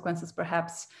the consequences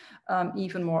perhaps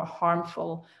even more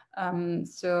harmful?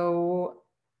 So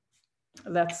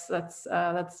let's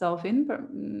delve in, but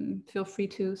feel free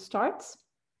to start.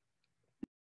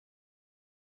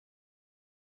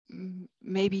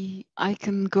 Maybe I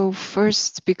can go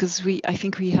first, because I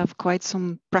think we have quite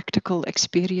some practical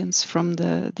experience from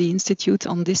the Institute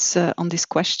on this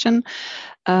question.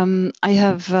 I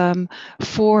have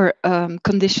 4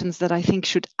 conditions that I think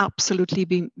should absolutely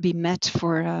be met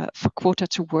for quota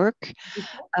to work.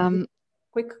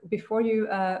 Quick, before you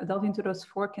delve into those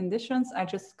 4 conditions, I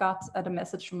just got the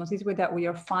message from Azizwe that we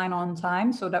are fine on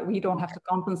time, so that we don't have to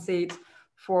compensate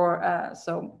for,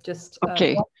 so just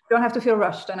okay. Don't have to feel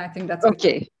rushed, and I think that's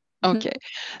okay. Good. Okay,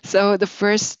 so the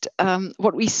first,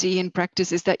 what we see in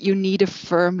practice is that you need a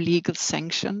firm legal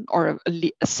sanction, or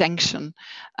a sanction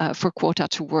for quota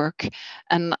to work.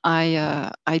 And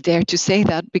I dare to say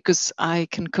that because I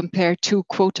can compare 2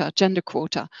 gender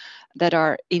quota that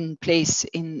are in place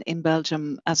in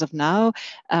Belgium as of now.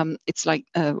 It's like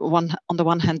on the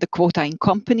one hand, the quota in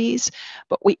companies,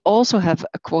 but we also have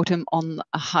a quota on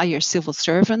higher civil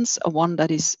servants, a one that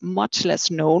is much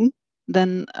less known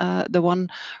than the one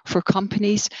for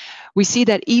companies. We see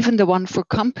that even the one for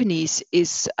companies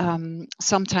is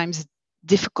sometimes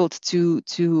difficult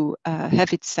to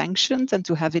have it sanctioned and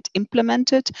to have it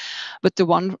implemented, but the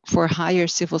one for higher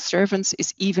civil servants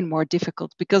is even more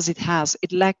difficult because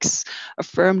it lacks a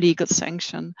firm legal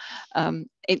sanction.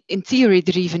 In theory,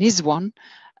 there even is one,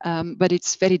 but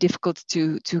it's very difficult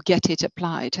to get it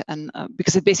applied, and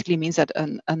because it basically means that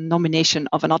a nomination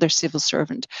of another civil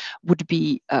servant would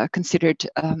be considered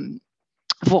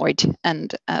void,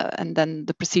 and then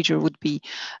the procedure would be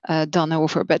done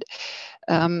over. But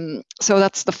so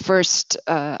that's the first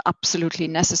absolutely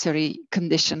necessary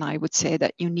condition. I would say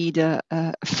that you need a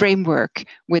framework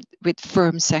with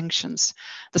firm sanctions.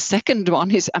 The second one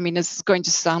is, I mean, it's going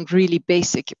to sound really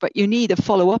basic, but you need a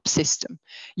follow-up system.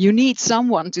 You need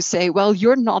someone to say, well,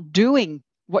 you're not doing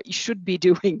what you should be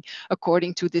doing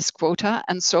according to this quota,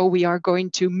 and so we are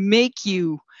going to make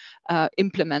you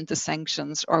implement the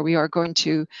sanctions, or we are going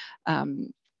to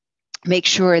make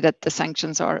sure that the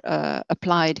sanctions are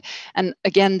applied. And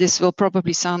again, this will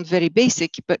probably sound very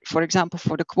basic, but for example,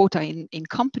 for the quota in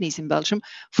companies in Belgium,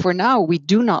 for now, we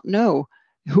do not know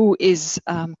who is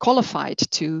qualified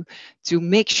to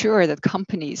make sure that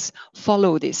companies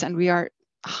follow this. And we are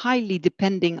highly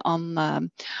depending on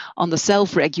the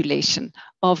self-regulation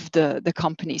of the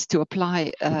companies to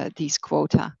apply these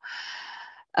quota.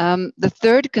 The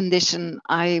third condition,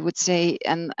 I would say,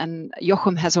 and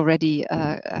Jochem has already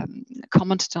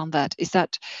commented on that, is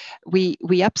that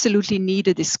we absolutely need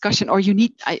a discussion, or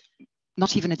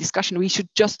not even a discussion, we should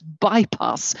just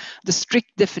bypass the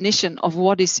strict definition of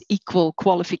what is equal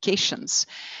qualifications.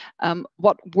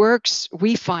 What works,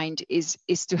 we find, is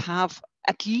to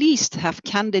at least have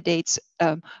candidates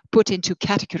put into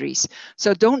categories.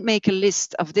 So don't make a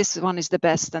list of this one is the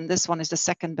best, and this one is the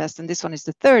second best, and this one is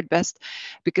the third best,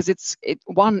 because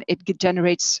it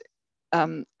generates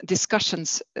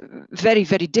discussions, very,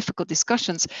 very difficult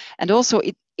discussions. And also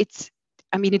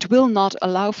I mean, it will not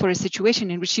allow for a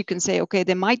situation in which you can say, okay,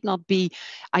 they might not be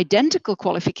identical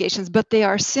qualifications, but they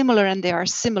are similar, and they are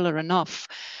similar enough.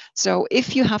 So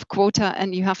if you have quota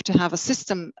and you have to have a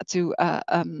system to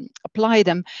apply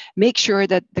them, make sure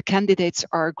that the candidates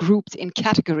are grouped in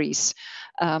categories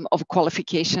of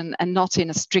qualification and not in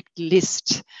a strict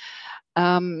list.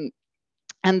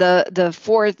 And the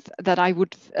fourth that I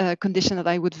would condition that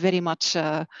I would very much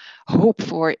hope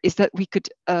for is that we could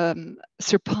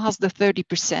surpass the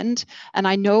 30%. And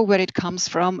I know where it comes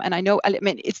from, and I know, I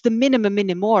mean, it's the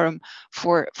minimum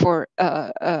for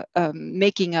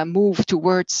making a move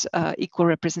towards equal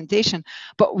representation.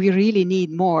 But we really need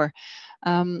more.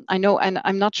 I know, and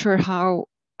I'm not sure how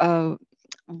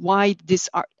why this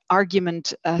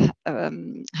argument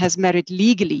has merit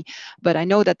legally, but I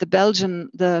know that the Belgian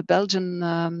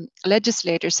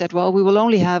legislator said, well, we will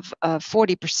only have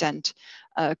 40%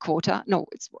 quota. No,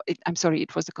 I'm sorry,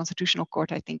 it was the Constitutional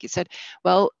Court, I think. It said,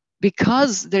 well,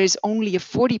 because there is only a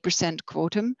 40%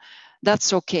 quotum,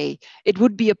 that's okay. It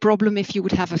would be a problem if you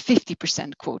would have a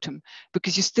 50% quotum,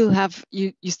 because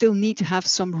you still need to have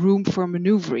some room for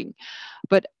maneuvering.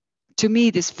 But to me,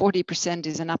 this 40%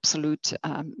 is an absolute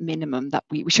minimum that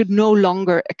we should no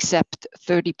longer accept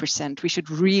 30%. We should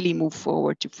really move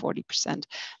forward to 40%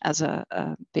 as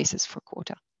a basis for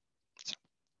quota.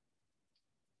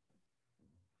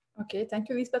 Okay, thank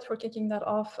you, Lisbeth, for kicking that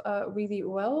off really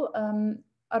well.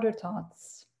 Other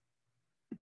thoughts?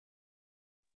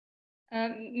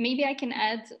 Maybe I can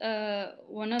add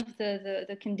one of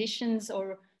the conditions,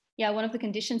 or one of the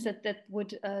conditions that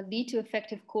would lead to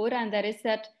effective quota, and that is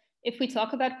that if we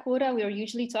talk about quota, we are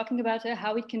usually talking about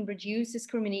how it can reduce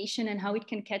discrimination and how it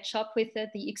can catch up with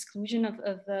the exclusion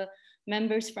of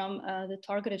members from the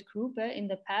targeted group in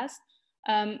the past.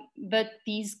 But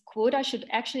these quota should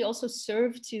actually also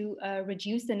serve to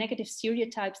reduce the negative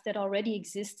stereotypes that already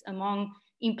exist among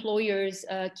employers,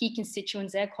 key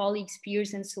constituents, their colleagues,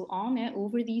 peers, and so on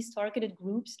over these targeted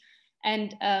groups.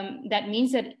 And that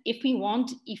means that if we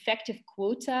want effective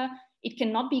quota, it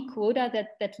cannot be quota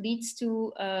that leads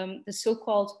to the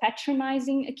so-called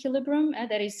patronizing equilibrium.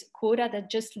 That is quota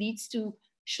that just leads to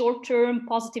short-term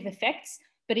positive effects,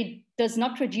 but it does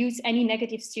not reduce any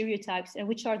negative stereotypes,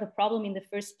 which are the problem in the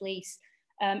first place.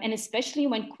 And especially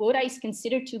when quota is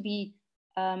considered to be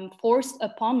forced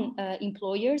upon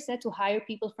employers to hire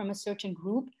people from a certain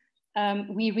group,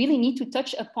 we really need to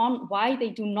touch upon why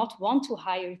they do not want to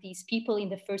hire these people in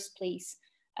the first place.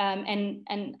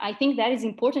 And I think that is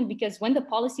important, because when the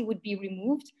policy would be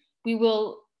removed, we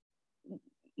will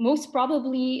most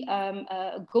probably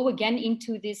go again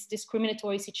into this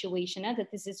discriminatory situation,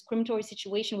 that this discriminatory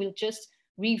situation will just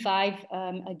revive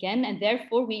again. And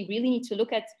therefore, we really need to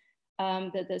look at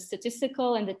the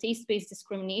statistical and the taste-based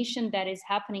discrimination that is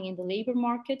happening in the labor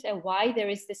market, and why there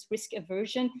is this risk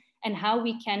aversion, and how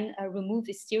we can remove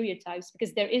the stereotypes.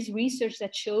 Because there is research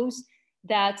that shows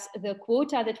that the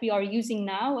quota that we are using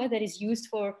now, that is used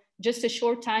for just a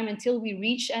short time until we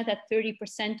reach that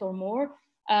 30% or more,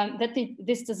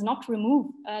 this does not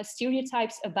remove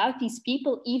stereotypes about these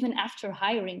people even after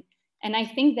hiring. And I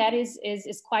think that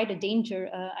is quite a danger,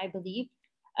 I believe.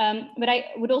 But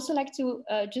I would also like to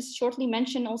just shortly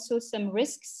mention also some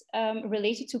risks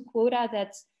related to quota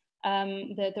that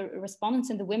the respondents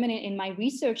and the women in my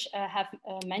research have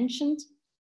mentioned.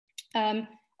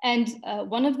 And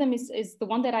one of them is the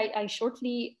one that I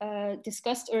shortly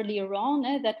discussed earlier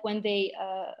on, that when they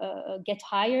get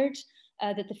hired,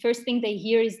 that the first thing they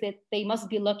hear is that they must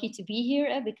be lucky to be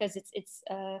here, because it's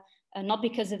not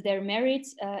because of their merit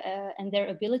and their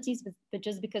abilities, but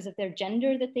just because of their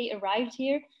gender that they arrived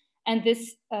here. And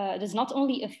this does not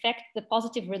only affect the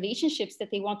positive relationships that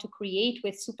they want to create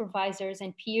with supervisors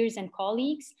and peers and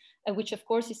colleagues, which of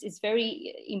course is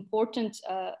very important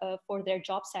for their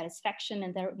job satisfaction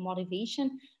and their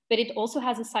motivation, but it also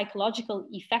has a psychological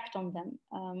effect on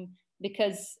them,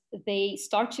 because they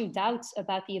start to doubt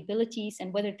about the abilities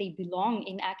and whether they belong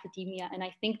in academia. And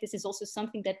I think this is also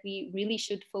something that we really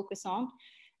should focus on.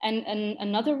 And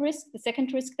another risk, the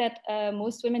second risk that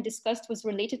most women discussed, was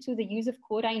related to the use of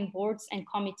quota in boards and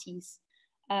committees.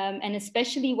 And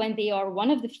especially when they are one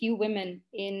of the few women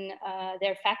in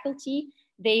their faculty,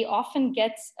 they often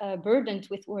get burdened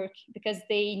with work, because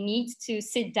they need to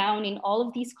sit down in all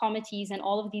of these committees and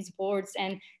all of these boards,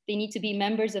 and they need to be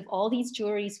members of all these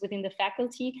juries within the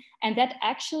faculty. And that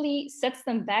actually sets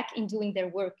them back in doing their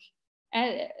work.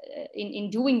 In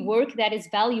doing work that is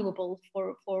valuable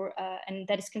and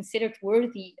that is considered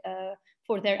worthy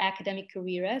for their academic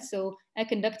career. So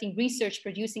conducting research,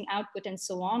 producing output, and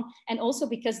so on. And also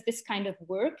because this kind of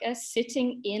work,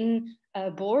 sitting in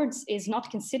boards, is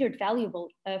not considered valuable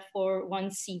for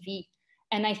one's CV.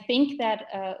 And I think that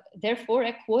therefore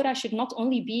a quota should not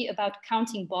only be about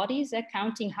counting bodies,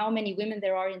 counting how many women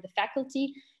there are in the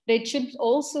faculty, but it should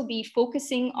also be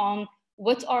focusing on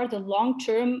what are the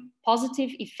long-term positive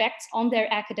effects on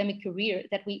their academic career,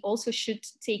 that we also should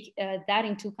take that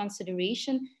into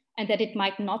consideration, and that it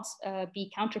might not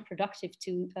be counterproductive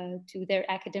to their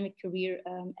academic career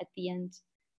at the end.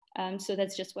 So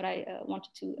that's just what I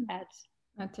wanted to add.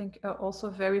 I think also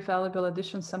very valuable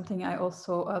addition, something I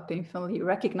also painfully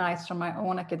recognized from my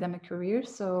own academic career.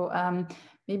 So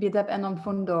maybe Deb and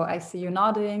Nomfundo, I see you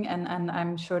nodding, and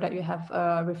I'm sure that you have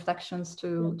reflections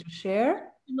to share.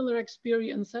 Similar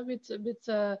experience with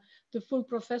the full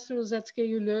professors at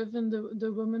KU Leuven,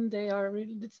 the women, they are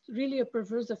really, it's really a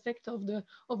perverse effect of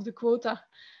the quota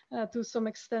to some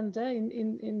extent,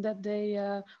 in that they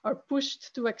are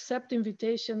pushed to accept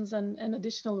invitations and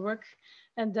additional work,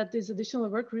 and that this additional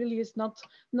work really is not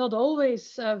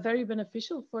always very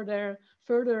beneficial for their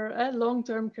further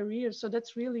long-term career. So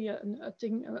that's really a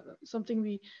thing, something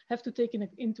we have to take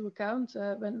into account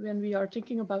when we are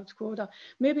thinking about quota.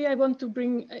 Maybe I want to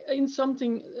bring in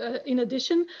something in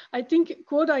addition. I think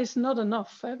quota is not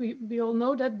enough. We all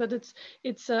know that, but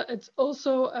it's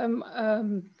also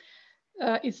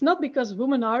it's not because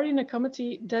women are in a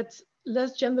committee that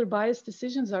less gender biased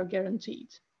decisions are guaranteed.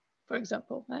 For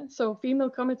example, so female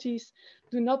committees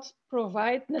do not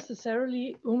provide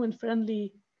necessarily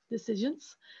women-friendly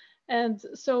decisions, and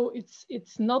so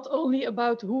it's not only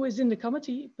about who is in the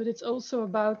committee, but it's also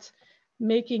about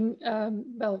making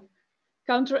well,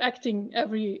 counteracting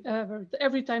every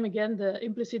time again the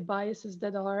implicit biases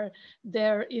that are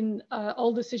there in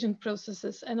all decision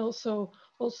processes, and also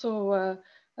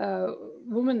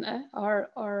women are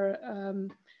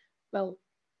well,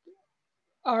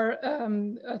 are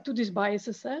to these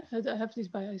biases, have these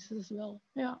biases as well.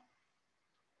 Yeah.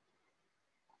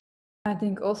 I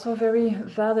think also a very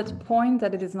valid point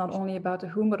that it is not only about the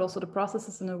whom, but also the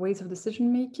processes and the ways of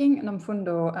decision making.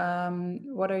 Nomfundo,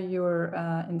 what are your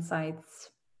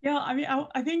insights? Yeah, I mean,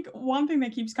 I think one thing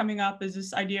that keeps coming up is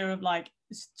this idea of like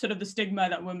sort of the stigma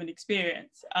that women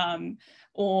experience,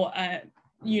 or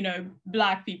you know,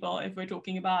 Black people, if we're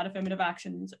talking about affirmative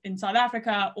actions in South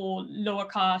Africa, or lower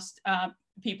caste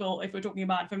people, if we're talking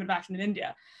about affirmative action in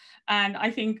India. And I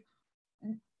think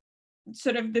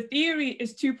sort of the theory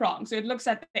is two-pronged. So it looks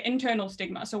at the internal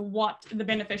stigma, so what the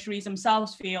beneficiaries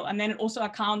themselves feel, and then it also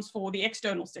accounts for the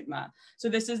external stigma. So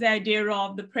this is the idea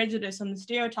of the prejudice and the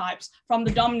stereotypes from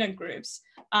the dominant groups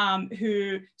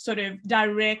who sort of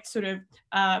direct sort of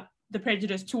the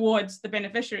prejudice towards the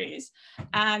beneficiaries.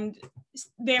 And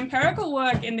the empirical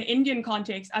work in the Indian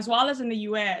context, as well as in the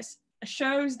US,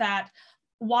 shows that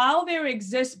while there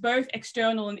exists both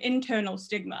external and internal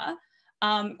stigma,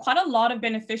 quite a lot of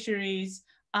beneficiaries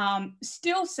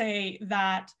still say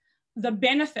that the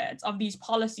benefits of these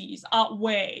policies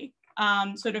outweigh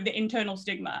sort of the internal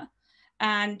stigma.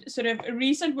 And sort of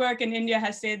recent work in India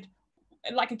has said,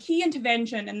 like, a key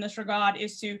intervention in this regard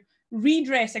is to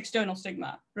redress external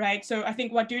stigma, right? So I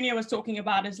think what Dunia was talking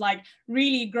about is like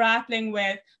really grappling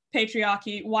with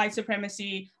patriarchy, white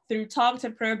supremacy through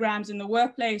targeted programs in the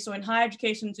workplace or in higher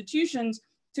education institutions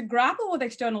to grapple with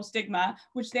external stigma,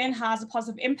 which then has a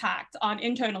positive impact on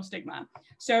internal stigma.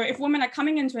 So if women are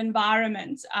coming into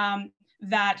environments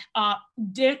that are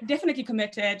definitely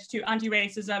committed to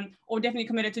anti-racism or definitely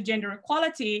committed to gender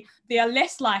equality, they are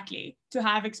less likely to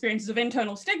have experiences of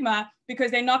internal stigma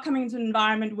because they're not coming into an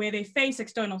environment where they face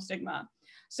external stigma.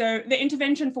 So the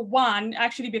intervention for one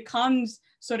actually becomes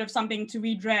sort of something to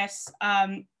redress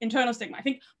internal stigma. I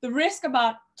think the risk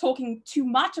about talking too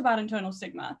much about internal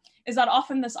stigma is that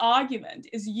often this argument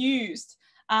is used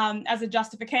as a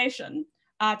justification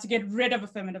to get rid of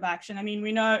affirmative action. I mean,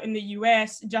 we know in the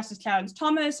US, Justice Clarence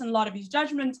Thomas and a lot of his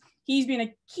judgments, he's been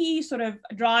a key sort of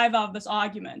driver of this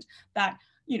argument that,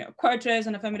 you know, quotas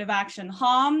and affirmative action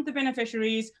harm the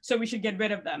beneficiaries, so we should get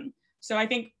rid of them. So I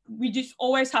think we just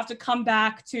always have to come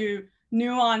back to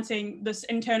nuancing this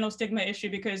internal stigma issue,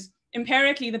 because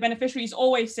empirically the beneficiaries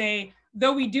always say,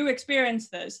 though we do experience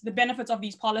this, the benefits of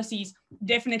these policies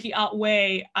definitely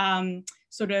outweigh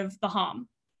sort of the harm.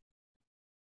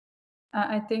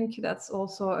 I think that's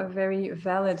also a very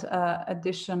valid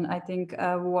addition. I think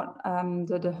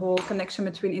the whole connection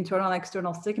between internal and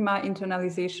external stigma,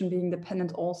 internalization being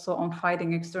dependent also on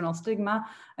fighting external stigma,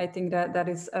 I think that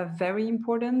is very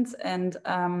important. And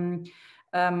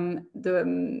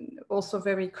also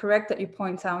very correct that you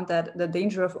point out that the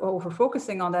danger of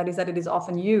over-focusing on that is that it is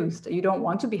often used. You don't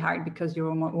want to be hired because you're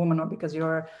a woman or because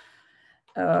you're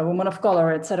a woman of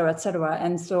color, et cetera,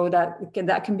 and so that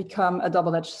can become a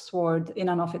double-edged sword in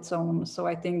and of its own. So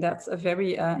I think that's a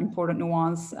very important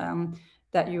nuance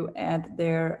that you add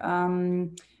there.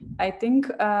 I think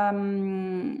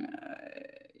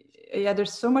yeah,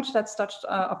 there's so much that's touched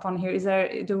upon here.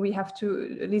 Do we have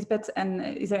to, Lisbeth, and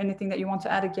is there anything that you want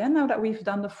to add again now that we've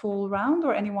done the full round,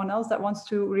 or anyone else that wants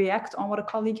to react on what a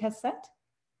colleague has said?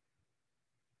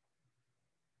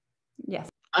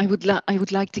 I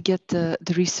would like to get the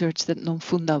research that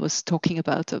Nomfunda was talking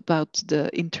about the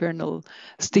internal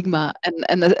stigma,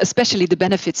 and especially the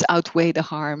benefits outweigh the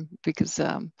harm, because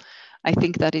I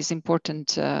think that is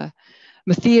important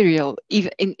material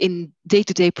even in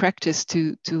day-to-day practice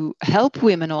to help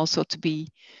women also to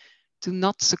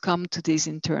not succumb to this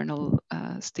internal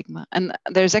stigma. And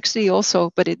there's actually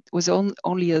also, but it was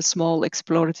only a small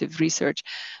explorative research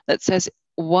that says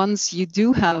once you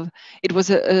do have, it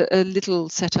was a little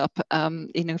setup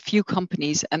in a few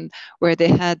companies, and where they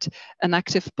had an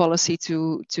active policy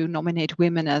to nominate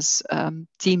women as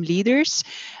team leaders,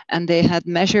 and they had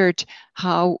measured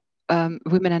how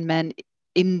women and men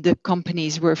in the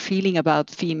companies were feeling about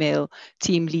female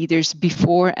team leaders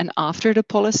before and after the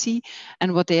policy.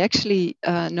 And what they actually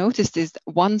noticed is that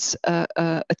once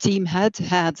a team had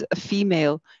a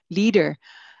female leader,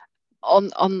 on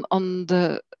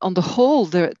the whole,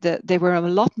 they were a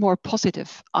lot more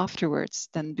positive afterwards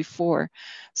than before.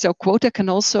 So quota can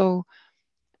also,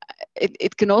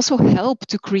 it can also help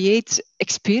to create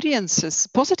experiences,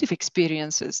 positive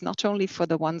experiences, not only for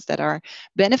the ones that are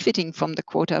benefiting from the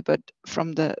quota, but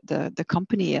from the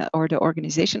company or the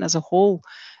organization as a whole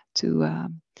to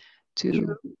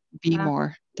be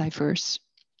more diverse.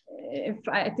 If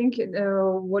I think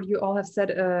what you all have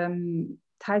said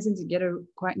ties in together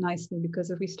quite nicely,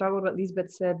 because if we start with what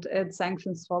Lisbeth said,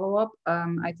 sanctions follow-up,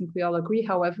 I think we all agree.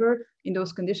 However, in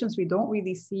those conditions, we don't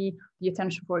really see the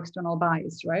attention for external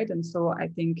bias, right? And so I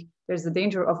think there's the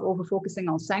danger of over-focusing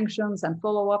on sanctions and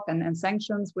follow-up and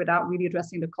sanctions without really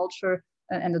addressing the culture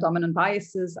and the dominant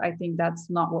biases. I think that's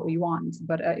not what we want.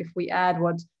 But if we add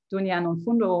what Dunia and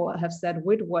Nomfundo have said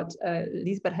with what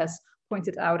Lisbeth has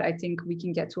pointed out, I think we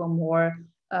can get to a more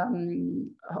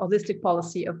holistic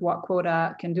policy of what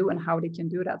quota can do and how they can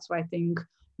do that. So I think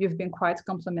you've been quite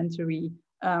complimentary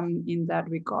in that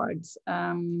regard.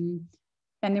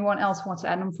 Anyone else want to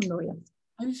add on Fundo? Yes.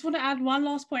 I just want to add one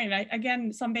last point.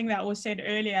 Again, something that was said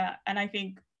earlier, and I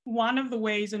think one of the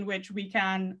ways in which we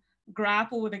can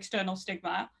grapple with external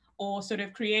stigma or sort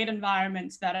of create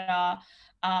environments that are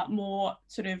more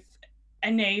sort of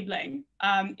enabling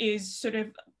is sort of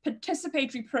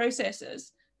participatory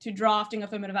processes to drafting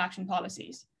affirmative action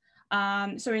policies.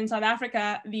 So in South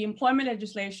Africa, the employment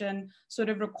legislation sort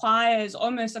of requires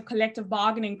almost a collective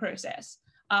bargaining process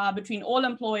between all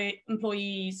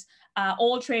employees,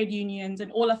 all trade unions,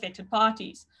 and all affected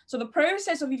parties. So the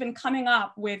process of even coming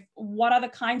up with what are the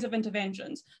kinds of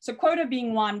interventions, so quota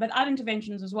being one, but other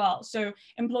interventions as well. So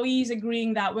employees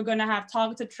agreeing that we're going to have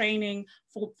targeted training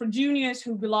for juniors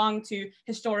who belong to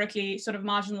historically sort of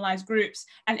marginalized groups,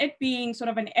 and it being sort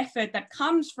of an effort that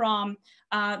comes from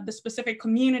the specific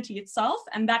community itself,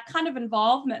 and that kind of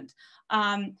involvement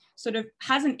sort of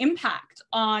has an impact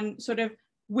on sort of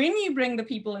when you bring the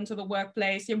people into the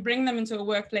workplace, you bring them into a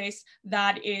workplace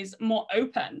that is more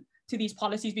open to these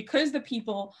policies because the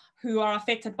people who are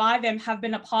affected by them have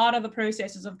been a part of the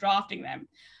processes of drafting them.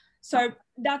 So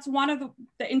that's one of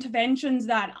the interventions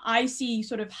that I see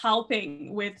sort of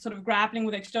helping with sort of grappling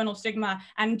with external stigma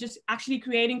and just actually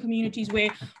creating communities where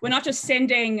we're not just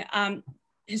sending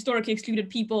historically excluded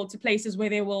people to places where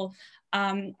they will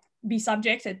be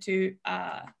subjected to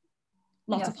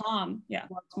lots of harm. Yeah.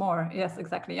 Lots more. Yes,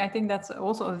 exactly. I think that's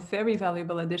also a very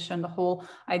valuable addition, the whole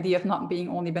idea of not being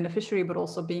only beneficiary, but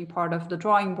also being part of the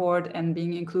drawing board and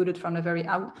being included from the very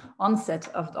onset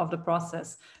of the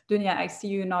process. Dunia, I see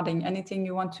you nodding. Anything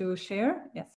you want to share?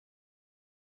 Yes.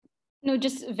 No,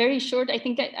 just very short. I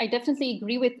think I definitely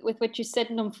agree with what you said,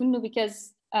 Nomfundo,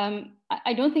 because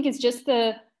I don't think it's just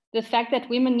the fact that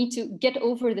women need to get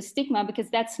over the stigma, because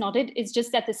that's not it. It's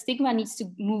just that the stigma needs to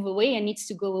move away and needs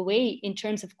to go away in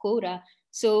terms of quota.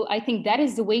 So I think that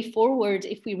is the way forward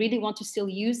if we really want to still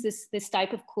use this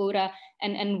type of quota,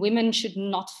 and women should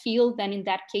not feel then in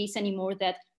that case anymore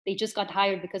that they just got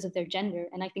hired because of their gender.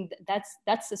 And I think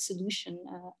that's the solution,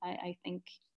 I think.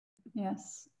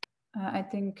 Yes. I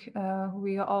think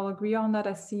we all agree on that.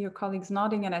 I see your colleagues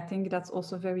nodding, and I think that's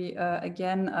also very,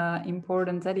 again,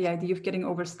 important. The idea of getting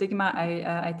over stigma.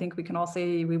 I think we can all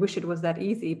say we wish it was that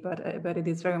easy, but it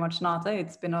is very much not.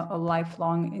 It's been a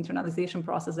lifelong internalization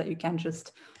process that you can't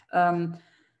just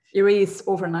erase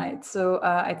overnight. So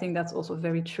I think that's also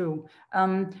very true.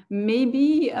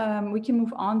 Maybe we can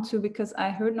move on to, because I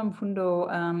heard Nomfundo,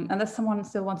 unless someone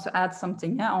still wants to add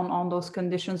something, yeah, on those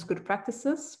conditions, good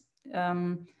practices.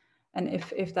 And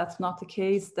if that's not the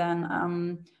case, then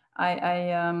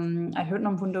I heard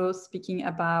Nomfundo speaking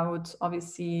about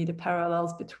obviously the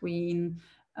parallels between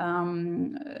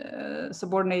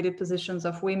subordinated positions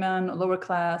of women, lower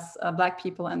class, Black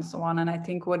people, and so on. And I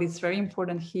think what is very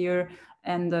important here,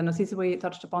 and Nosizwe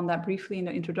touched upon that briefly in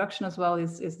the introduction as well,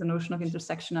 is the notion of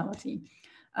intersectionality.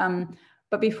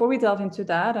 But before we delve into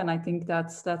that, and I think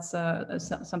that's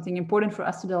something important for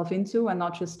us to delve into, and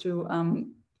not just to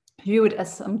view it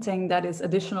as something that is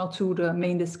additional to the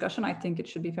main discussion. I think it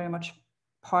should be very much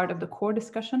part of the core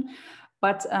discussion.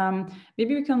 But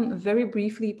maybe we can very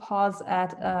briefly pause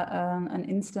at an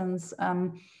instance.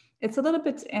 It's a little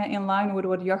bit in line with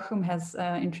what Joachim has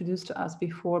introduced to us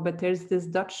before, but there's this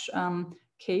Dutch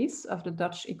case of the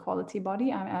Dutch equality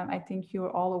body. I think you're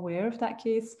all aware of that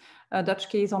case, a Dutch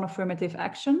case on affirmative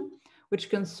action, which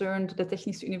concerned the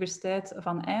Technische Universiteit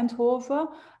van Eindhoven,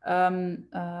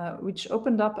 which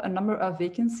opened up a number of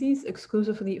vacancies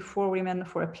exclusively for women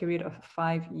for a period of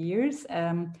 5 years.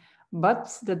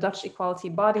 But the Dutch equality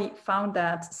body found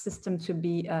that system to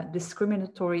be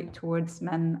discriminatory towards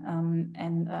men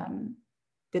and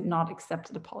did not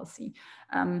accept the policy.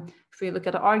 If we look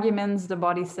at the arguments, the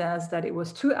body says that it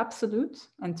was too absolute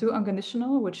and too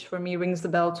unconditional, which for me rings the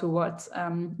bell to what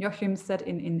Joachim said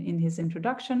in his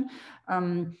introduction.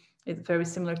 It's very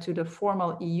similar to the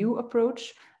formal EU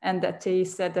approach, and that they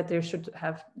said that they should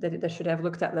have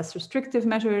looked at less restrictive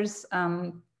measures.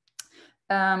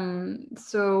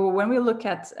 So when we look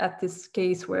at this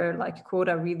case where like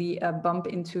quota really bump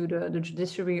into the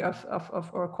judiciary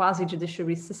or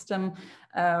quasi-judiciary system,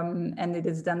 and it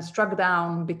is then struck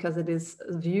down because it is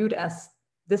viewed as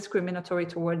discriminatory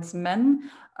towards men,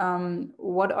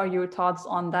 what are your thoughts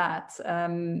on that?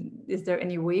 Is there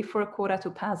any way for a quota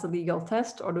to pass a legal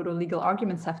test, or do the legal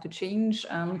arguments have to change?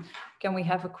 Can we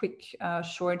have a quick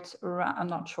short,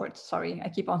 not short, sorry, I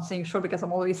keep on saying short because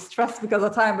I'm always stressed because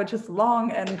of time, but just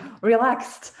long and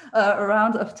relaxed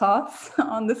round of thoughts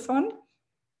on this one?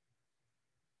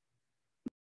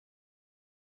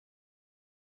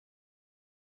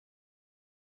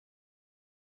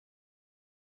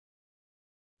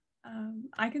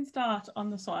 I can start on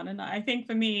this one. And I think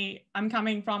for me, I'm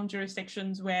coming from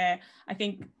jurisdictions where I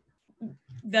think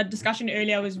the discussion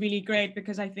earlier was really great,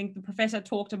 because I think the professor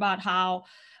talked about how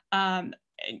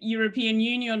European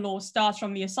Union law starts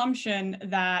from the assumption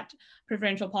that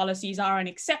preferential policies are an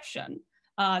exception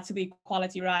to the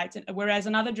equality rights, whereas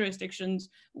in other jurisdictions,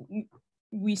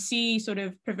 we see sort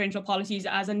of preferential policies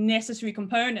as a necessary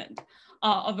component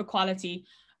of equality.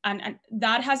 And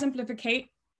that has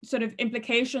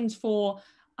implications for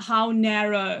how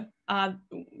narrow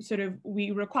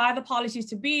we require the policies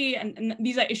to be, and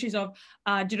these are issues of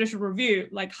judicial review,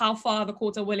 like how far the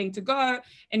courts are willing to go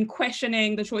in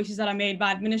questioning the choices that are made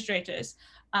by administrators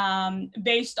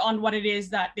based on what it is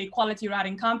that the equality right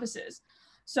encompasses.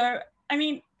 So, I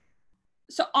mean,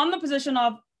 so on the position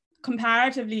of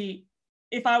comparatively,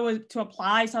 if I were to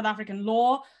apply South African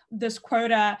law, this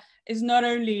quota is not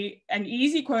only an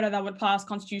easy quota that would pass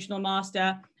constitutional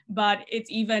muster, but it's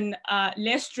even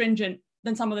less stringent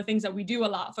than some of the things that we do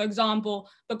allow. For example,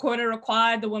 the quota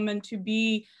required the woman to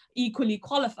be equally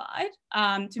qualified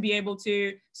to be able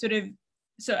to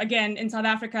so again, in South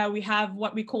Africa, we have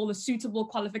what we call the suitable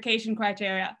qualification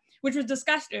criteria, which was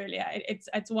discussed earlier.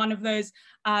 It's one of those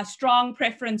strong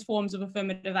preference forms of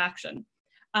affirmative action.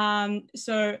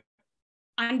 So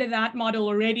under that model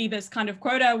already, this kind of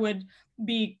quota would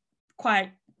be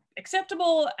quite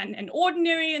acceptable and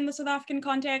ordinary in the South African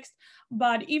context.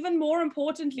 But even more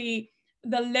importantly,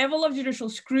 the level of judicial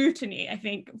scrutiny, I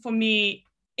think, for me,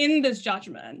 in this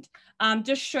judgment,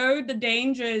 just showed the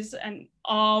dangers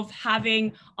of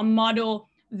having a model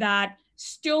that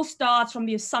still starts from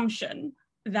the assumption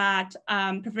that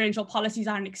preferential policies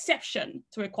are an exception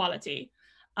to equality.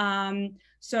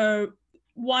 So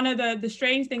one of the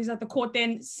strange things that the court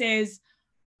then says,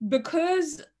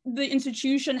 because the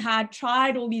institution had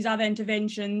tried all these other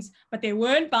interventions, but they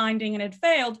weren't binding and had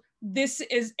failed, this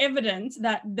is evidence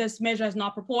that this measure is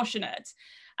not proportionate.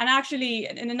 And actually,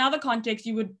 in another context,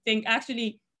 you would think,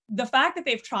 actually, the fact that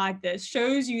they've tried this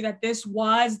shows you that this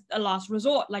was a last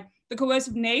resort. Like, the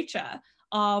coercive nature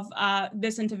of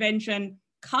this intervention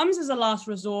comes as a last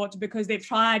resort because they've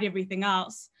tried everything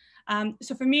else.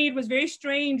 So for me, it was very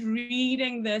strange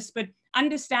reading this, but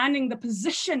understanding the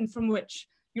position from which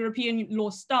European law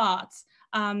starts,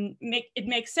 it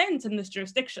makes sense in this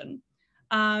jurisdiction.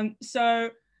 So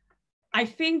I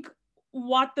think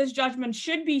what this judgment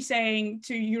should be saying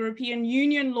to European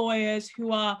Union lawyers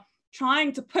who are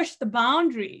trying to push the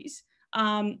boundaries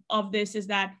of this is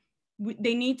that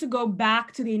they need to go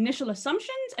back to the initial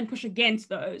assumptions and push against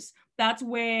those. That's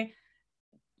where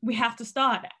we have to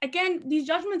start. Again, these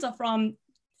judgments are from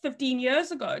 15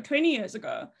 years ago, 20 years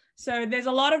ago. So there's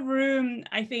a lot of room,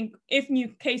 I think, if new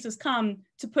cases come,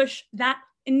 to push that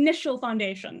initial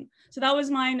foundation. So that was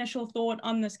my initial thought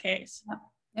on this case.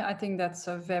 Yeah, I think that's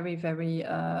a very, very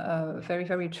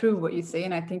true what you say.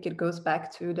 And I think it goes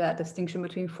back to that distinction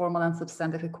between formal and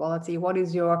substantive equality. What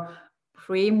is your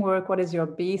framework? What is your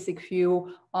basic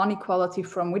view on equality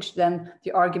from which then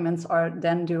the arguments are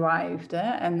then derived?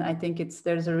 And I think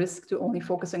there's a risk to only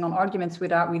focusing on arguments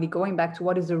without really going back to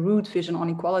what is the root vision on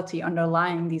equality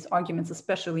underlying these arguments,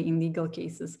 especially in legal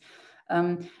cases.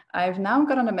 I've now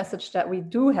gotten a message that we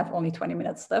do have only 20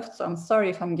 minutes left, so I'm sorry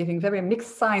if I'm giving very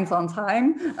mixed signs on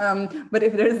time, but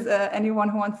if there's anyone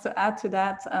who wants to add to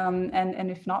that, and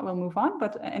if not, we'll move on,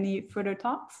 but any further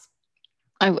thoughts?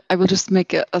 I will just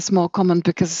make a small comment,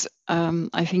 because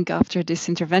I think after this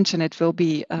intervention it will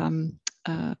be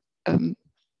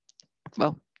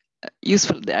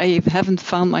useful. I haven't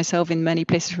found myself in many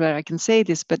places where I can say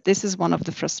this, but this is one of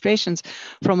the frustrations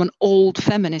from an old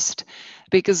feminist,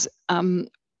 because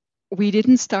we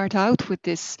didn't start out with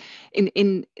this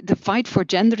in the fight for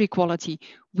gender equality.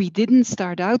 We didn't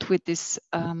start out with this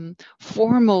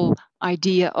formal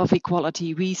idea of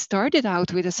equality. We started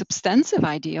out with a substantive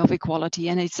idea of equality,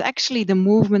 and it's actually the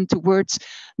movement towards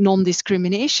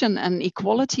non-discrimination and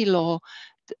equality law,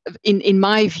 in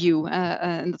my view,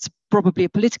 and it's probably a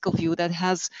political view, that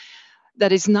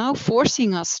is now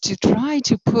forcing us to try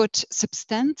to put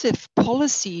substantive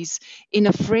policies in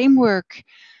a framework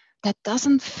that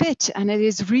doesn't fit. And it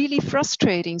is really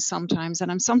frustrating sometimes.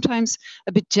 And I'm sometimes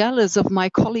a bit jealous of my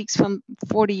colleagues from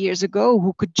 40 years ago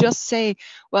who could just say,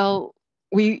 well,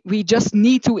 we just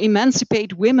need to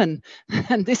emancipate women,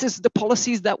 and this is the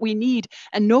policies that we need.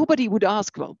 And nobody would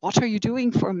ask, well, what are you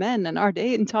doing for men? And are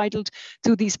they entitled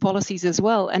to these policies as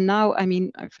well? And now, I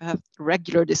mean, I've had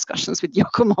regular discussions with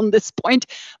Joachim on this point,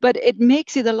 but it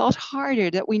makes it a lot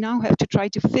harder that we now have to try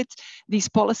to fit these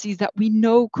policies that we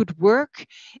know could work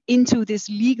into this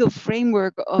legal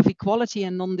framework of equality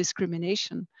and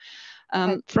non-discrimination.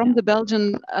 From the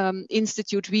Belgian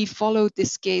Institute, we followed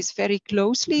this case very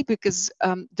closely, because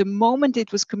the moment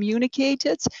it was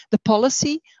communicated, the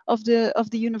policy of the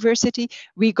university,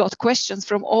 we got questions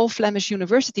from all Flemish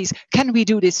universities. Can we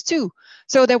do this too?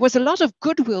 So there was a lot of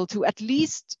goodwill to at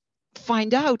least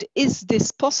find out, is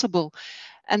this possible?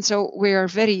 And so we are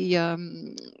very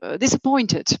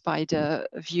disappointed by the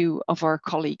view of our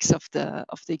colleagues of the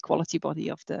equality body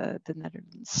of the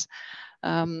Netherlands.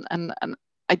 And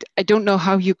I don't know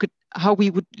how we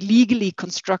would legally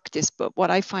construct this, but what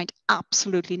I find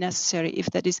absolutely necessary,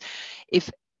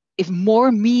 if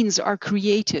more means are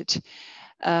created,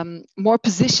 more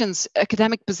positions,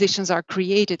 academic positions are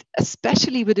created,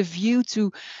 especially with a view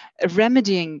to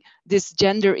remedying this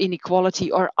gender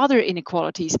inequality or other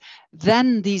inequalities,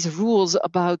 then these rules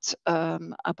about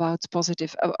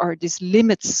positive, or these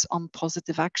limits on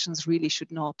positive actions, really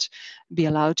should not be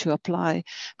allowed to apply.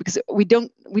 Because we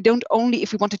don't only,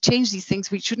 if we want to change these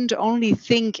things, we shouldn't only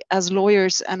think as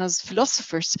lawyers and as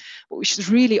philosophers, but we should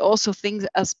really also think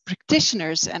as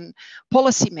practitioners and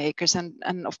policymakers.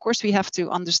 And of course we have to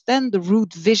understand the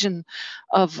root vision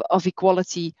of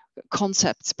equality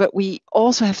concepts, but we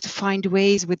also have to find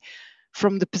ways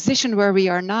from the position where we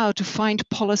are now to find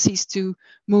policies to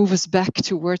move us back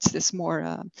towards this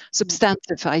more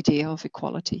substantive idea of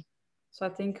equality. So I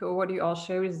think what you all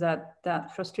share is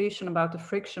that frustration about the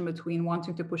friction between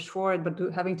wanting to push forward, but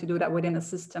having to do that within a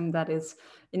system that is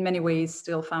in many ways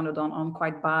still founded on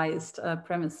quite biased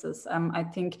premises. I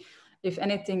think, if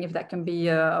anything, if that can be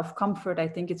of comfort, I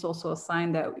think it's also a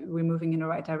sign that we're moving in the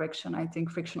right direction. I think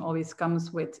friction always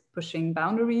comes with pushing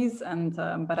boundaries, and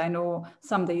but I know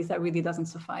some days that really doesn't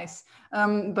suffice.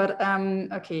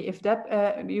 Okay, if that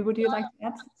would you like to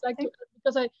add?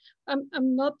 Because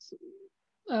I'm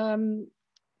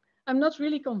not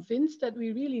really convinced that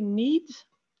we really need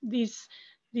these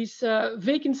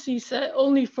vacancies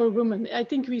only for women. I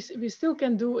think we still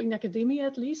can do in academia,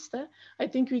 at least. I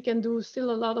think we can do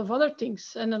still a lot of other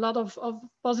things, and a lot of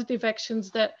positive actions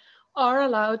that are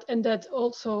allowed, and that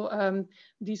also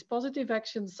these positive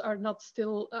actions are not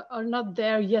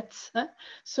there yet.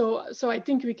 So I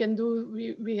think we can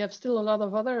do. We have still a lot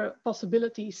of other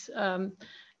possibilities, and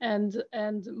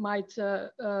might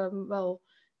well.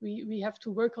 We have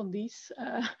to work on these.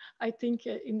 I think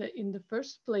in the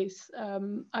first place,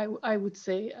 I would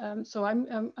say. So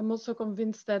I'm also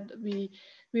convinced that we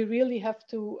really have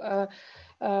to,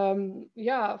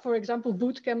 for example,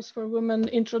 boot camps for women,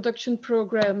 introduction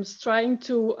programs, trying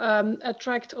to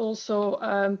attract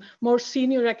also more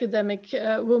senior academic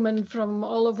women from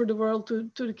all over the world to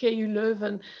the KU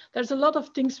Leuven. There's a lot of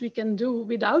things we can do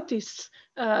without this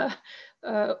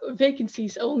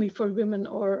vacancies only for women,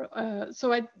 or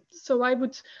so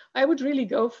I would really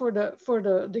go for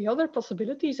the other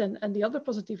possibilities and the other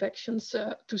positive actions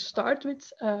to start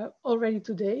with already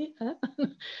today.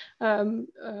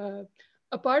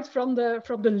 Apart from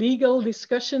the legal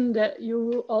discussion that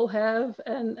you all have,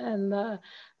 and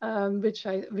which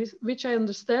I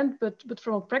understand, but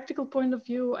from a practical point of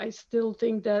view, I still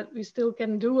think that we still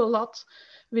can do a lot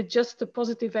with just the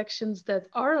positive actions that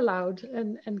are allowed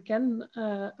and can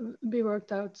be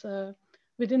worked out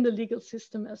within the legal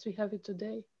system as we have it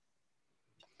today.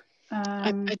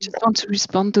 I just want to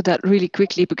respond to that really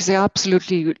quickly, because I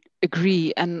absolutely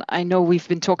agree. And I know we've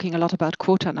been talking a lot about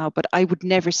quota now, but I would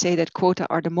never say that quota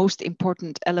are the most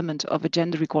important element of a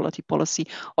gender equality policy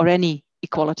or any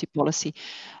equality policy.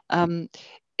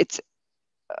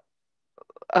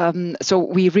 So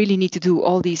we really need to do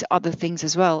all these other things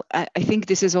as well. I think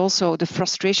this is also the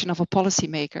frustration of a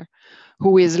policymaker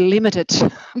who is limited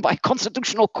by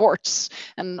constitutional courts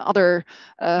and other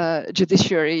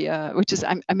judiciary, which is,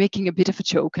 I'm making a bit of a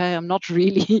joke. I'm not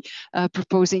really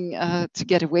proposing to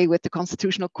get away with the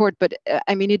constitutional court, but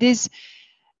I mean, it is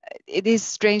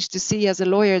strange to see as a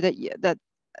lawyer that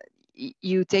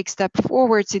you take step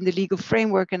forwards in the legal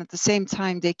framework, and at the same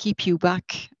time they keep you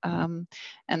back. And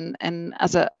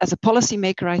as a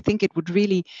policymaker, I think it would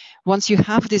really, once you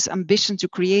have this ambition to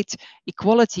create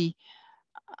equality,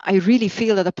 I really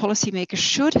feel that a policymaker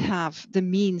should have the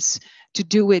means to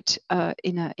do it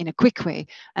in a quick way.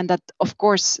 And that, of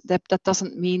course, that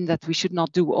doesn't mean that we should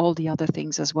not do all the other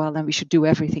things as well, and we should do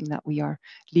everything that we are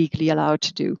legally allowed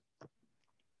to do.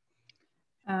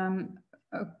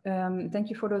 Thank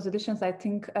you for those additions. I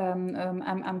think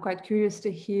I'm quite curious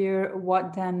to hear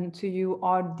what then to you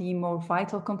are the more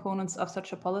vital components of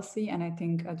such a policy. And I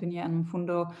think Dunia and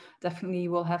Mfundo definitely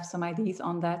will have some ideas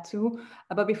on that too.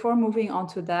 But before moving on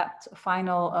to that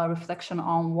final reflection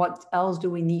on what else do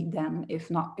we need then,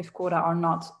 if quota are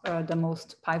not the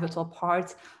most pivotal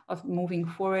part of moving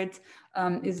forward,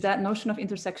 is that notion of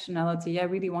intersectionality. I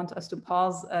really want us to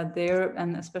pause there,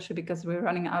 and especially because we're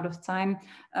running out of time.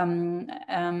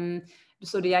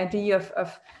 So the idea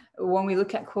of when we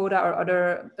look at quota or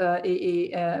other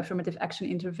affirmative action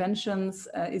interventions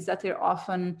is that they're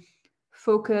often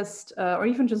focused or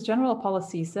even just general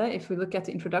policies. If we look at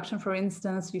the introduction, for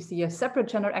instance, you see a separate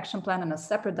gender action plan and a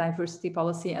separate diversity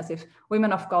policy, as if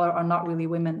women of color are not really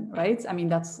women, right? I mean,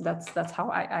 that's how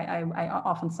I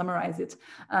often summarize it.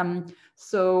 That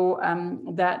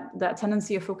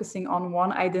tendency of focusing on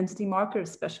one identity marker,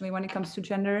 especially when it comes to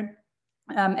gender,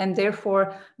 and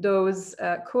therefore those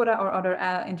quota or other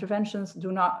interventions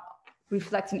do not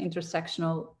reflect an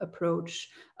intersectional approach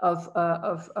of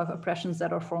oppressions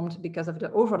that are formed because of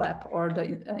the overlap or the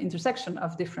intersection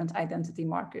of different identity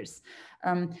markers.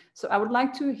 So I would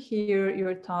like to hear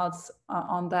your thoughts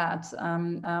on that,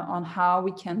 on how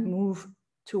we can move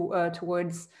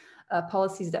towards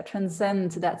policies that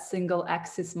transcend that single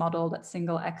axis model, that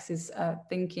single axis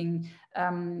thinking.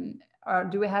 Or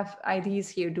do we have ideas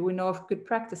here? Do we know of good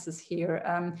practices here?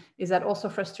 Is that also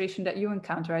frustration that you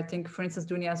encounter? I think, for instance,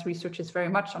 Dunia's research is very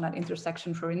much on that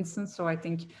intersection, for instance. So I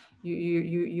think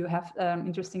you have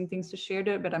interesting things to share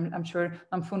there, but I'm sure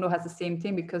Mfundo has the same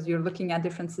thing, because you're looking at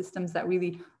different systems that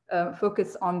really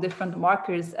focus on different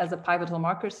markers as a pivotal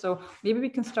marker. So maybe we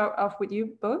can start off with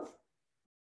you both.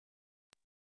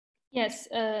 Yes,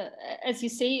 as you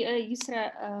say,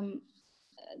 Yusra,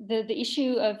 the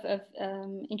issue of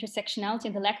intersectionality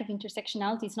and the lack of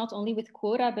intersectionality is not only with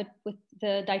quota, but with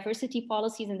the diversity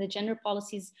policies and the gender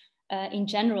policies in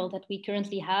general that we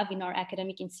currently have in our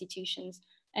academic institutions.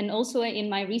 And also in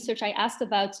my research, I asked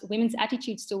about women's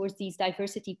attitudes towards these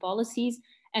diversity policies.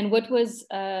 And what was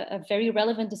a very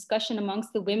relevant discussion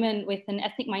amongst the women with an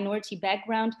ethnic minority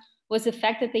background was the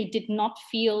fact that they did not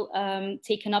feel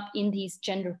taken up in these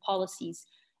gender policies.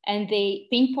 And they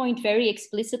pinpoint very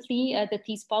explicitly that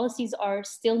these policies are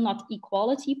still not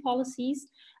equality policies,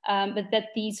 but that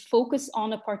these focus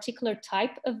on a particular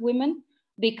type of women,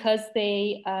 because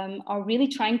they are really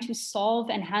trying to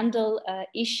solve and handle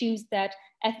issues that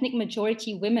ethnic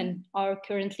majority women are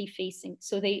currently facing.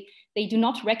 So they do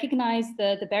not recognize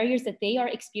the barriers that they are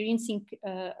experiencing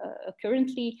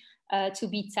currently to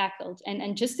be tackled.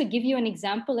 And just to give you an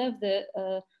example of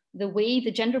the way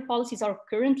the gender policies are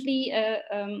currently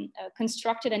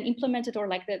constructed and implemented, or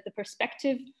like the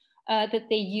perspective that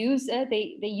they use,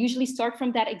 they usually start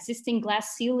from that existing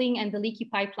glass ceiling and the leaky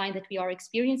pipeline that we are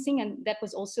experiencing. And that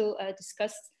was also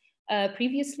discussed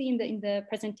previously in the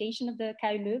presentation of the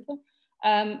KU Leuven.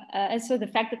 And so the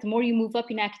fact that the more you move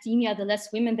up in academia, the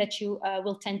less women that you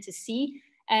will tend to see.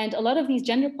 And a lot of these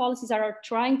gender policies are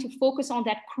trying to focus on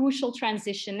that crucial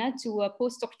transition to a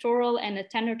postdoctoral and a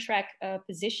tenure track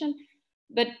position.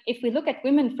 But if we look at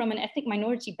women from an ethnic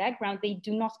minority background, they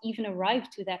do not even arrive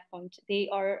to that point. They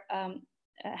are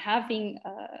having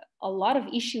a lot of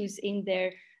issues in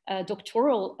their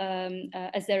doctoral,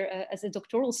 as a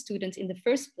doctoral student in the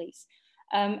first place.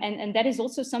 And that is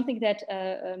also something that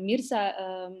Mirza,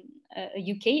 a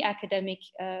UK academic,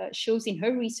 shows in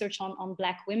her research on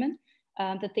Black women,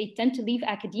 that they tend to leave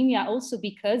academia also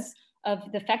because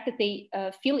of the fact that they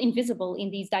feel invisible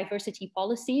in these diversity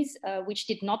policies, which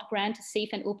did not grant a safe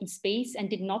and open space and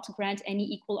did not grant any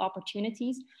equal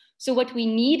opportunities. So what we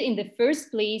need in the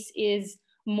first place is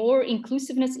more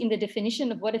inclusiveness in the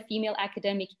definition of what a female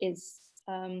academic is.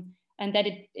 And that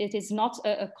it is not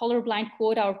a colorblind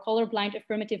quota or colorblind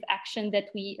affirmative action that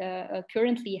we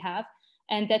currently have,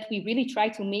 and that we really try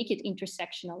to make it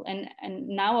intersectional. And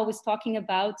now I was talking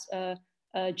about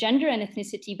gender and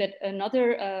ethnicity, but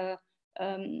another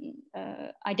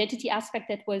identity aspect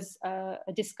that was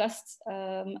discussed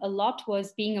a lot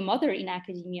was being a mother in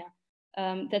academia.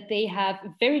 That they have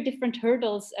very different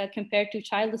hurdles compared to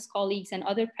childless colleagues and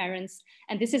other parents.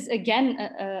 And this is, again,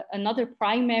 another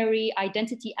primary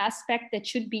identity aspect that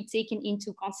should be taken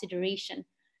into consideration.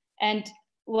 And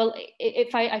well,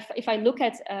 if I look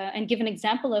at and give an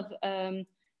example of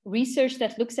research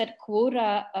that looks at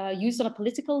quota used on a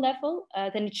political level,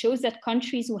 then it shows that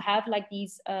countries who have like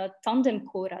these tandem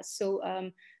quotas, so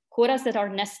quotas that are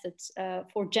nested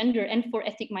for gender and for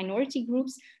ethnic minority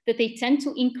groups, that they tend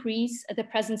to increase the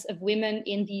presence of women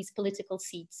in these political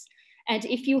seats. And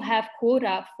if you have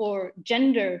quota for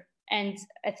gender and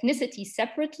ethnicity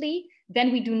separately,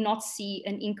 then we do not see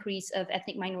an increase of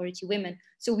ethnic minority women.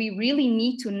 So we really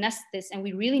need to nest this, and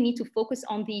we really need to focus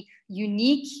on the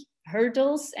unique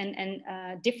hurdles and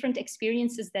different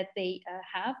experiences that they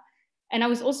have. And I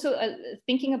was also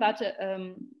thinking about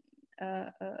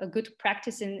a good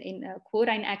practice in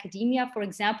quota in academia, for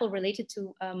example, related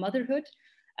to motherhood.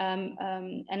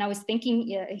 And I was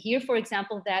thinking here, for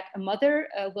example, that a mother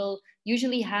will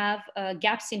usually have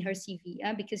gaps in her CV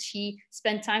because she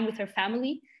spent time with her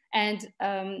family. And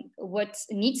what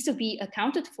needs to be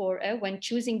accounted for when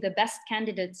choosing the best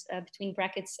candidates, between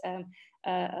brackets,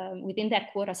 within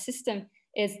that quota system,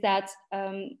 is that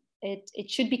it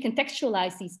should be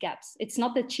contextualized, these gaps. It's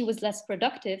not that she was less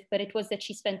productive, but it was that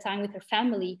she spent time with her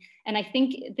family. And I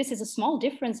think this is a small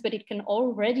difference, but it can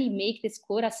already make this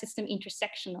quota system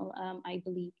intersectional, I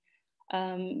believe.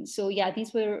 So yeah,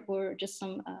 these were just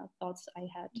some thoughts I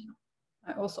had.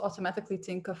 I also automatically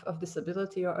think of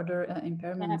disability or other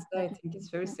impairments. I think it's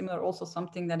very similar, also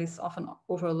something that is often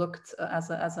overlooked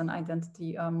as an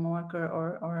identity marker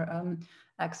or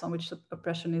axe on which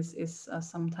oppression is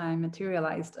sometimes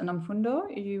materialized. And Namfundo,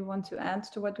 you want to add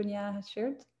to what Dunia has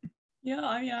shared? Yeah,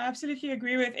 I mean, I absolutely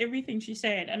agree with everything she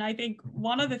said. And I think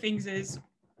one of the things is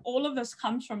all of this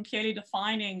comes from clearly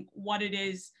defining what it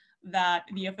is that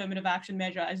the affirmative action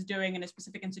measure is doing in a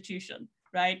specific institution,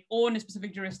 right? Or in a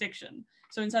specific jurisdiction.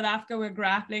 So in South Africa, we're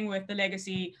grappling with the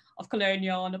legacy of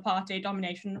colonial and apartheid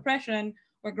domination and oppression.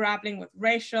 We're grappling with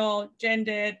racial,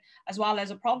 gendered, as well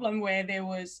as a problem where there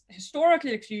was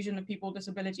historical exclusion of people with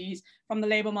disabilities from the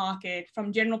labor market,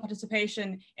 from general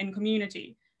participation in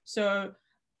community. So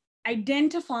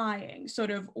identifying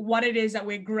sort of what it is that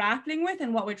we're grappling with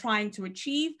and what we're trying to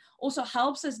achieve also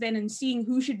helps us then in seeing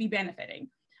who should be benefiting.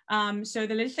 So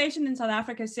the legislation in South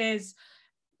Africa says,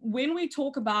 when we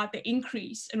talk about the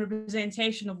increase in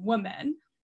representation of women,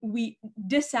 we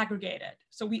disaggregate it.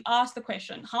 So we ask the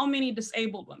question, how many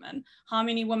disabled women, how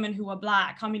many women who are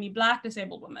Black, how many Black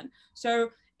disabled women? So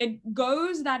it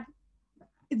goes that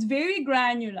it's very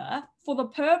granular for the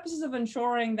purposes of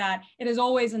ensuring that it is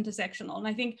always intersectional. And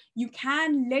I think you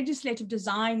can legislative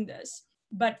design this,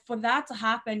 but for that to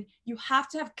happen, you have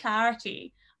to have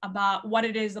clarity about what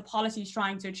it is the policy is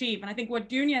trying to achieve. And I think what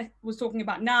Dunia was talking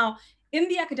about now, in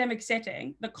the academic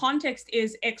setting, the context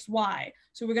is X, Y.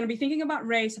 So we're going to be thinking about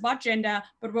race, about gender,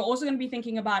 but we're also going to be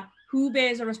thinking about who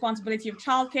bears the responsibility of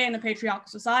childcare in a patriarchal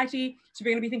society. So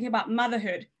we're going to be thinking about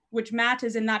motherhood, which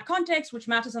matters in that context, which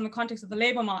matters in the context of the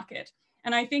labor market.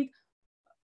 And I think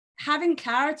having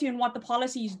clarity on what the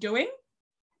policy is doing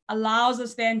allows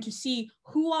us then to see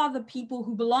who are the people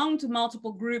who belong to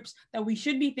multiple groups that we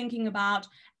should be thinking about.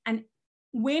 And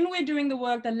when we're doing the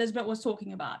work that Lisbeth was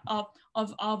talking about,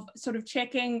 of sort of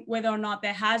checking whether or not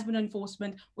there has been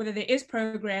enforcement, whether there is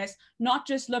progress, not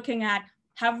just looking at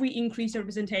have we increased the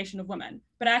representation of women,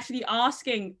 but actually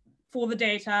asking for the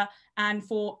data and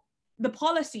for the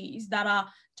policies that are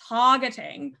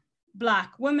targeting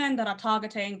Black women, that are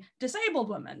targeting disabled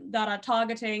women, that are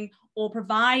targeting or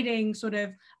providing sort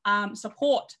of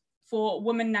support for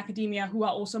women in academia who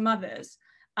are also mothers,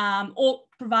 or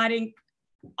providing,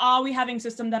 are we having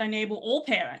systems that enable all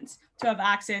parents to have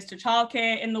access to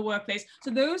childcare in the workplace? So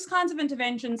those kinds of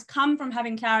interventions come from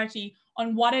having clarity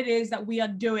on what it is that we are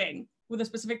doing with a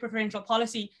specific preferential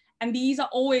policy. And these are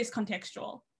always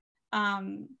contextual.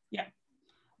 Yeah.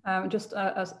 Just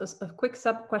a quick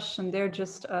sub question there,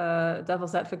 just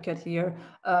devil's advocate here,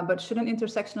 but shouldn't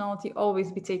intersectionality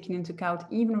always be taken into account,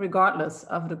 even regardless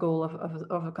of the goal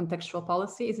of a contextual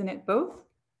policy? Isn't it both?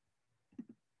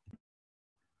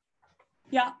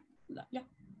 Yeah, yeah.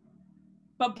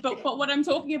 But what I'm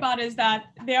talking about is that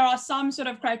there are some sort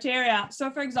of criteria.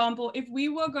 So for example, if we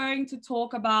were going to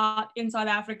talk about in South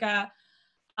Africa,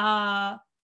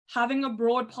 having a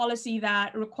broad policy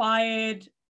that required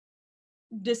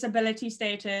disability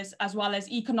status as well as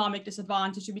economic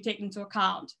disadvantage to be taken into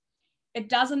account, it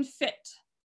doesn't fit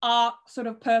our sort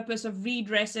of purpose of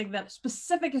redressing the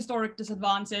specific historic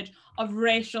disadvantage of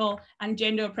racial and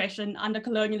gender oppression under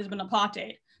colonialism and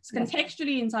apartheid. So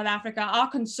contextually in South Africa, our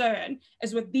concern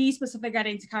is with these specific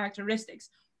identity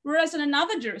characteristics. Whereas in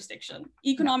another jurisdiction,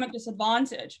 economic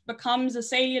disadvantage becomes a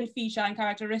salient feature and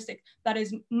characteristic that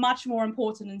is much more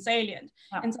important and salient.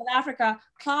 In South Africa,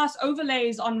 class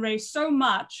overlays on race so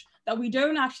much that we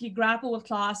don't actually grapple with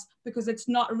class because it's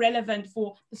not relevant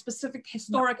for the specific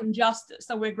historic injustice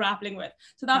that we're grappling with.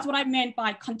 So that's what I meant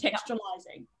by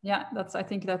contextualizing. Yeah, I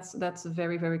think that's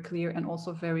very, very clear and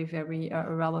also very, very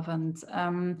relevant.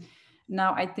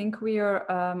 Now, I think we are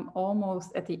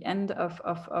almost at the end of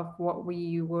what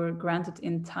we were granted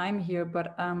in time here,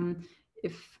 but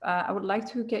if I would like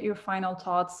to get your final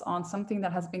thoughts on something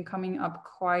that has been coming up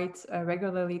quite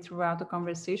regularly throughout the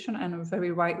conversation, and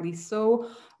very rightly so,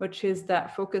 which is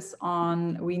that focus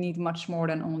on we need much more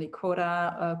than only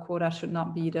quota. Quota should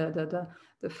not be the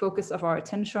focus of our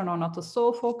attention, or not the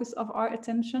sole focus of our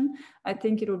attention. I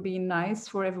think it would be nice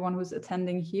for everyone who's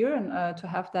attending here and to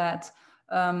have that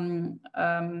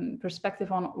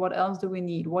perspective on what else do we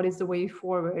need, what is the way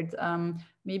forward.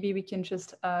 Maybe we can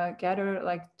just gather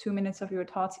like 2 minutes of your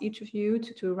thoughts, each of you,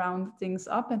 to round things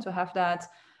up and to have that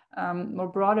more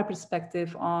broader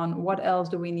perspective on what else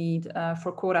do we need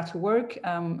for quota to work,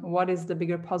 what is the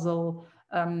bigger puzzle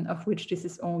of which this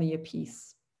is only a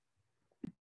piece.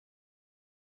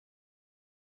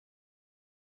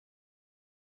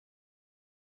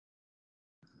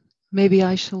 Maybe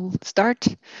I shall start.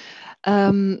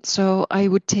 So I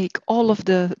would take all of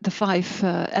the 5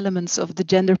 elements of the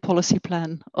gender policy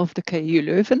plan of the KU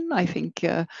Leuven. I think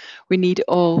we need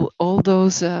all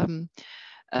those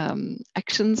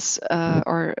actions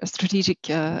or strategic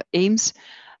aims.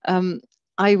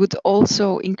 I would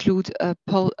also include a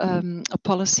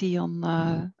policy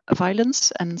on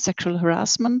violence and sexual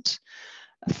harassment,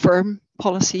 a firm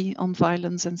policy on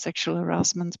violence and sexual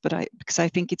harassment, because I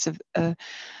think it's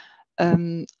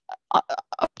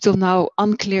up till now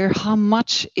unclear how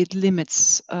much it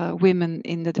limits women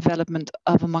in the development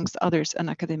of, amongst others, an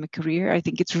academic career. I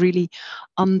think it's really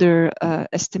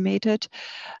underestimated.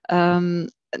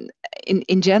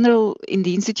 In general, in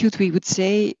the Institute, we would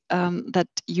say that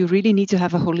you really need to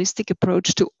have a holistic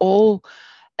approach to all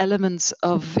elements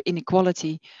of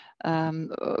inequality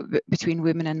between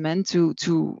women and men to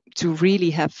really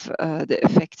have the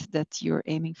effect that you're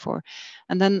aiming for.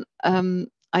 And then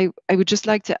I would just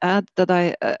like to add that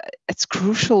it's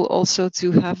crucial also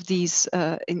to have these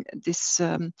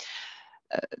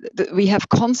we have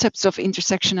concepts of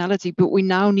intersectionality, but we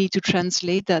now need to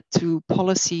translate that to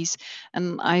policies.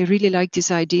 And I really like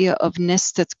this idea of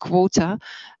nested quota.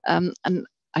 And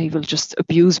I will just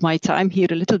abuse my time here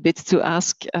a little bit to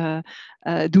ask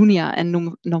Dunia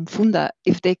and Nomfunda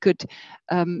if they could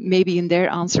maybe in their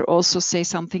answer also say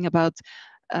something about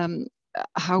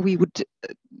how we would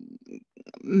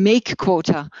make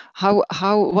quota,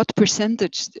 what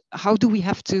percentage, how do we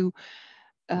have to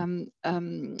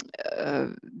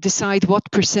decide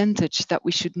what percentage that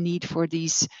we should need for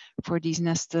these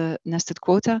nested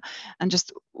quota. And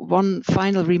just one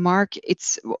final remark,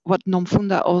 it's what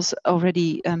Nomfunda also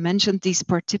already mentioned, these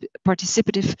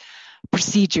participative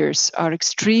procedures are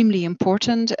extremely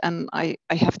important, and I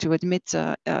have to admit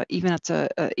even at the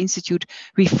Institute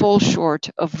we fall short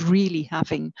of really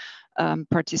having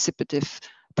participative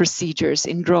procedures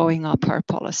in drawing up our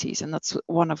policies, and that's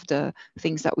one of the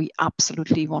things that we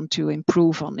absolutely want to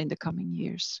improve on in the coming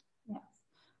years. Yeah.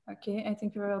 Okay, I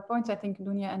think your points. I think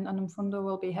Dunia and Nomfundo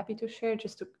will be happy to share.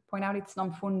 Just to point out, it's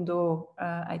Nomfundo,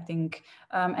 I think,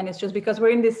 and it's just because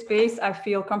we're in this space, I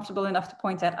feel comfortable enough to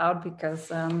point that out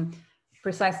because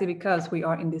precisely because we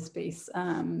are in this space.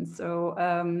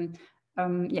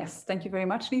 Yes, thank you very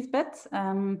much, Lisbeth.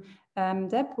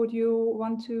 Deb, would you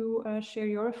want to share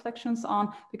your reflections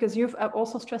on, because you've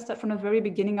also stressed that from the very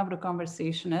beginning of the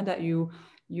conversation, that you're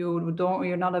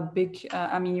not a big,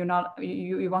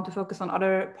 you want to focus on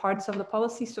other parts of the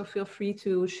policy, so feel free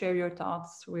to share your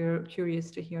thoughts. We're curious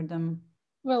to hear them.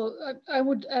 Well, I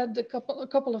would add a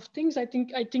couple of things. I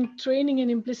think training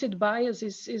in implicit bias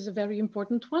is a very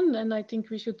important one, and I think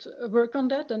we should work on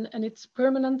that. And it's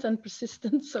permanent and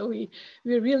persistent, so we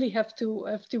really have to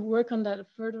work on that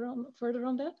further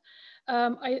on that.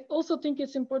 I also think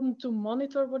it's important to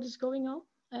monitor what is going on.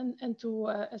 And to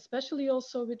especially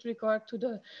also with regard to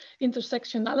the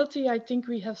intersectionality, I think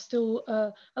we have still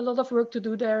a lot of work to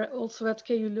do there also at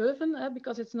KU Leuven,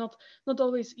 because it's not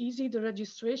always easy, the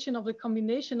registration of the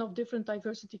combination of different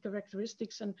diversity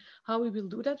characteristics and how we will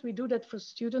do that. We do that for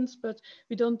students, but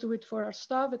we don't do it for our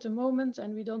staff at the moment,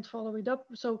 and we don't follow it up.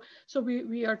 So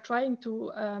we are trying to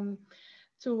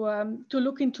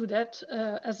look into that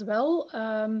as well,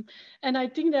 and I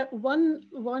think that one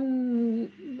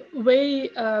way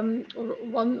or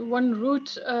one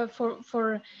route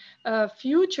for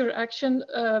future action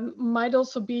might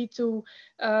also be to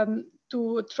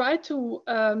try to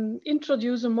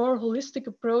introduce a more holistic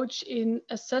approach in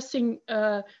assessing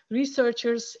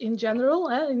researchers in general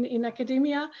in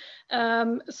academia,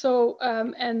 and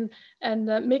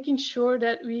making sure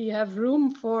that we have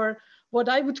room for what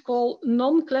I would call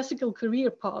non-classical career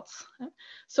paths.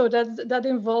 So that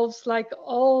involves like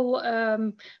all,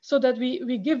 so that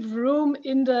we give room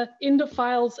in the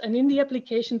files and in the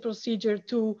application procedure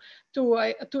to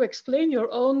explain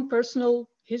your own personal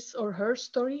his or her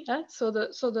story, and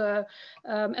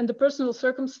the personal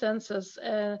circumstances,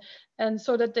 and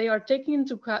so that they are taken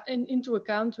into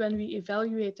account when we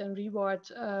evaluate and reward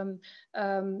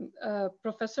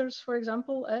professors, for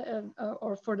example,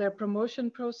 or for their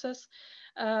promotion process.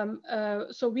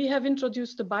 So we have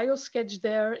introduced the biosketch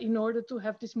there in order to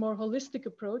have this more holistic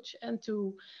approach and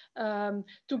to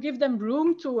give them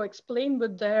room to explain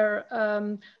what their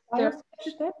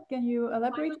biosketch. Can you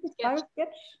elaborate with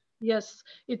biosketch? Yes,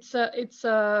 it's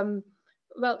a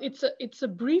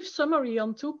brief summary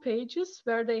on 2 pages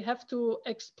where they have to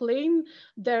explain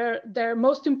their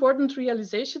most important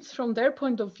realizations from their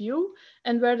point of view,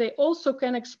 and where they also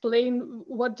can explain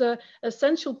what the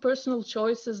essential personal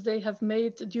choices they have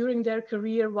made during their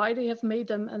career, why they have made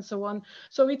them, and so on.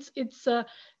 So it's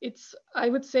I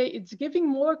would say it's giving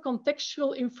more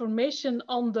contextual information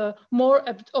on the more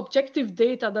objective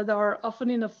data that are often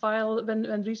in a file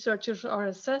when researchers are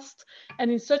assessed,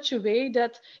 and in such a way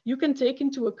that you can take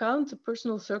into account the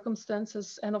personal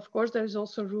circumstances. And of course, there is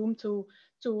also room to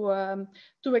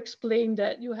explain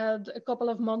that you had a couple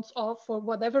of months off for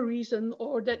whatever reason,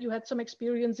 or that you had some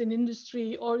experience in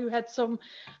industry, or you had some.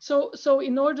 So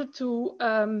in order to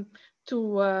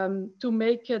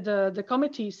make the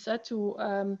committees to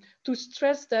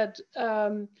stress that.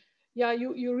 Yeah,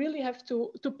 you really have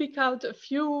to pick out a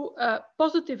few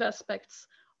positive aspects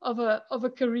of a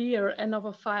career and of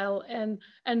a file, and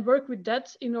work with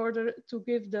that in order to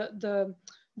give the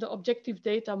objective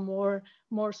data more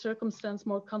circumstance,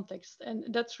 more context.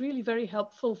 And that's really very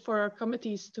helpful for our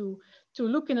committees to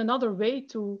look in another way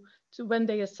to when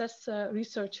they assess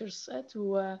researchers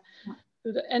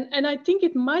and I think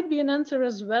it might be an answer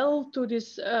as well to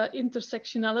this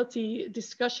intersectionality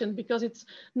discussion, because it's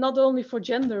not only for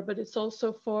gender, but it's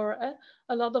also for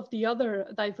a lot of the other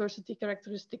diversity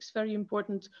characteristics. Very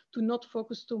important to not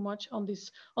focus too much on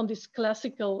this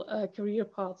classical career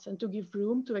paths, and to give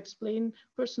room to explain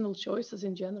personal choices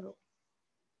in general.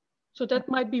 So that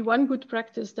might be one good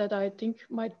practice that I think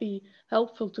might be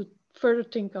helpful to further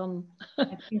think on.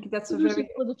 I think that's a very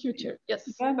for the future. Yes.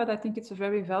 Yeah, but I think it's a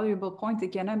very valuable point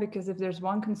again, because if there's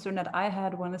one concern that I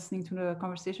had when listening to the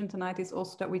conversation tonight, is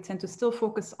also that we tend to still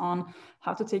focus on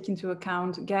how to take into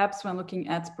account gaps when looking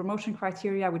at promotion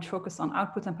criteria, which focus on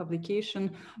output and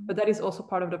publication. But that is also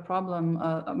part of the problem.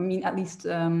 I mean, at least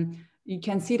you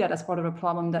can see that as part of a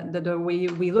problem, that the way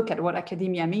we look at what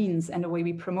academia means and the way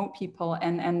we promote people,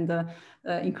 and the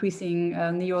increasing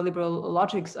neoliberal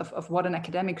logics of what an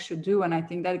academic should do. And I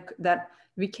think that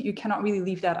you cannot really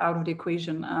leave that out of the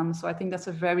equation. So I think that's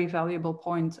a very valuable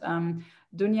point.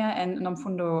 Dunya and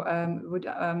Nomfundo,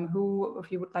 who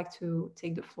of you would like to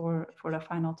take the floor for the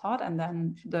final thought, and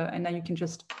then you can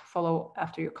just follow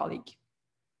after your colleague.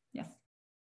 Yes.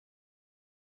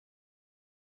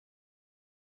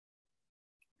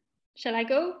 Shall I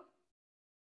go?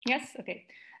 Yes, okay.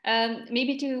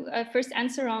 Maybe to first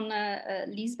answer on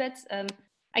Lisbeth.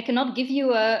 I cannot give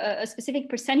you a specific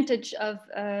percentage of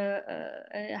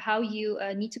how you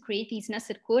need to create these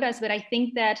nested quotas, but I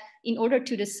think that in order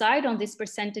to decide on this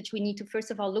percentage, we need to first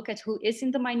of all look at who is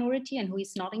in the minority and who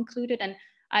is not included. And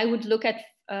I would look at,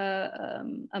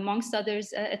 amongst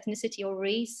others, ethnicity or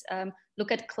race,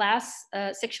 look at class,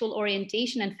 sexual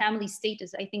orientation, and family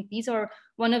status. I think these are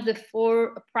one of the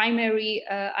 4 primary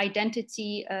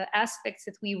identity aspects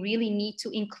that we really need to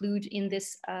include in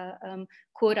this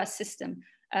quota system.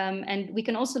 And we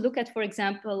can also look at, for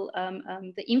example,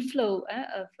 the inflow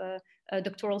of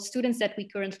doctoral students that we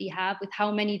currently have, with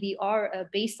how many they are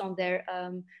based on their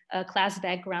class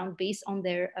background, based on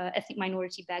their ethnic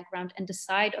minority background, and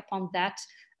decide upon that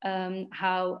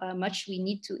how much we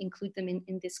need to include them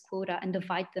in this quota and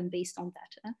divide them based on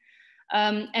that.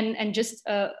 And just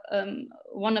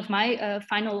one of my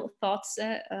final thoughts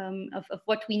of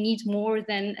what we need more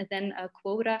than a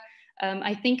quota.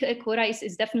 I think a quota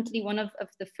is definitely one of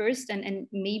the first and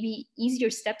maybe easier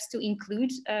steps to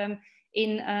include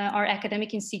in our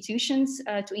academic institutions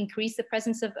to increase the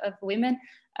presence of women.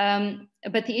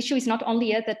 But the issue is not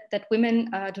only that women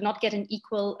do not get an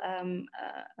equal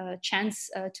chance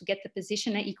to get the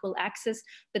position, equal access,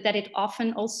 but that it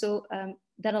often also,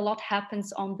 that a lot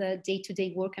happens on the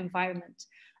day-to-day work environment.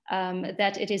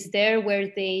 That it is there where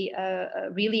they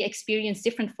really experience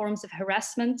different forms of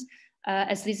harassment.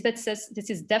 As Lisbeth says, this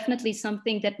is definitely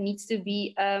something that needs to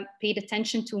be paid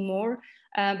attention to more,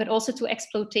 but also to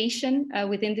exploitation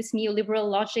within this neoliberal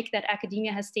logic that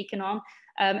academia has taken on,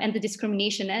 and the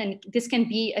discrimination. And this can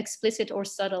be explicit or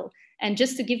subtle. And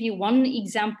just to give you one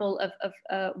example of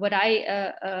what I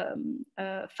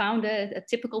found a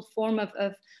typical form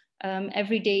of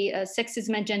everyday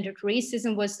sexism and gendered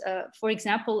racism was, for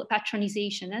example,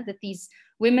 patronization, that these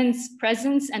women's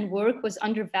presence and work was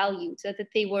undervalued, that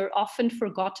they were often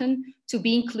forgotten to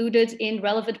be included in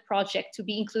relevant projects, to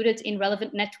be included in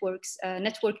relevant networks,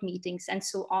 network meetings, and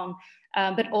so on.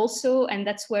 But also, and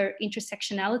that's where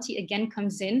intersectionality again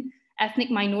comes in, ethnic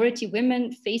minority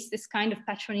women face this kind of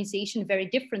patronization very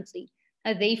differently.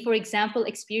 They, for example,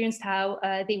 experienced how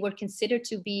they were considered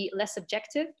to be less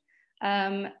objective,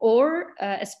 or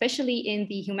especially in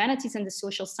the humanities and the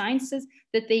social sciences,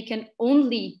 that they can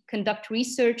only conduct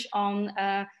research on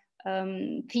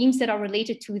themes that are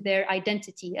related to their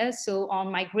identity. So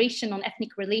on migration, on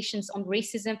ethnic relations, on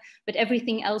racism, but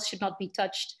everything else should not be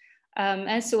touched.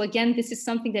 And so again, this is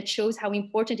something that shows how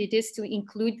important it is to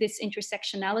include this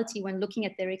intersectionality when looking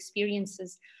at their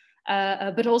experiences.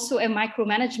 But also a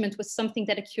micromanagement was something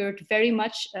that occurred very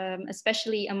much,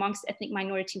 especially amongst ethnic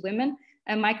minority women.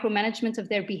 A micromanagement of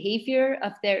their behavior,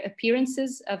 of their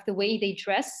appearances, of the way they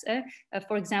dress.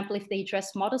 For example, if they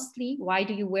dress modestly, why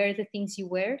do you wear the things you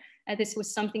wear? This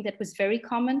was something that was very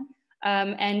common.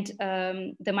 And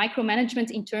the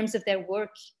micromanagement in terms of their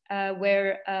work,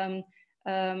 where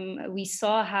we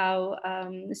saw how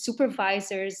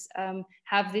supervisors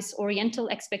have this Oriental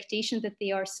expectation that they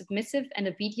are submissive and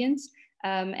obedient,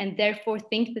 and therefore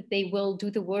think that they will do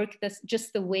the work that's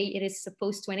just the way it is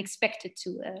supposed to and expected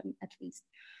to, at least.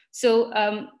 So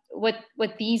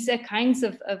what these kinds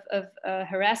of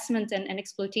harassment and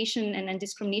exploitation and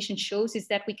discrimination shows is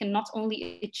that we can not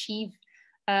only achieve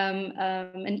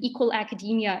an equal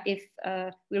academia if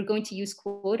we're going to use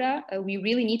quota, we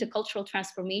really need a cultural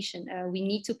transformation. We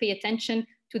need to pay attention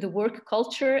to the work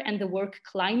culture and the work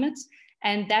climate,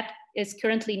 and that is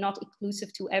currently not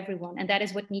inclusive to everyone. And that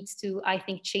is what needs to, I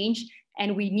think, change.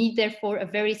 And we need, therefore, a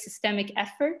very systemic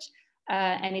effort.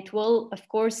 And it will, of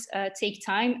course, take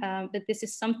time, but this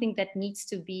is something that needs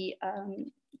to be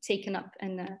taken up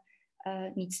and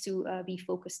needs to be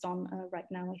focused on right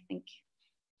now, I think.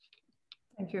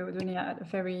 Thank you, Dunia.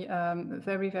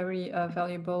 Very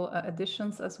valuable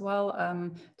additions as well.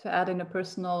 To add in a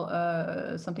personal,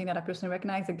 something that I personally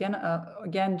recognize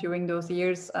again during those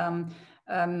years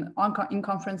in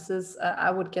conferences, I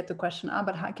would get the question,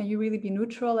 but how can you really be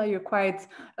neutral? You're quite,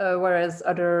 whereas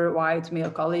other white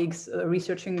male colleagues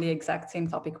researching the exact same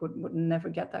topic would never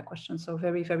get that question. So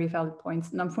very valid points.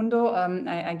 Namfundo,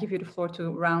 I give you the floor to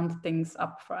round things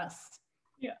up for us.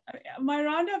 Yeah, my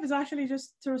roundup is actually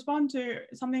just to respond to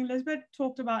something Lisbeth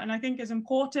talked about, and I think is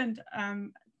important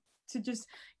to just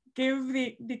give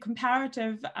the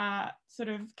comparative sort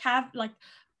of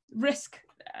risk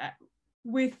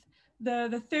with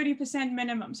the 30%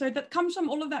 minimum. So that comes from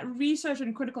all of that research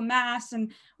and critical mass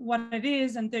and what it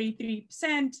is, and 33%.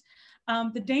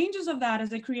 The dangers of that is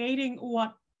they're creating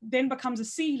what then becomes a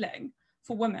ceiling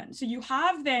for women. So you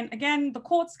have then, again, the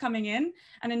courts coming in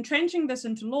and entrenching this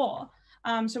into law.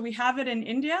 So we have it in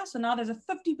India. So now there's a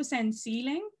 50%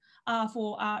 ceiling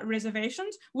for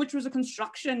reservations, which was a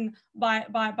construction by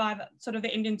the, sort of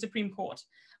the Indian Supreme Court.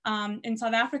 In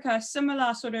South Africa, a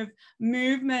similar sort of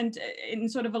movement in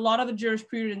sort of a lot of the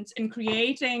jurisprudence in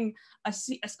creating a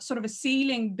sort of a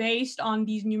ceiling based on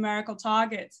these numerical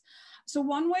targets. So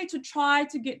one way to try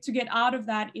to get out of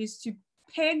that is to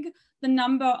peg the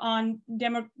number on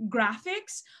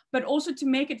demographics, but also to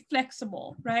make it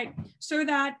flexible, right? So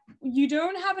that you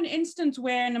don't have an instance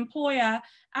where an employer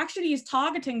actually is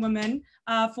targeting women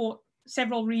for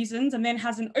several reasons and then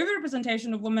has an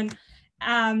overrepresentation of women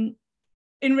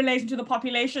in relation to the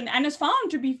population and is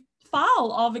found to be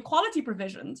foul of equality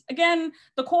provisions. Again,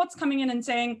 the court's coming in and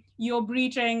saying you're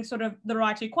breaching sort of the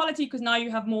right to equality because now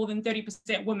you have more than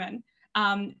 30% women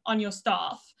on your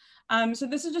staff. So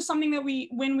this is just something that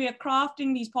when we are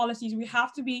crafting these policies, we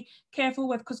have to be careful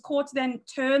with, because courts then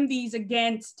turn these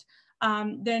against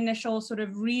the initial sort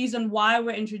of reason why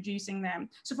we're introducing them.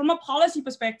 So from a policy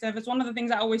perspective, it's one of the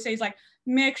things I always say is like,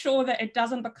 make sure that it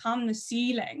doesn't become the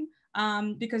ceiling,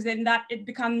 because then it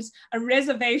becomes a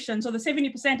reservation. So the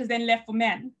 70% is then left for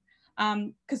men,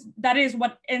 because that is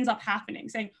what ends up happening,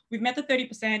 saying we've met the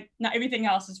 30%, now everything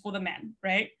else is for the men,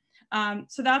 right?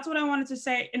 So that's what I wanted to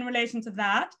say in relation to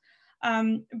that.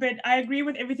 But I agree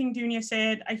with everything Dunia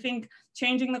said. I think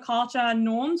changing the culture and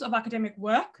norms of academic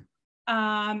work,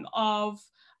 of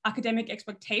academic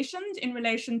expectations in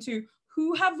relation to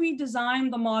who have we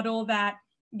designed the model that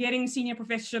getting senior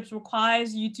professorships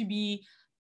requires you to be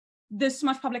this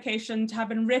much publication, to have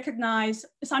been recognized.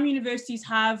 Some universities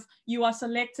have, you are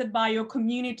selected by your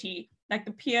community, like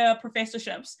the peer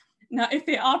professorships. Now, if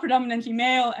they are predominantly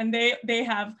male and they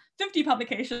have 50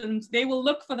 publications, they will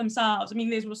look for themselves. I mean,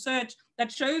 there's research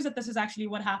that shows that this is actually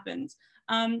what happens.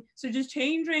 So just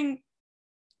changing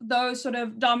those sort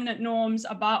of dominant norms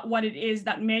about what it is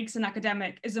that makes an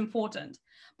academic is important.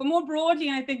 But more broadly,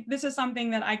 and I think this is something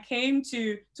that I came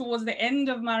to towards the end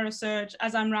of my research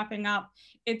as I'm wrapping up,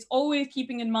 it's always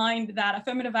keeping in mind that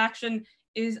affirmative action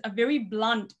is a very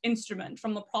blunt instrument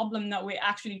from the problem that we're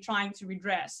actually trying to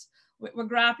redress. We're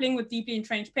grappling with deeply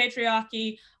entrenched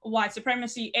patriarchy, white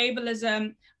supremacy,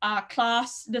 ableism,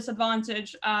 class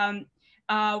disadvantage.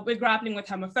 We're grappling with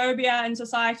homophobia in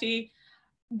society.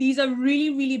 These are really,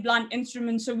 really blunt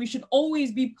instruments, so we should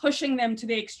always be pushing them to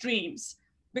the extremes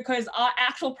because our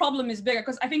actual problem is bigger.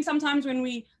 Because I think sometimes when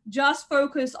we just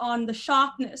focus on the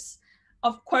sharpness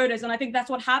of quotas, and I think that's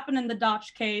what happened in the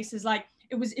Dutch case, is like,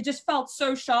 it just felt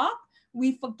so sharp,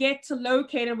 we forget to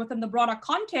locate it within the broader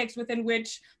context within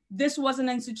which this was an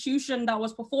institution that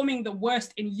was performing the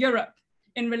worst in Europe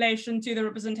in relation to the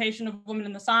representation of women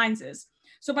in the sciences.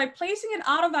 So by placing it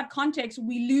out of that context,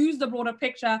 we lose the broader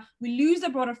picture, we lose the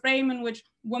broader frame in which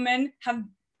women have,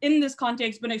 in this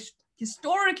context, been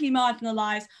historically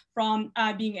marginalized from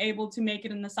being able to make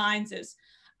it in the sciences.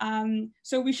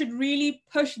 So we should really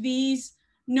push these,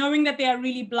 knowing that they are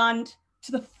really blunt,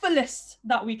 to the fullest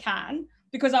that we can,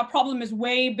 because our problem is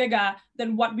way bigger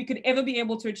than what we could ever be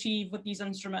able to achieve with these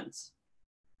instruments.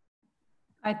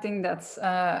 I think that's,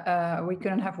 we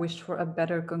couldn't have wished for a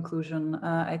better conclusion.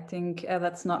 I think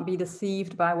let's not be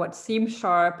deceived by what seems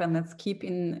sharp, and let's keep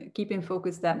in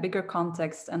focus that bigger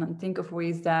context and think of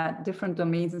ways that different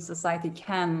domains in society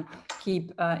can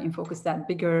keep in focus that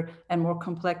bigger and more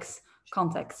complex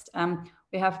context.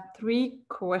 We have 3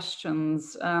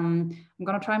 questions. I'm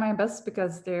going to try my best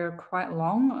because they're quite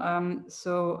long.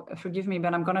 So forgive me,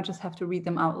 but I'm going to just have to read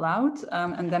them out loud,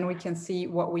 and then we can see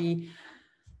what we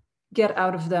get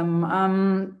out of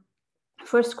them.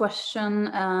 First question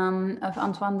of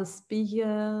Antoine de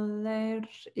Spiegeler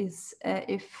is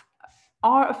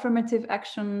are affirmative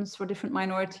actions for different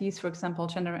minorities, for example,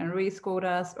 gender and race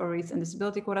quotas or race and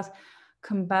disability quotas,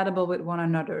 compatible with one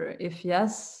another? If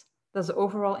yes, does the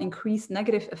overall increased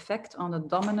negative effect on the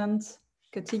dominant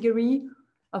category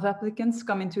of applicants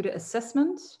come into the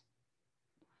assessment?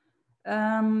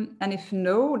 And if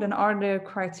no, then are there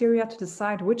criteria to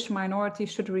decide which minority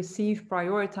should receive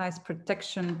prioritized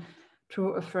protection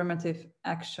through affirmative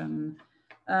action?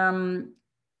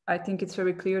 I think it's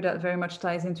very clear that very much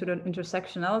ties into the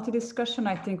intersectionality discussion.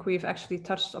 I think we've actually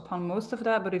touched upon most of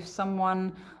that, but if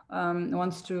someone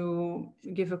wants to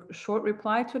give a short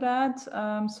reply to that,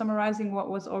 summarizing what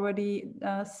was already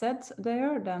said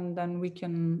there, then we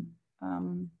can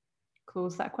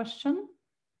close that question.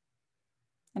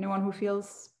 Anyone who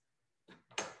feels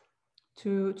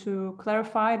to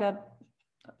clarify that,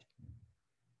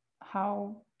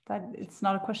 how that it's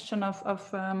not a question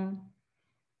of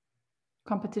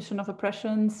competition of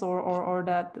oppressions, or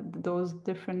that those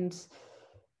different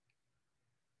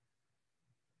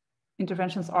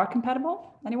interventions are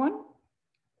compatible? Anyone?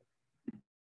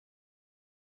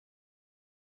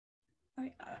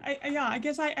 I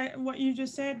guess what you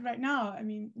just said right now, I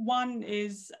mean, one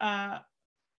is,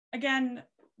 again,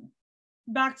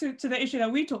 back to the issue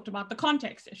that we talked about, the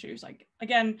context issues. Like,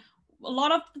 again, a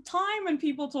lot of the time when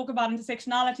people talk about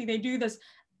intersectionality, they do this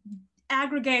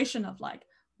aggregation of like,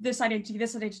 this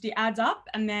identity adds up,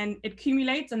 and then it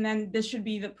accumulates, and then this should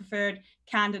be the preferred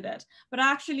candidate. But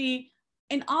actually,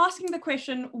 in asking the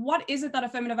question, what is it that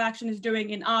affirmative action is doing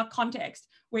in our context,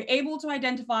 we're able to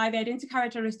identify the identity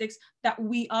characteristics that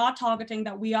we are targeting,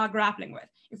 that we are grappling with.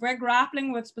 If we're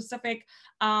grappling with specific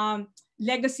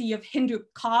legacy of Hindu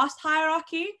caste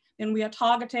hierarchy, then we are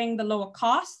targeting the lower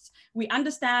castes. We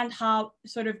understand how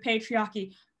sort of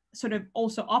patriarchy sort of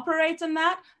also operates in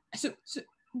that. So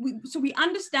we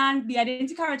understand the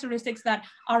identity characteristics that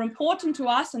are important to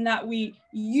us and that we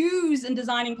use in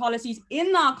designing policies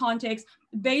in our context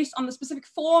based on the specific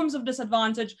forms of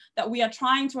disadvantage that we are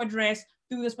trying to address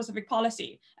through the specific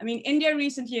policy. I mean, India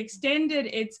recently extended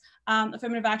its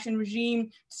affirmative action regime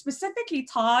to specifically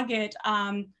target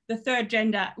the third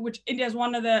gender, which India is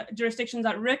one of the jurisdictions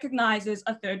that recognizes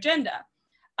a third gender.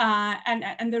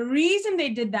 And the reason they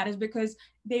did that is because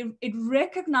it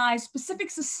recognized specific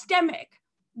systemic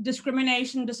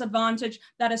discrimination, disadvantage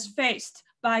that is faced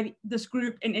by this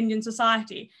group in Indian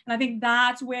society. And I think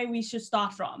that's where we should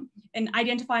start from, in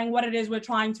identifying what it is we're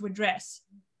trying to address.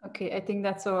 Okay, I think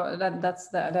that's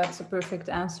a perfect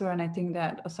answer, and I think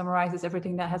that summarizes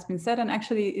everything that has been said. And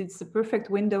actually, it's a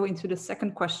perfect window into the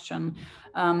second question,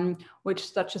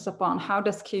 which touches upon how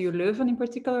does KU Leuven in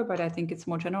particular, but I think it's a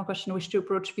more general question, wish to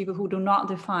approach people who do not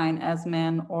define as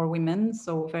men or women.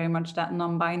 So very much that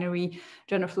non-binary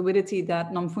gender fluidity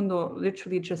that Nomfundo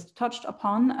literally just touched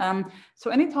upon.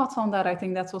 So any thoughts on that? I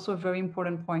think that's also a very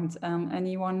important point.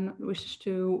 Anyone wish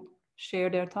to share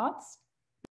their thoughts?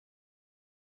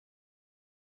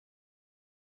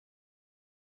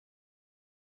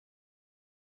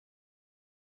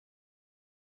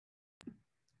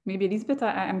 Maybe Elizabeth,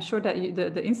 I'm sure that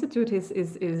the Institute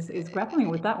is grappling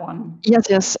with that one.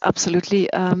 Yes,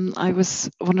 absolutely. I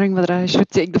was wondering whether I should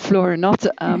take the floor or not.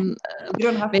 You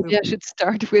don't have maybe to. I should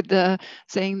start with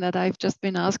saying that I've just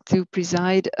been asked to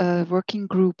preside a working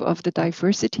group of the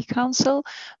Diversity Council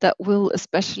that will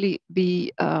especially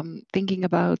be thinking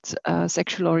about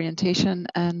sexual orientation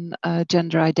and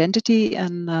gender identity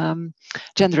and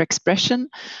gender expression.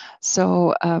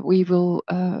 So we will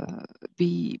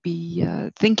be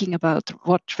thinking about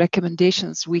what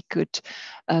recommendations we could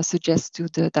suggest to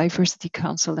the Diversity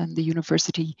Council and the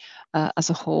university as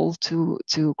a whole to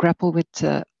grapple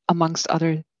with, amongst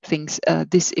other things,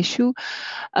 this issue.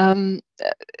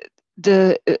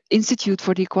 The Institute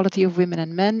for the Equality of Women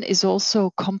and Men is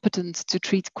also competent to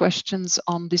treat questions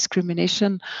on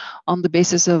discrimination on the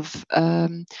basis of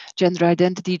gender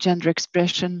identity, gender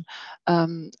expression.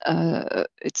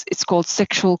 It's called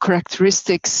sexual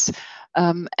characteristics,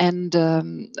 and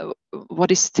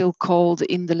what is still called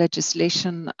in the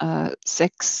legislation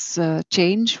sex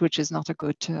change, which is not a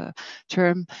good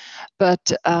term.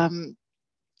 But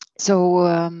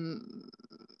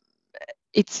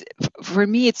it's, for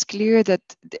me, it's clear that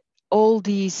all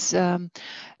these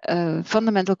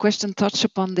fundamental questions touch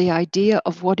upon the idea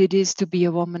of what it is to be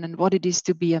a woman and what it is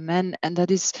to be a man, and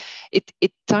that is, it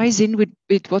ties in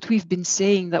with what we've been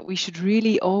saying, that we should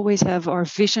really always have our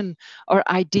vision, our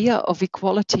idea of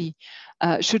equality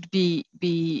should be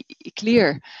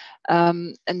clear,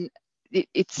 and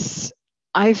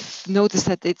I've noticed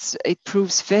that it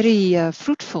proves very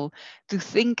fruitful to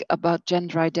think about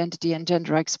gender identity and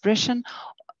gender expression,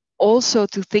 also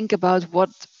to think about what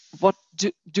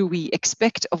do we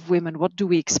expect of women, what do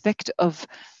we expect of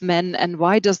men, and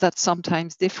why does that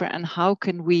sometimes differ, and how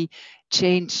can we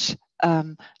change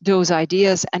those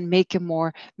ideas and make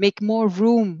more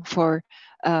room for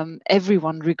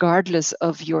everyone, regardless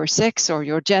of your sex or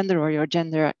your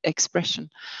gender expression.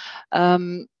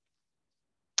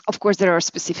 Of course, there are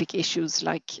specific issues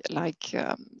like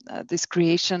this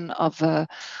creation of a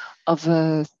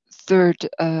third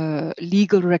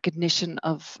legal recognition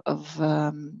of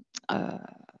the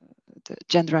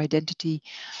gender identity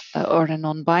or a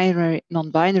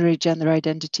non-binary gender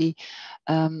identity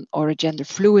or a gender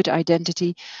fluid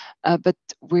identity, but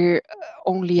we're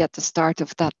only at the start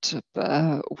of that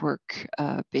work,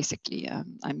 basically.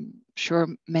 I'm sure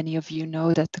many of you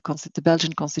know that the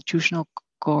Belgian Constitutional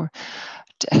Court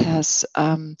has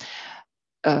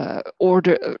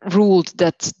ruled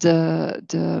that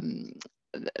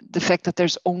the fact that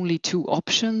there's only two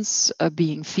options,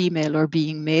 being female or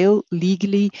being male,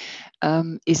 legally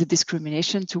is a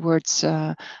discrimination towards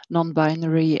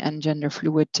non-binary and gender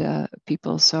fluid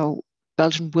people. So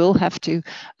Belgium will have to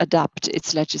adapt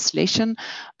its legislation,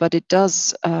 but it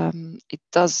does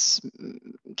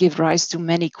give rise to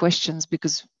many questions,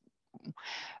 because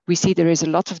we see there is a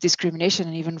lot of discrimination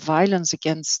and even violence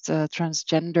against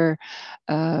transgender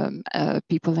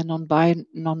people and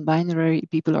non-binary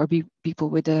people, or people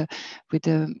with a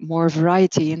more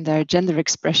variety in their gender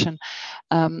expression.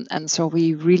 And so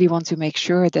we really want to make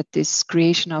sure that this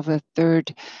creation of a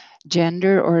third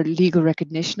gender or legal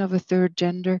recognition of a third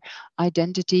gender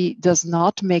identity does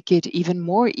not make it even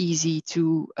more easy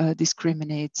to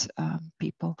discriminate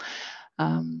people.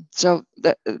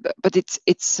 But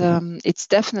it's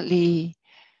definitely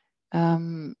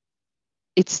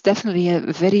a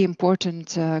very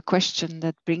important question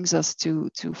that brings us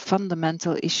to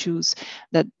fundamental issues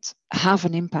that have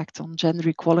an impact on gender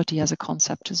equality as a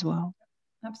concept as well.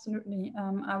 Absolutely.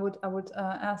 I would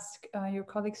ask your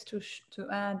colleagues to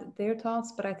add their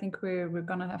thoughts, but I think we're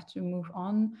gonna have to move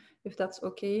on, if that's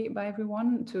okay by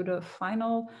everyone, to the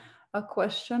final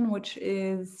question, which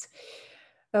is,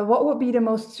 what would be the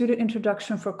most suited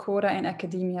introduction for quota in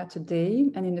academia today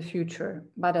and in the future,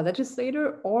 by the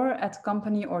legislator or at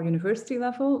company or university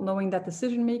level, knowing that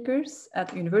decision makers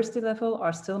at university level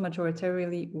are still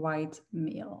majoritarily white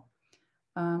male?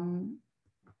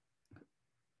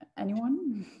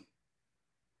 Anyone?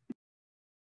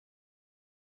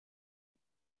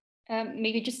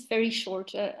 Maybe just very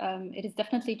short. It is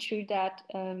definitely true that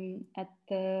at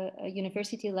the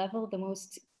university level,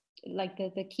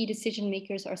 the key decision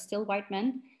makers are still white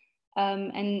men.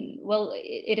 And well,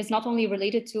 it is not only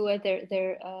related to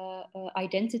their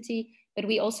identity, but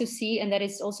we also see, and that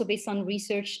is also based on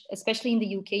research, especially in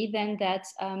the UK then, that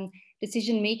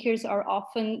decision makers are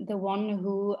often the one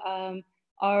who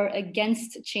are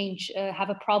against change,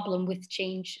 have a problem with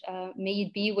change, may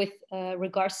it be with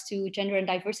regards to gender and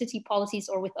diversity policies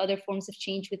or with other forms of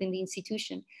change within the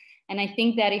institution. And I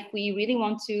think that if we really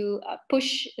want to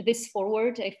push this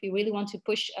forward, if we really want to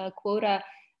push quota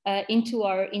into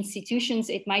our institutions,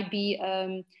 it might be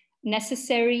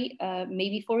necessary,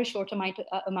 maybe for a short amount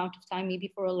of time,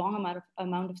 maybe for a long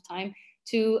amount of time,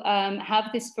 to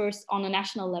have this first on a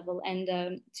national level, and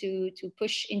to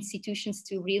push institutions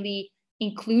to really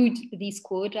include these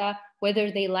quota, whether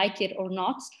they like it or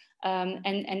not.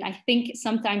 And I think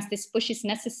sometimes this push is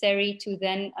necessary to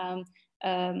then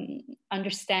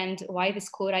understand why this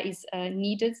quota is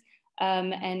needed,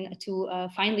 and to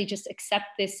finally just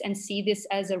accept this and see this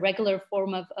as a regular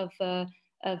form of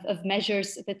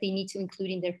measures that they need to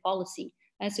include in their policy.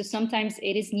 And so sometimes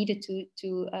it is needed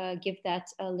to give that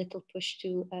little push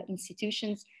to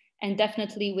institutions, and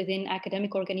definitely within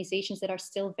academic organizations that are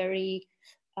still very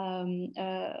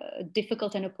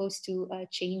difficult and opposed to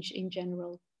change in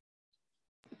general.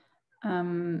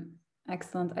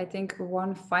 Excellent. I think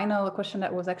one final question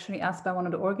that was actually asked by one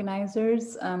of the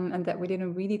organizers, and that we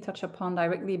didn't really touch upon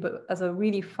directly, but as a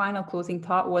really final closing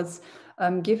thought was,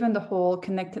 given the whole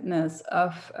connectedness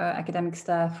of academic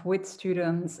staff with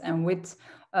students and with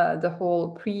the whole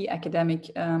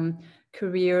pre-academic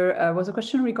career, was a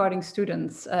question regarding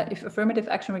students. If affirmative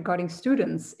action regarding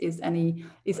students is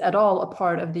at all a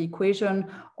part of the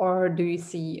equation, or do you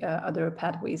see other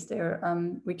pathways there?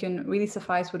 We can really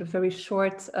suffice with a very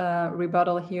short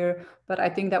rebuttal here, but I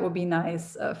think that would be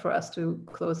nice for us to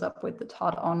close up with the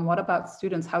thought on what about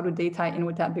students? How do they tie in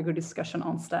with that bigger discussion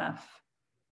on staff?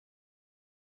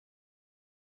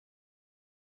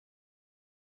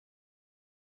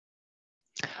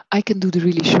 I can do the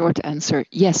really short answer,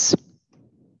 yes.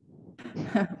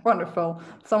 Wonderful.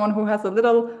 Someone who has a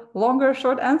little longer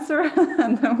short answer,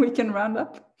 and then we can round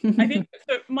up. I think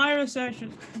so my research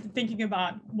is thinking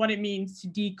about what it means to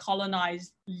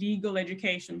decolonize legal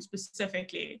education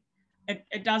specifically.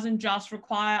 It doesn't just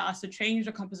require us to change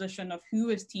the composition of who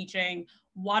is teaching,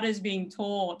 what is being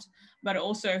taught, but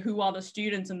also who are the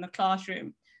students in the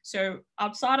classroom. So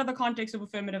outside of the context of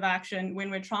affirmative action,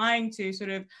 when we're trying to sort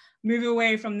of move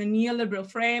away from the neoliberal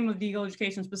frame of legal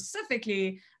education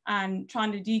specifically and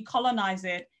trying to decolonize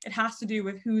it, it has to do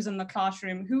with who's in the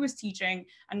classroom, who is teaching,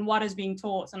 and what is being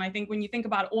taught. And I think when you think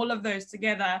about all of those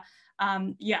together,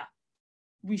 yeah,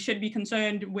 we should be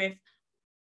concerned with,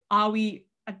 are we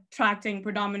attracting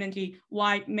predominantly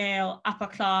white male upper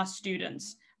class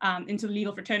students into the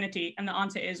legal fraternity? And the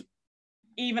answer is,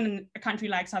 even in a country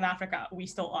like South Africa, we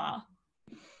still are.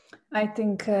 I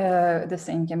think the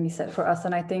same can be said for us,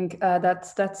 and I think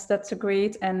that's a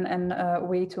great and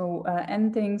way to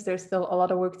end things. There's still a lot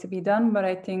of work to be done, but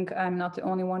I think I'm not the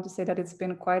only one to say that it's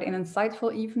been quite an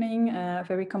insightful evening,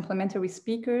 very complimentary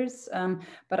speakers.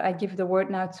 But I give the word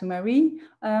now to Marie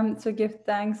to give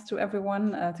thanks to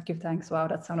everyone. To give thanks, wow,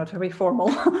 that sounded very formal,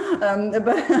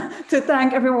 but to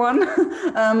thank everyone.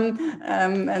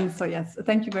 And so yes,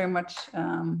 thank you very much.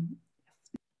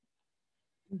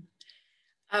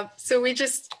 So we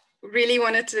just really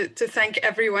wanted to thank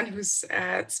everyone who's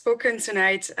spoken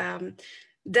tonight.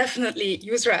 Definitely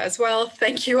Yusra as well.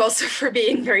 Thank you also for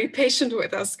being very patient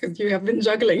with us, because you have been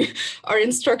juggling our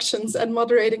instructions and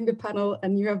moderating the panel,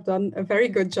 and you have done a very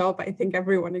good job. I think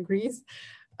everyone agrees.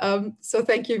 So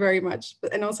thank you very much.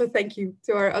 And also thank you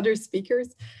to our other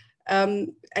speakers.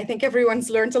 I think everyone's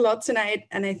learned a lot tonight,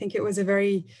 and I think it was a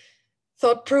very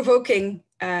thought-provoking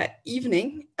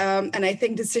evening. And I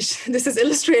think this is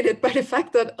illustrated by the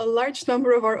fact that a large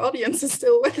number of our audience is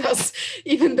still with us,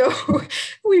 even though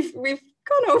we've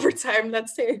gone over time,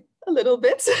 let's say a little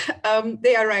bit.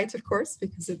 They are right, of course,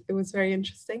 because it was very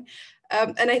interesting.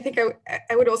 And I think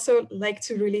I would also like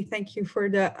to really thank you for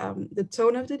the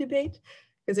tone of the debate,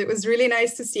 because it was really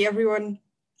nice to see everyone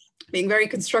being very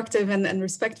constructive and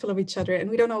respectful of each other. And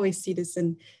we don't always see this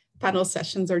in panel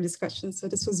sessions or discussions. So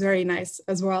this was very nice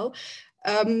as well.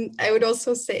 I would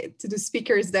also say to the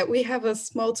speakers that we have a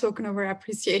small token of our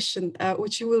appreciation,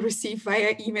 which you will receive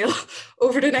via email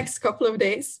over the next couple of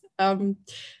days.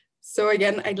 So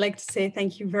again, I'd like to say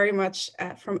thank you very much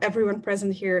from everyone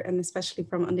present here, and especially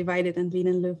from Undivided and Lean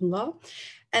in Leuven Law.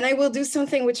 And I will do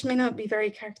something which may not be very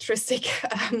characteristic,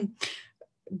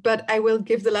 but I will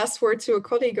give the last word to a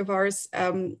colleague of ours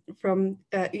from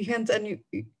UGent and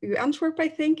U Antwerp, I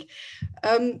think,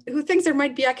 who thinks there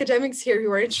might be academics here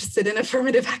who are interested in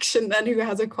affirmative action and who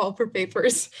has a call for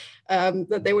papers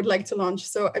that they would like to launch.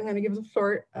 So I'm going to give the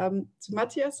floor to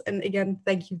Matthias. And again,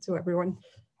 thank you to everyone.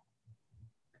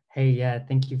 Hey, yeah,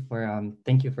 thank you for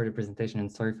the presentation, and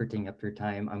sorry for taking up your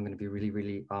time. I'm going to be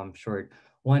really short.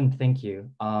 One, thank you.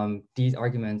 These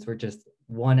arguments were just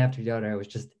one after the other. I was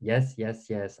just yes, yes,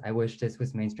 yes. I wish this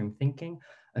was mainstream thinking.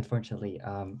 Unfortunately,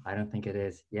 I don't think it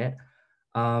is yet.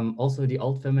 Also, the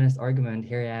alt feminist argument,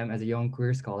 here I am as a young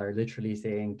queer scholar, literally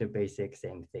saying the basic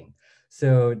same thing.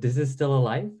 So this is still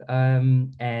alive,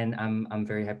 and I'm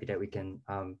very happy that we can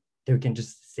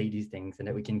just say these things and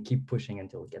that we can keep pushing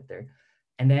until we get there.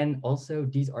 And then also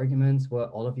these arguments,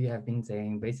 what all of you have been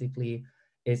saying, basically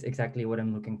is exactly what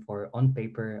I'm looking for on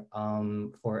paper,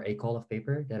 for a call of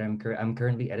paper that I'm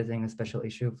currently editing a special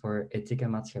issue for Ethiek en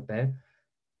Maatschappij.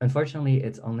 Unfortunately,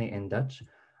 it's only in Dutch,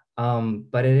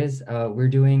 but it is, we're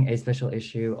doing a special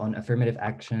issue on affirmative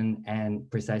action and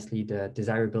precisely the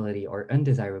desirability or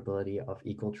undesirability of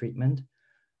equal treatment.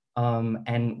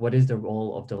 And what is the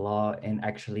role of the law in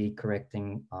actually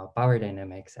correcting power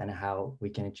dynamics and how we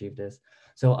can achieve this.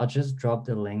 So I'll just drop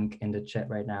the link in the chat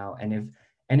right now. And if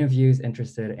any of you is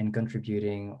interested in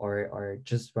contributing or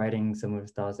just writing some of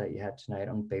the thoughts that you had tonight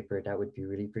on paper, that would be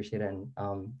really appreciated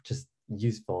and just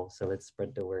useful. So let's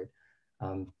spread the word.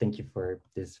 Thank you for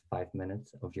this 5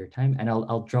 minutes of your time, and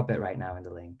I'll drop it right now in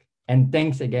the link. And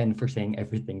thanks again for saying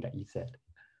everything that you said.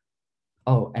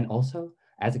 Oh, and also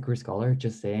as a queer scholar,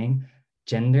 just saying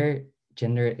gender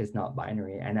is not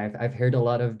binary. And I've heard a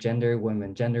lot of gender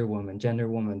woman,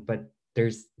 but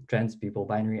there's trans people,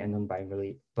 binary and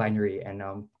non-binary,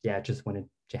 and yeah, just wanted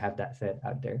to have that said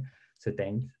out there. So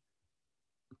thanks.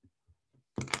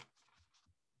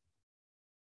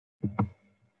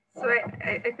 So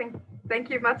I think, thank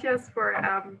you, Matthias, for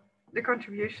the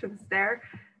contributions there.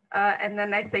 And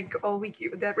then I think all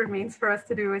that remains for us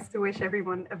to do is to wish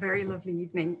everyone a very lovely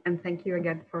evening. And thank you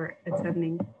again for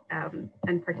attending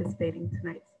and participating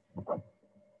tonight.